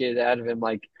actually get it out of him,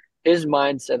 like his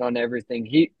mindset on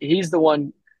everything. He's the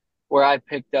one where I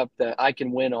picked up that I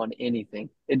can win on anything.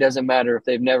 It doesn't matter if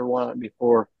they've never won it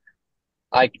before.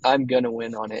 I'm gonna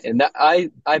win on it, and that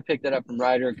I picked that up from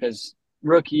Ryder because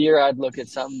rookie year I'd look at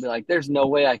something and be like, "There's no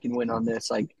way I can win on this."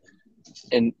 Like,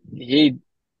 and he's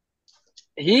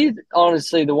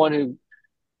honestly the one who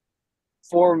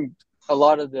formed a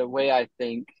lot of the way I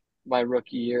think my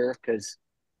rookie year. Because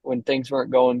when things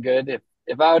weren't going good,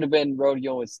 if I would have been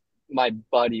rodeoing with my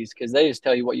buddies, because they just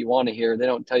tell you what you want to hear, they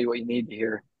don't tell you what you need to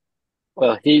hear.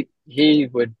 Well, he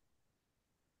would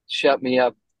shut me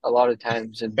up a lot of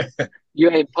times, and you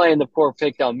ain't playing the poor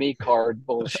picked on me card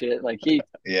bullshit. Like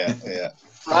Yeah.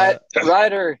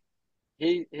 Ryder,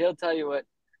 he'll tell you what.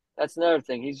 That's another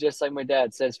thing. He's just like my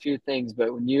dad, says few things,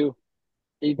 but when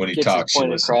he gets talks, his point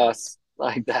you listen. across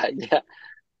like that, yeah.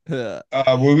 Yeah.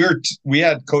 We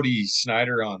had Cody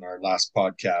Snyder on our last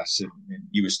podcast, and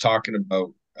he was talking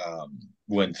about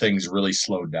when things really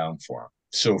slowed down for him.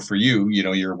 So for you,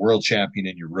 you're a world champion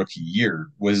in your rookie year.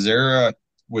 Was there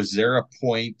a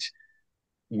point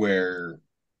where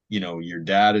your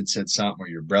dad had said something, or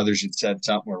your brothers had said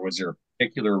something, or was there a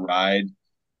particular ride?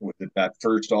 Was it that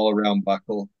first all-around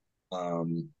buckle,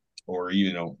 or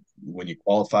when you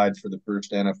qualified for the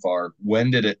first NFR?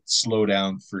 When did it slow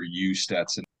down for you,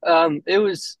 Stetson? It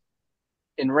was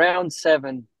in round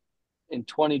 7 in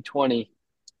 2020,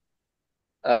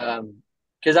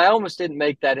 because I almost didn't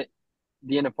make the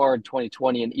NFR in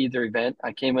 2020 in either event.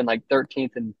 I came in like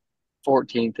 13th and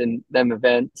 14th in them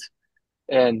events,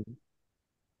 and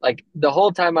like the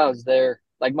whole time I was there,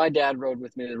 like my dad rode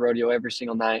with me to the rodeo every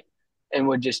single night and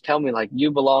would just tell me like,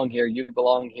 you belong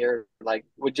here, like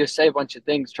would just say a bunch of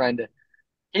things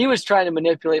he was trying to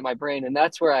manipulate my brain. And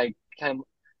that's where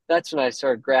that's when I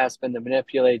started grasping the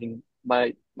manipulating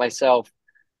myself.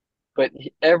 But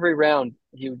every round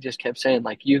he just kept saying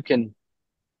like, you can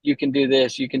do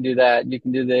this, you can do that, you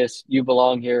can do this, you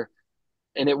belong here.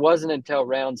 And it wasn't until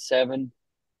round 7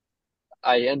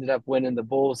 I ended up winning the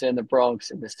Bulls and the Bronx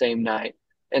in the same night.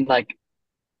 And like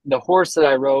the horse that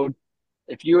I rode,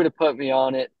 if you were to put me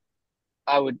on it,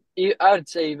 I would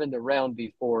say even the round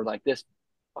before, like this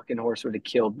fucking horse would have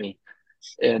killed me.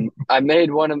 And I made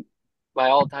one of my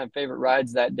all-time favorite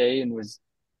rides that day and was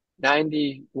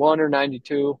 91 or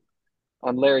 92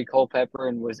 on Larry Culpepper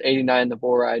and was 89 the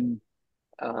bull riding.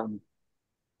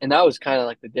 And that was kind of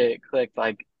like the day it clicked,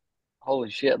 like,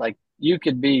 holy shit, like you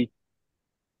could be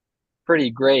pretty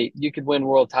great. You could win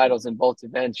world titles in both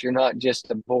events. You're not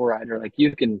just a bull rider. Like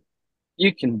you can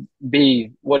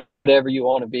be whatever you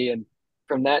want to be. And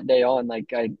from that day on,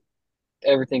 like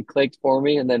everything clicked for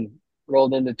me, and then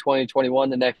rolled into 2021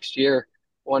 the next year,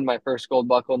 won my first gold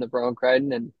buckle in the bronc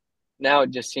riding. And now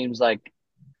it just seems like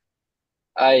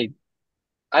I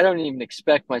don't even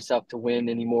expect myself to win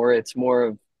anymore. It's more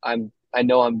of I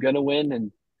know I'm gonna win,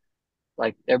 and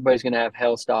like everybody's gonna have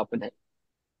hell stopping it.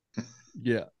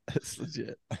 Yeah, it's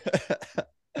legit.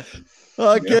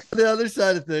 Okay, the other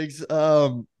side of things,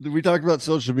 we talked about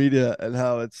social media and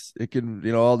how it can,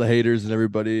 all the haters and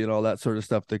everybody and all that sort of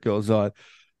stuff that goes on.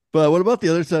 But what about the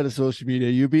other side of social media?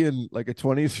 You being like a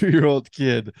 23-year-old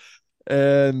kid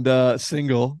and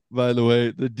single, by the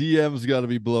way, the DMs got to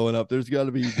be blowing up. There's got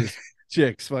to be just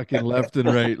chicks fucking left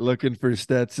and right looking for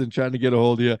Stetson, trying to get a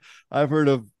hold of you. I've heard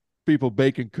of people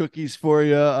baking cookies for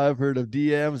you. I've heard of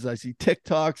DMs. I see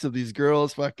TikToks of these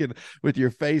girls fucking with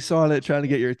your face on it, trying to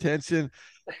get your attention.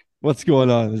 What's going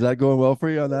on? Is that going well for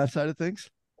you on that side of things?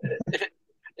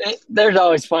 There's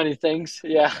always funny things.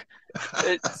 Yeah.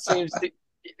 It seems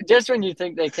just when you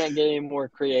think they can't get any more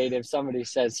creative, somebody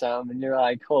says something and you're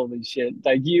like, holy shit,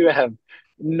 like you have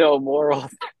no moral.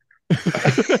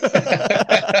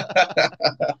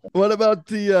 What about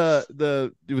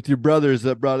the with your brothers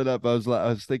that brought it up? I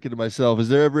was thinking to myself, is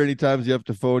there ever any times you have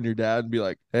to phone your dad and be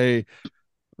like, hey,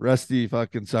 Rusty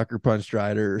fucking sucker punched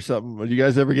Ryder or something? Are you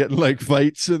guys ever getting like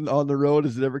fights on the road?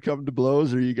 Has it ever come to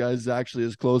blows? Or are you guys actually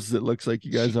as close as it looks like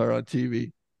you guys are on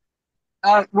TV?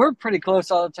 We're pretty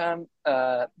close all the time.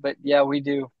 But yeah, we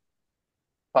do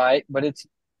fight, but it's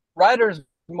Ryder's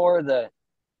more the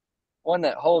one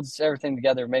that holds everything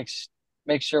together, makes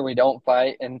sure we don't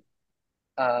fight. And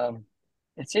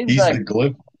it seems he's like the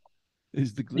glue.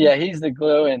 He's the glue. Yeah, he's the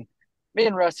glue. And me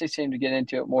and Rusty seem to get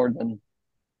into it more than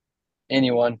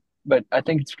anyone. But I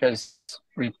think it's because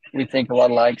we think a lot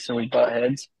alike, so we butt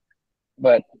heads.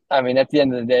 But I mean, at the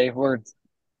end of the day,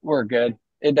 we're good.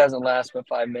 It doesn't last but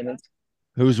 5 minutes.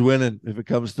 Who's winning if it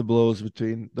comes to blows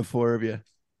between the four of you?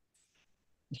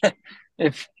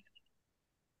 If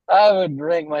I would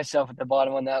rank myself at the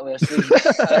bottom on that list.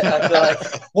 I feel like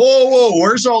whoa,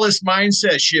 where's all this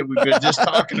mindset shit we've been just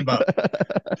talking about?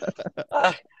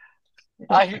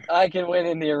 I can win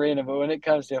in the arena, but when it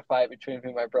comes to a fight between me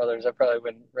and my brothers, I probably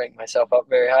wouldn't rank myself up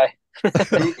very high.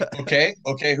 Okay.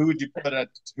 Who would you put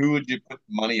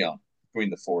money on between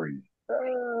the four of you?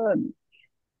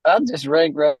 I'll just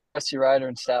rank Rusty Ryder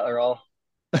and Statler all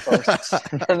first.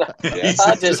 Yeah.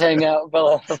 I'll just hang out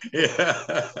below.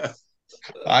 Yeah.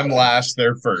 I'm last,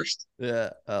 they're first. Yeah,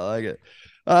 I like it.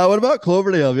 What about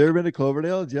Cloverdale? Have you ever been to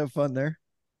Cloverdale? Did you have fun there?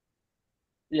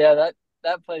 Yeah,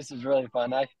 that place is really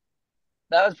fun.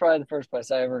 That was probably the first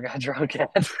place I ever got drunk at.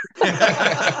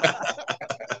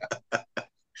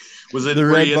 Was it The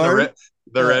were Red you in Barn?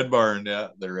 the Red Barn? Yeah,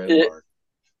 the Red Yeah. Barn.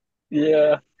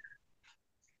 Yeah.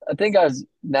 I think I was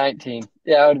 19.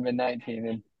 Yeah, I would have been 19.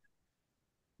 And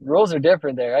rules are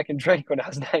different there. I can drink when I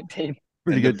was 19.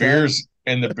 Pretty And good the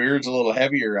beer's a little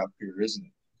heavier up here, isn't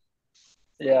it?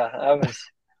 Yeah,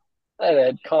 I had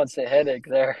a constant headache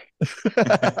there.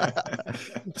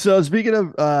 So speaking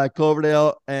of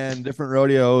Cloverdale and different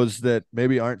rodeos that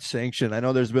maybe aren't sanctioned, I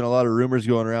know there's been a lot of rumors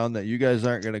going around that you guys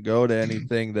aren't going to go to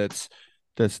anything that's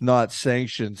not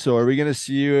sanctioned. So are we going to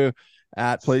see you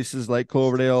at places like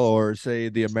Cloverdale or say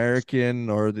the American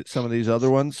or some of these other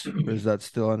ones, or is that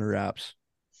still under wraps?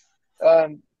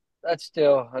 That's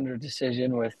still under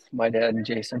decision with my dad and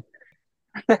Jason.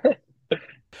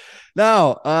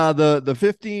 Now, the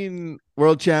 15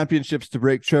 World Championships to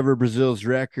break Trevor Brazil's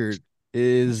record,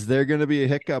 is there going to be a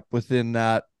hiccup within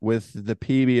that with the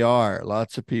PBR?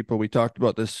 Lots of people, we talked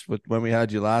about this when we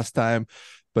had you last time,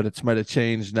 but it's might have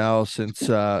changed now since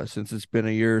it's been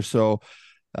a year or so.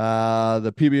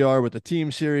 The PBR with the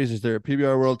team series, is there a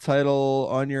PBR world title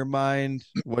on your mind?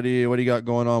 What do you got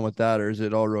going on with that, or is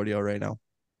it all rodeo right now?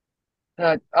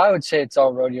 I would say it's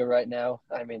all rodeo right now.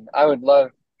 I mean, I would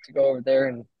love to go over there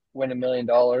and win $1 million.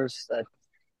 That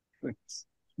would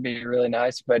be really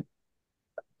nice. But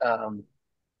I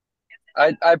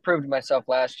proved to myself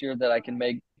last year that I can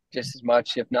make just as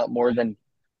much, if not more, than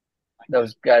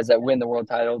those guys that win the world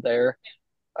title there.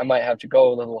 I might have to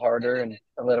go a little harder and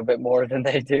a little bit more than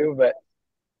they do, but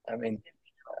I mean,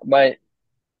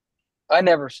 I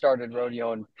never started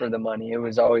rodeoing for the money. It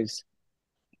was always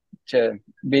to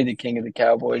be the king of the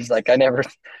cowboys. Like, I never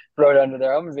rode under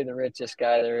there, I'm gonna be the richest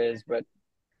guy there is, but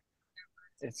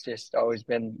it's just always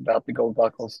been about the gold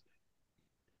buckles.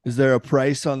 Is there a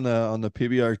price on the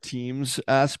PBR teams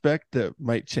aspect that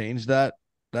might change that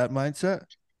mindset?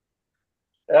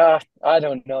 I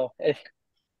don't know.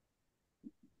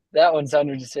 That one's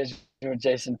under decision with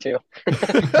Jason too.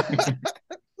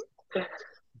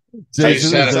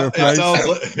 Jason, is there a price?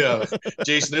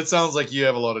 Jason, it sounds like you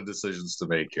have a lot of decisions to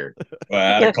make here.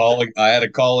 Well, I had a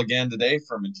call again today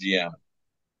from a GM.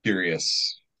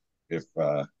 Curious if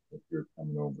you're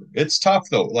coming over. It's tough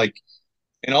though. Like,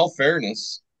 in all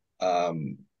fairness,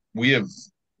 we've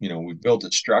built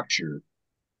a structure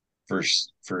for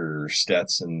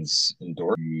Stetson's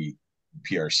endorsement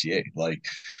PRCA. Like,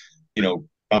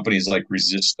 companies like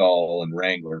Resistol and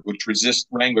Wrangler, which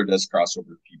Wrangler does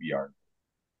crossover PBR.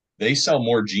 They sell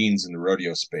more jeans in the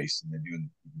rodeo space than they do in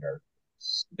the PBR.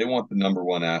 They want the number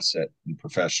one asset in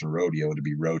professional rodeo to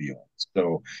be rodeo.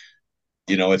 So,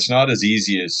 it's not as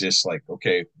easy as just like,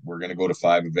 okay, we're going to go to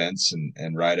 5 events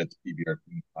and ride at the PBR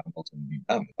finals and be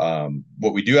done.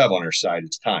 What we do have on our side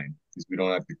is time, because we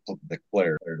don't have to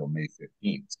declare until May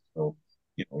 15th. So,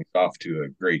 he's off to a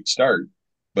great start.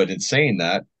 But in saying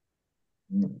that,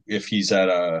 if he's at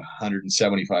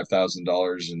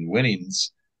 $175,000 in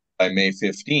winnings by May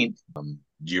 15th, do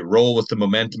you roll with the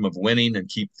momentum of winning and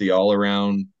keep the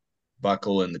all-around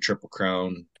buckle and the Triple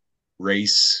Crown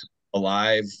race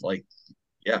alive? Like,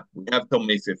 yeah, we have till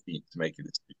May 15th to make a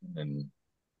decision,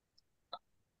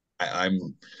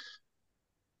 and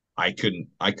I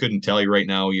couldn't tell you right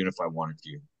now, even if I wanted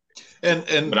to.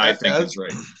 But I think that's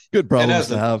right. Good problems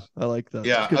to have. I like that.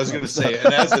 Yeah, I was going to say,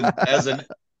 and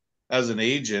as an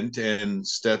agent and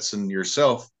Stetson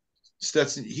yourself,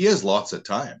 he has lots of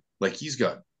time. Like, he's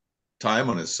got time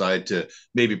on his side to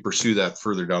maybe pursue that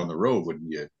further down the road. Wouldn't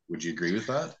you? Would you agree with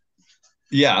that?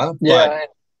 Yeah. But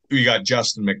we got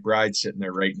Justin McBride sitting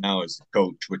there right now as the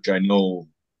coach, which I know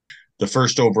the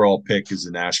first overall pick is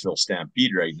the Nashville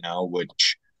Stampede right now,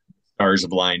 which stars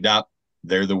have lined up.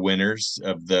 They're the winners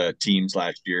of the teams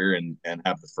last year and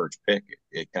have the first pick.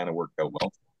 It kind of worked out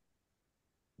well.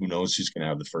 Who knows who's going to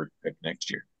have the first pick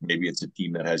next year? Maybe it's a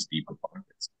team that has deeper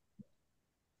pockets.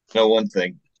 Know one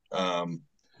thing,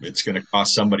 it's going to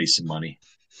cost somebody some money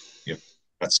if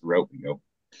that's the route we go.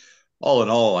 All in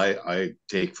all, I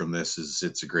take from this is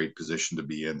it's a great position to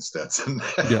be in, Stetson.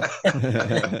 Yeah.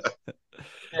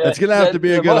 It's going to have to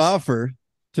be a good offer.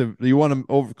 you won him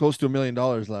over close to $1 million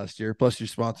last year, plus your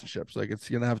sponsorships. Like, it's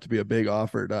gonna have to be a big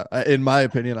offer in my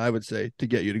opinion, I would say, to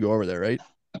get you to go over there, right?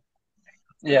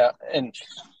 Yeah, and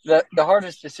the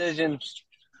hardest decision,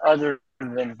 other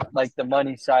than like the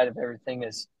money side of everything,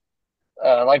 is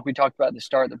like we talked about at the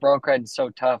start. The bronc riding is so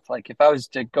tough. Like, if I was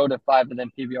to go to 5 of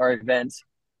them PBR events,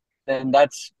 then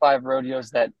that's 5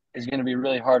 rodeos that is going to be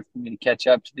really hard for me to catch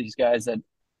up to these guys that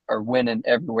are winning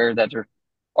everywhere, that are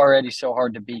already so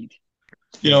hard to beat.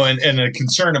 And a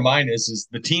concern of mine is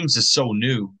the teams is so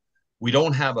new. We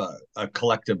don't have a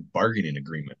collective bargaining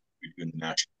agreement in the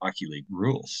National Hockey League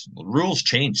rules. The rules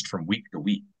changed from week to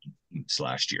week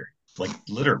last year. Like,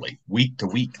 literally week to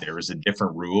week, there was a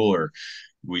different rule, or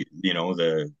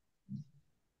the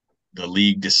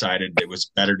league decided it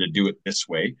was better to do it this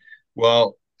way.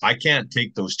 Well, I can't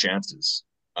take those chances.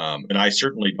 And I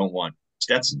certainly don't want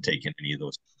Stetson taking any of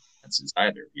those chances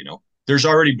either. There's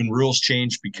already been rules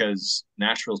changed because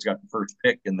Nashville's got the first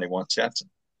pick and they want Stetson.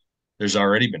 There's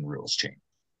already been rules changed.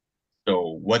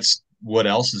 So what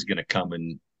else is going to come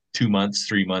in 2 months,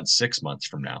 3 months, 6 months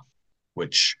from now?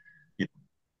 Which,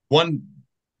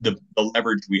 the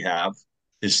leverage we have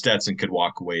is Stetson could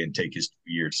walk away and take his 2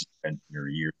 years suspension or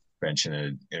a year suspension,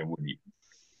 and it wouldn't even.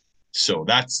 So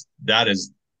that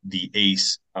is the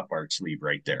ace up our sleeve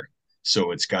right there.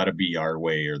 So it's got to be our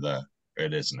way, or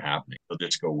it isn't happening. He'll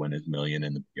just go win his $1 million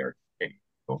in the PRK.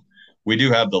 So we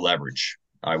do have the leverage,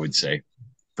 I would say,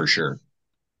 for sure.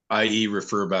 I.e.,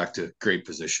 refer back to great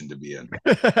position to be in.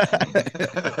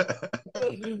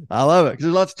 I love it, because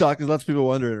there's lots of talk. There's lots of people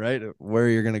wondering, right, where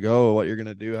you're going to go, what you're going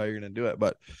to do, how you're going to do it.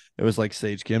 But it was like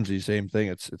Sage Kimzey, same thing.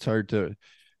 It's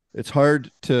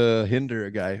hard to hinder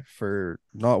a guy for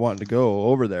not wanting to go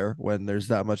over there when there's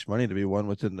that much money to be won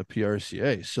within the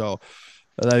PRCA. So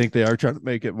I think they are trying to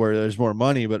make it where there's more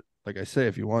money. But like I say,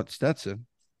 if you want Stetson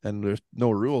and there's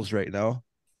no rules right now,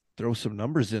 throw some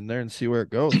numbers in there and see where it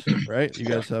goes. Right? You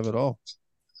guys have it all.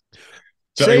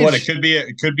 Tell you what, it could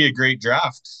be a great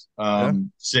draft. Yeah.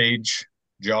 Sage,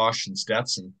 Josh, and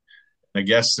Stetson. I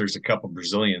guess there's a couple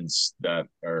Brazilians that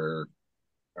are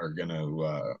gonna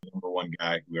number one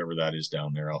guy, whoever that is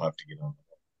down there. I'll have to get on.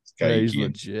 Yeah, he's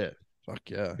legit. Fuck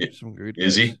yeah, some good guys.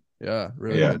 Is he? Yeah,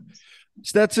 really good.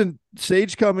 Stetson,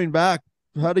 Sage coming back.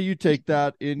 How do you take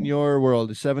that in your world?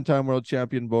 The 7-time world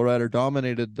champion bull rider,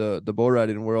 dominated the bull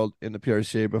riding world in the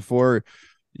PRCA before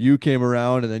you came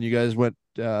around, and then you guys went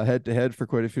head to head for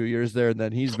quite a few years there, and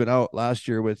then he's been out last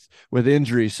year with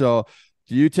injury. So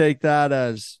do you take that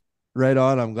as right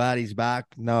on, I'm glad he's back,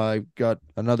 now I've got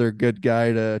another good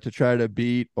guy to try to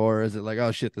beat? Or is it like,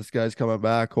 oh shit, this guy's coming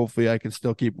back, hopefully I can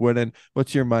still keep winning?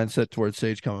 What's your mindset towards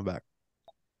Sage coming back?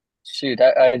 Shoot,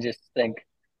 I just think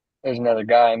there's another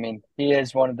guy. I mean, he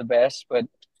is one of the best, but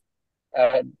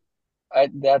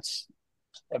that's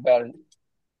about it.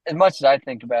 As much as I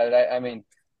think about it, I mean,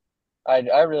 I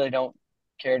really don't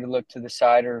care to look to the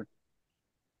side or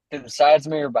to the sides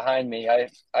of me or behind me.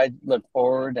 I look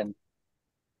forward, and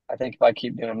I think if I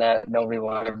keep doing that, nobody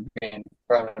will ever be in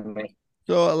front of me.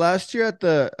 So last year at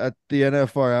the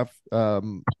NFRF,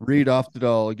 Reed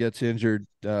Oftedal gets injured,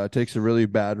 takes a really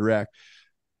bad wreck.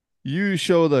 You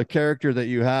show the character that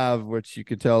you have, which you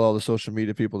could tell all the social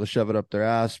media people to shove it up their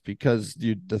ass, because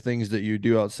the things that you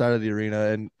do outside of the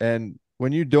arena. And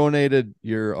when you donated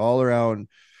your all-around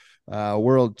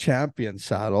world champion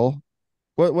saddle,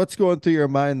 what's going through your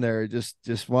mind there?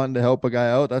 Just wanting to help a guy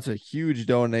out? That's a huge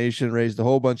donation, raised a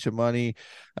whole bunch of money.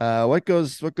 What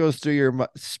goes through your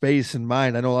space and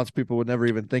mind? I know lots of people would never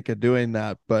even think of doing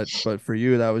that, but for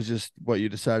you, that was just what you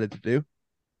decided to do.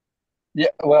 Yeah,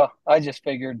 well, I just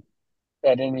figured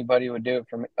that anybody would do it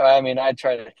for me. I mean, I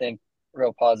try to think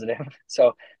real positive.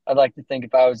 So I'd like to think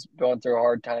if I was going through a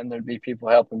hard time, there'd be people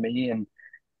helping me. And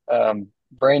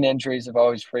brain injuries have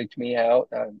always freaked me out.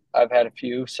 I've had a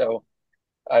few, so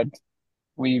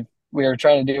we were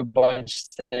trying to do a bunch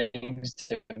of things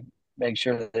to make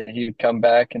sure that he'd come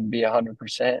back and be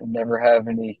 100% and never have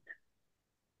any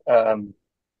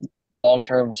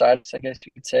long-term side effects, I guess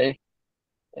you could say.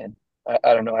 And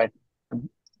I don't know.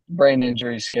 Brain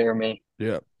injuries scare me.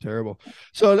 Yeah, terrible.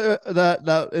 So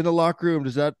that in the locker room,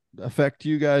 does that affect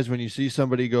you guys when you see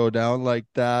somebody go down like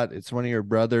that? It's one of your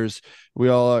brothers. We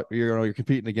all are, you're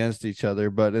competing against each other,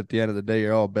 but at the end of the day,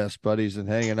 you're all best buddies and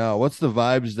hanging out. What's the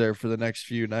vibes there for the next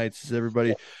few nights? Is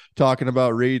everybody talking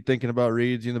about Reed, thinking about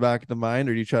Reed's in the back of the mind,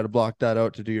 or do you try to block that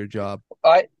out to do your job?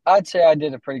 I'd say I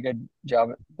did a pretty good job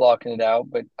at blocking it out,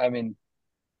 but I mean,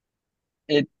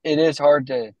 it is hard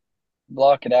to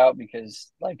block it out,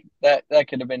 because like that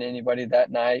could have been anybody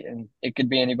that night, and it could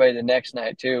be anybody the next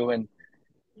night too. And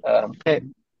yeah,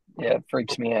 it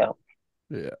freaks me out.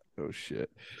 Yeah. Oh shit.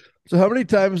 So how many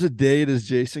times a day does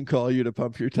Jason call you to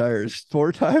pump your tires?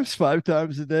 4 times, 5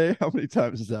 times a day? How many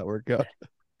times does that work out?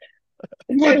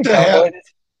 What the hell?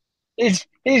 He's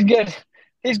good.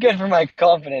 He's good for my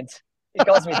confidence. He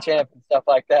calls me champ and stuff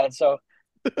like that, so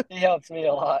he helps me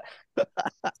a lot.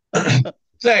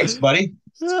 Thanks, buddy.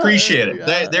 Appreciate it.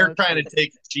 Yeah, They're trying to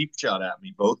take a cheap shot at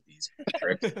me, both these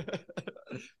pricks.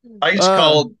 I just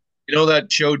called,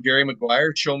 that show, Jerry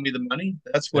Maguire, Show Me the Money?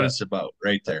 That's what it's about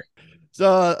right there.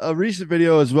 So a recent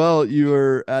video as well, you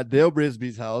were at Dale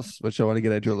Brisby's house, which I want to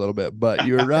get into a little bit, but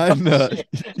you were riding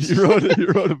you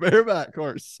rode a bareback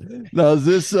horse. Now is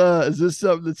this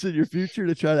something that's in your future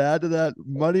to try to add to that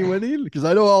money winning? Because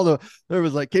I know there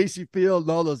was like Casey Field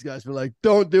and all those guys were like,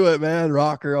 don't do it, man.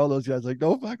 Rocker, all those guys like,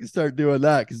 don't fucking start doing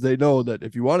that, because they know that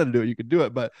if you wanted to do it, you could do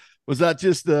it. But was that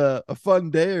just a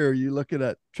fun day, or are you looking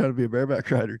at trying to be a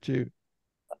bareback rider too?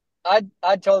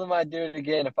 I told him I'd do it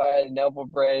again if I had an elbow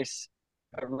brace.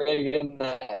 A rigging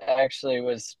that actually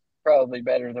was probably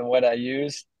better than what I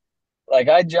used. Like,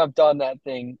 I jumped on that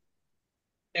thing.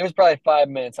 It was probably 5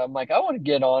 minutes. I'm like, I want to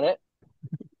get on it.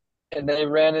 And they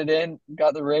ran it in,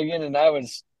 got the rigging, and I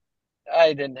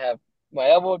didn't have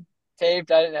my elbow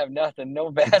taped. I didn't have nothing, no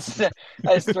vest. I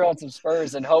just threw on some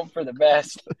spurs and hope for the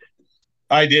best.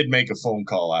 I did make a phone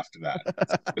call after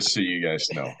that, just so you guys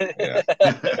know. Yeah.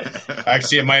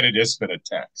 Actually, it might have just been a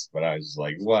text, but I was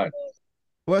like, what?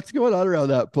 What's going on around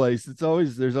that place?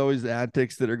 There's always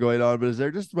antics that are going on, but is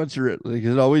there just a bunch of like,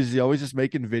 is it always just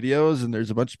making videos, and there's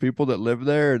a bunch of people that live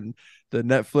there, and the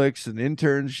Netflix and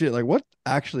interns shit? Like, what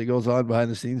actually goes on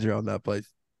behind the scenes around that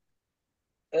place?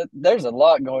 There's a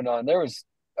lot going on. There was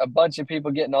a bunch of people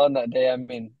getting on that day. I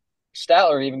mean,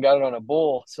 Statler even got it on a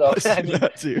bull. So I mean,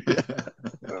 that too.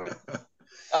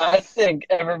 I think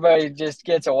everybody just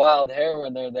gets a wild hair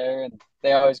when they're there, and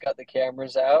they always got the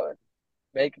cameras out and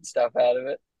making stuff out of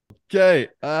it. Okay.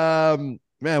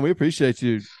 Man, we appreciate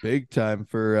you big time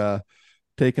for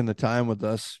taking the time with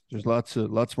us. There's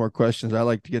lots more questions. I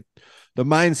like to get the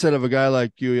mindset of a guy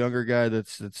like you, a younger guy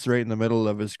that's right in the middle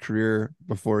of his career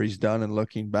before he's done, and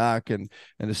looking back and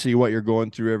to see what you're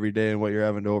going through every day and what you're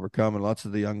having to overcome. And lots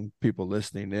of the young people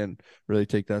listening in really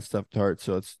take that stuff to heart.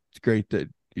 So it's great that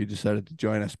you decided to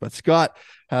join us. But Scott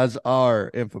has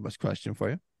our infamous question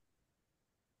for you.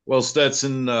 Well,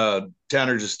 Stetson,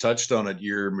 Tanner just touched on it.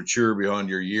 You're mature beyond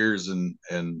your years, and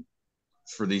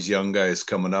for these young guys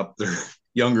coming up, they're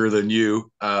younger than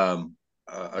you.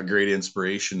 A great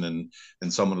inspiration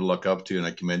and someone to look up to, and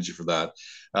I commend you for that.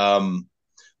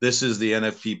 This is the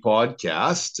NFP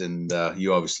podcast, and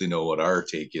you obviously know what our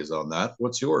take is on that.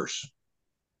 What's yours?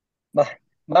 Mine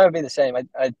would be the same.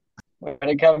 I when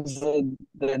it comes to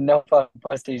the no fun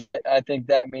pussies, I think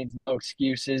that means no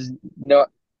excuses,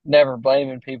 never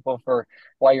blaming people for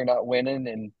why you're not winning,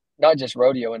 and not just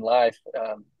rodeo in life.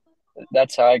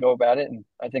 That's how I go about it, and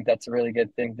I think that's a really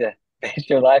good thing to base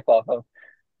your life off of.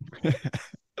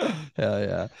 Hell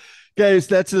yeah. Okay,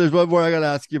 Stetson, there's one more I gotta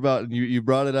ask you about, and you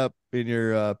brought it up in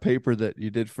your paper that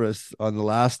you did for us on the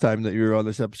last time that you were on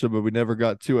this episode, but we never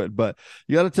got to it. But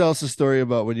you got to tell us a story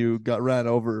about when you got ran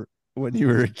over when you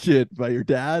were a kid by your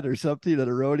dad or something at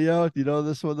a rodeo. Do you know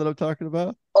this one that I'm talking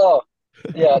about? Oh,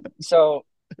 yeah. So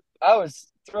I was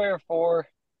 3 or 4.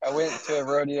 I went to a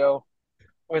rodeo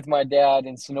with my dad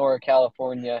in Sonora,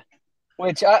 California,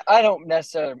 which I don't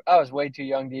necessarily – I was way too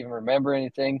young to even remember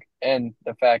anything. And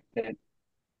the fact that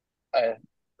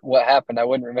what happened, I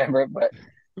wouldn't remember it. But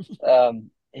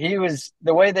he was –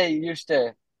 the way they used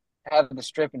to have the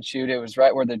strip and shoot, it was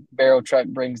right where the barrel truck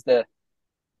brings the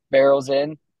barrels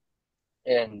in.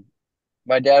 And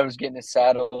my dad was getting his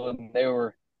saddle, and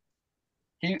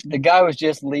the guy was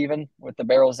just leaving with the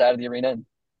barrels out of the arena. And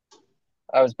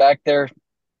I was back there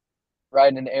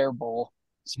riding an air bull,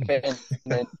 spinning,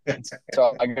 and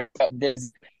so I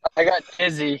got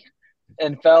dizzy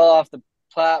and fell off the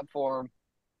platform,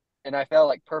 and I felt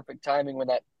like perfect timing when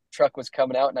that truck was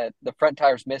coming out, and the front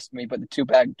tires missed me, but the 2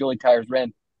 back dually tires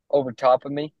ran over top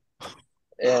of me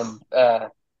and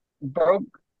broke.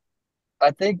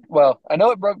 I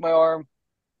know it broke my arm.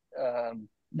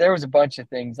 There was a bunch of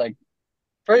things, like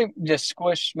pretty just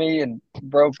squished me and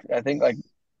broke, I think, like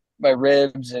my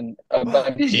ribs and a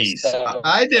bunch of stuff.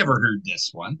 I never heard this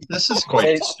one. This is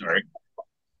quite the story.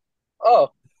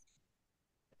 Oh,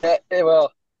 the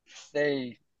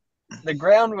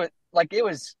ground was like, I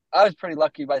was pretty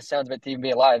lucky by the sounds of it to even be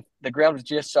alive. The ground was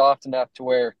just soft enough to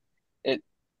where it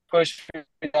pushed me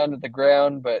down to the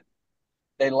ground, but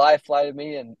they life flighted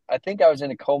me, and I think I was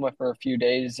in a coma for a few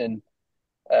days. And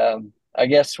I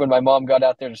guess when my mom got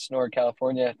out there to Sonora,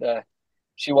 California,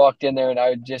 she walked in there and I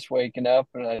was just waking up,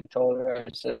 and I told her, I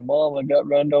said, "Mom, I got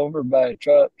run over by a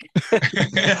truck."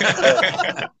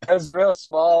 I was real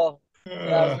small.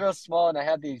 Yeah, I was real small, and I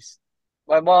had these.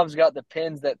 My mom's got the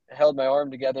pins that held my arm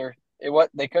together.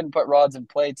 They couldn't put rods and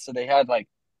plates, so they had like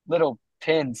little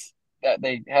pins that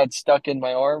they had stuck in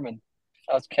my arm, and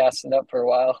I was casting up for a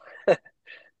while.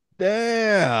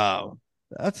 Damn,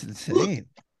 that's insane.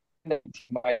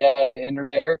 My dad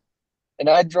entered there, and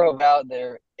I drove out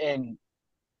there, and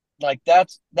like that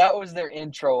was their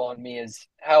intro on me, is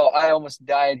how I almost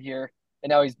died here, and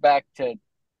now he's back to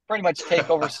pretty much take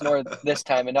over Sonora this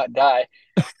time and not die.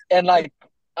 And like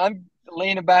I'm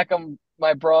leaning back on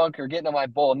my bronc or getting on my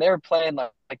bull, and they were playing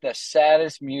like the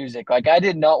saddest music. Like I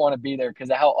did not want to be there because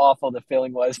of how awful the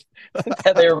feeling was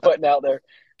that they were putting out there.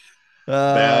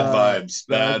 Bad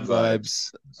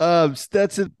vibes.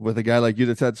 Stetson, with a guy like you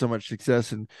that's had so much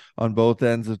success and on both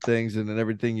ends of things and in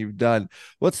everything you've done,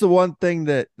 what's the one thing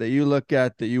that you look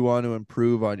at that you want to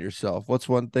improve on yourself? What's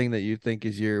one thing that you think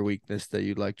is your weakness that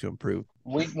you'd like to improve?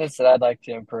 Weakness that I'd like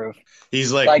to improve.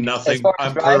 He's like nothing.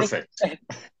 I'm perfect.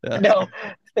 No,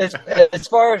 as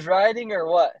far as riding or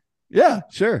what? Yeah,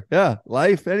 sure. Yeah,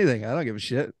 life, anything. I don't give a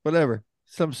shit. Whatever.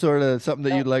 Some sort of something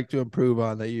that you'd like to improve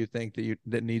on that you think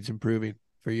that needs improving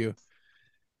for you.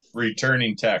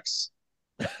 Returning texts.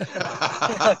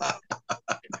 I'd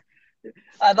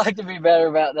like to be better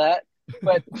about that,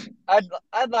 but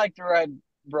I'd like to ride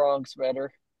broncs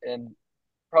better and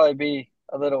probably be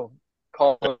a little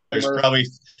calmer. There's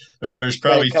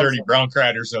probably 30 bronc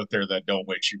riders out there that don't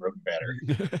wish you rode better.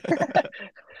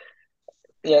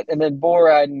 Yeah, and then bull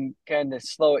riding, kind of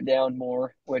slow it down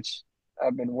more, which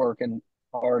I've been working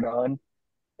hard on,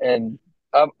 and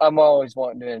I'm always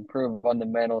wanting to improve on the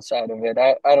mental side of it.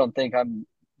 I don't think I'm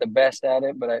the best at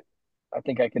it, but I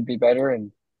think I could be better.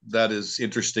 And that is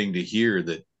interesting to hear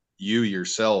that you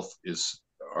yourself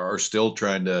are still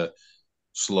trying to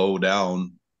slow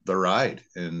down the ride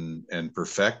and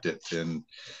perfect it. And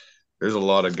there's a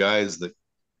lot of guys that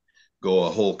go a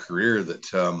whole career that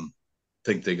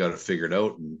think they got it figured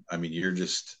out, and I mean, you're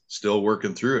just still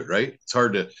working through it, right?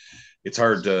 It's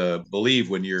hard to believe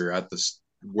when you're at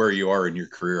where you are in your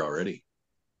career already.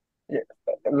 Yeah,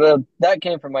 well, that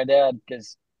came from my dad,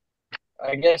 because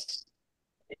I guess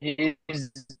I've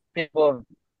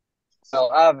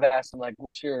asked him, like,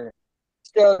 what's your,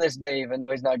 still this day, even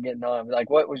though he's not getting on,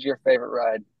 like, what was your favorite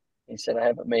ride? He said, I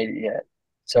haven't made it yet.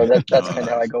 So that's kind of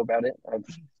how I go about it.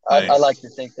 I like to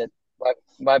think that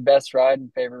my best ride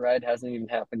and favorite ride hasn't even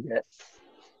happened yet.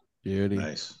 Beauty.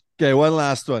 Nice. Okay, one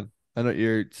last one. I know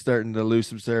you're starting to lose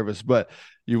some service, but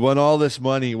you won all this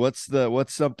money. What's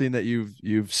something that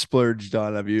you've splurged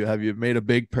on? Have you made a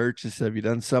big purchase? Have you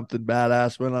done something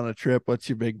badass? Went on a trip? What's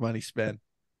your big money spend?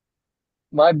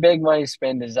 My big money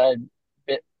spend is I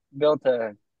built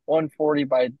a 140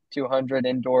 by 200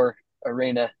 indoor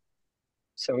arena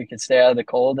so we could stay out of the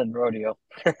cold and rodeo.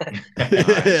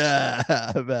 Yeah,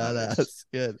 badass.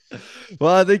 Good.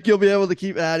 Well, I think you'll be able to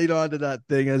keep adding on to that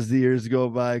thing as the years go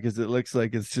by, because it looks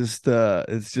like it's just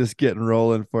getting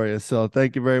rolling for you. So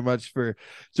thank you very much for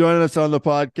joining us on the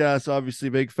podcast. Obviously,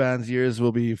 big fans of yours.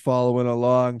 Will be following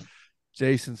along.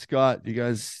 Jason, Scott, you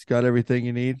guys got everything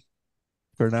you need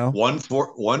for now?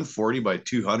 140 by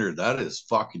 200. That is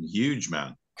fucking huge,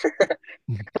 man.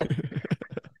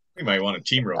 We might want a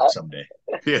team rope someday.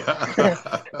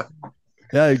 Yeah.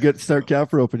 Yeah, you get to start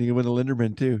cap roping. You can win a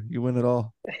Linderman too. You win it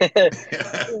all.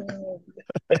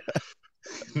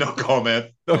 No comment.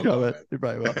 No comment. You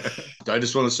probably will. I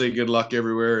just want to say good luck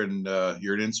everywhere, and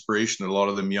you're an inspiration to a lot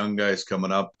of them young guys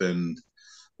coming up, and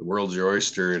the world's your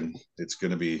oyster, and it's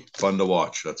going to be fun to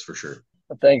watch. That's for sure.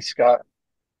 Well, thanks, Scott.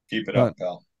 Keep it up,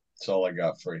 pal. That's all I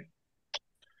got for you.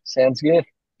 Sounds good.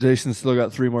 Jason still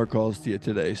got 3 more calls to you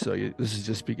today, so this is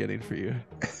just beginning for you.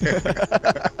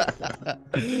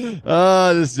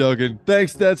 Just joking.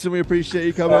 Thanks, Stetson. We appreciate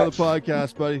you coming on the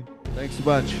podcast, buddy. Thanks a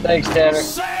bunch. Thanks, Tanner.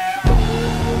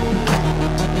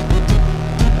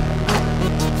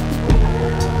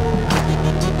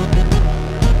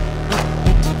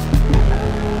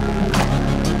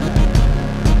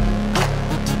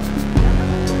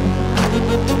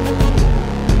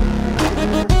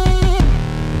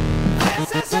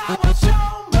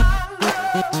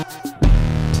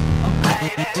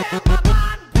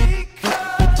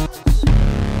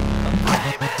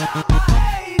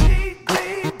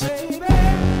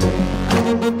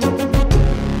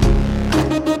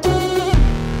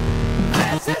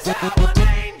 This is how an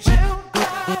angel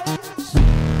goes.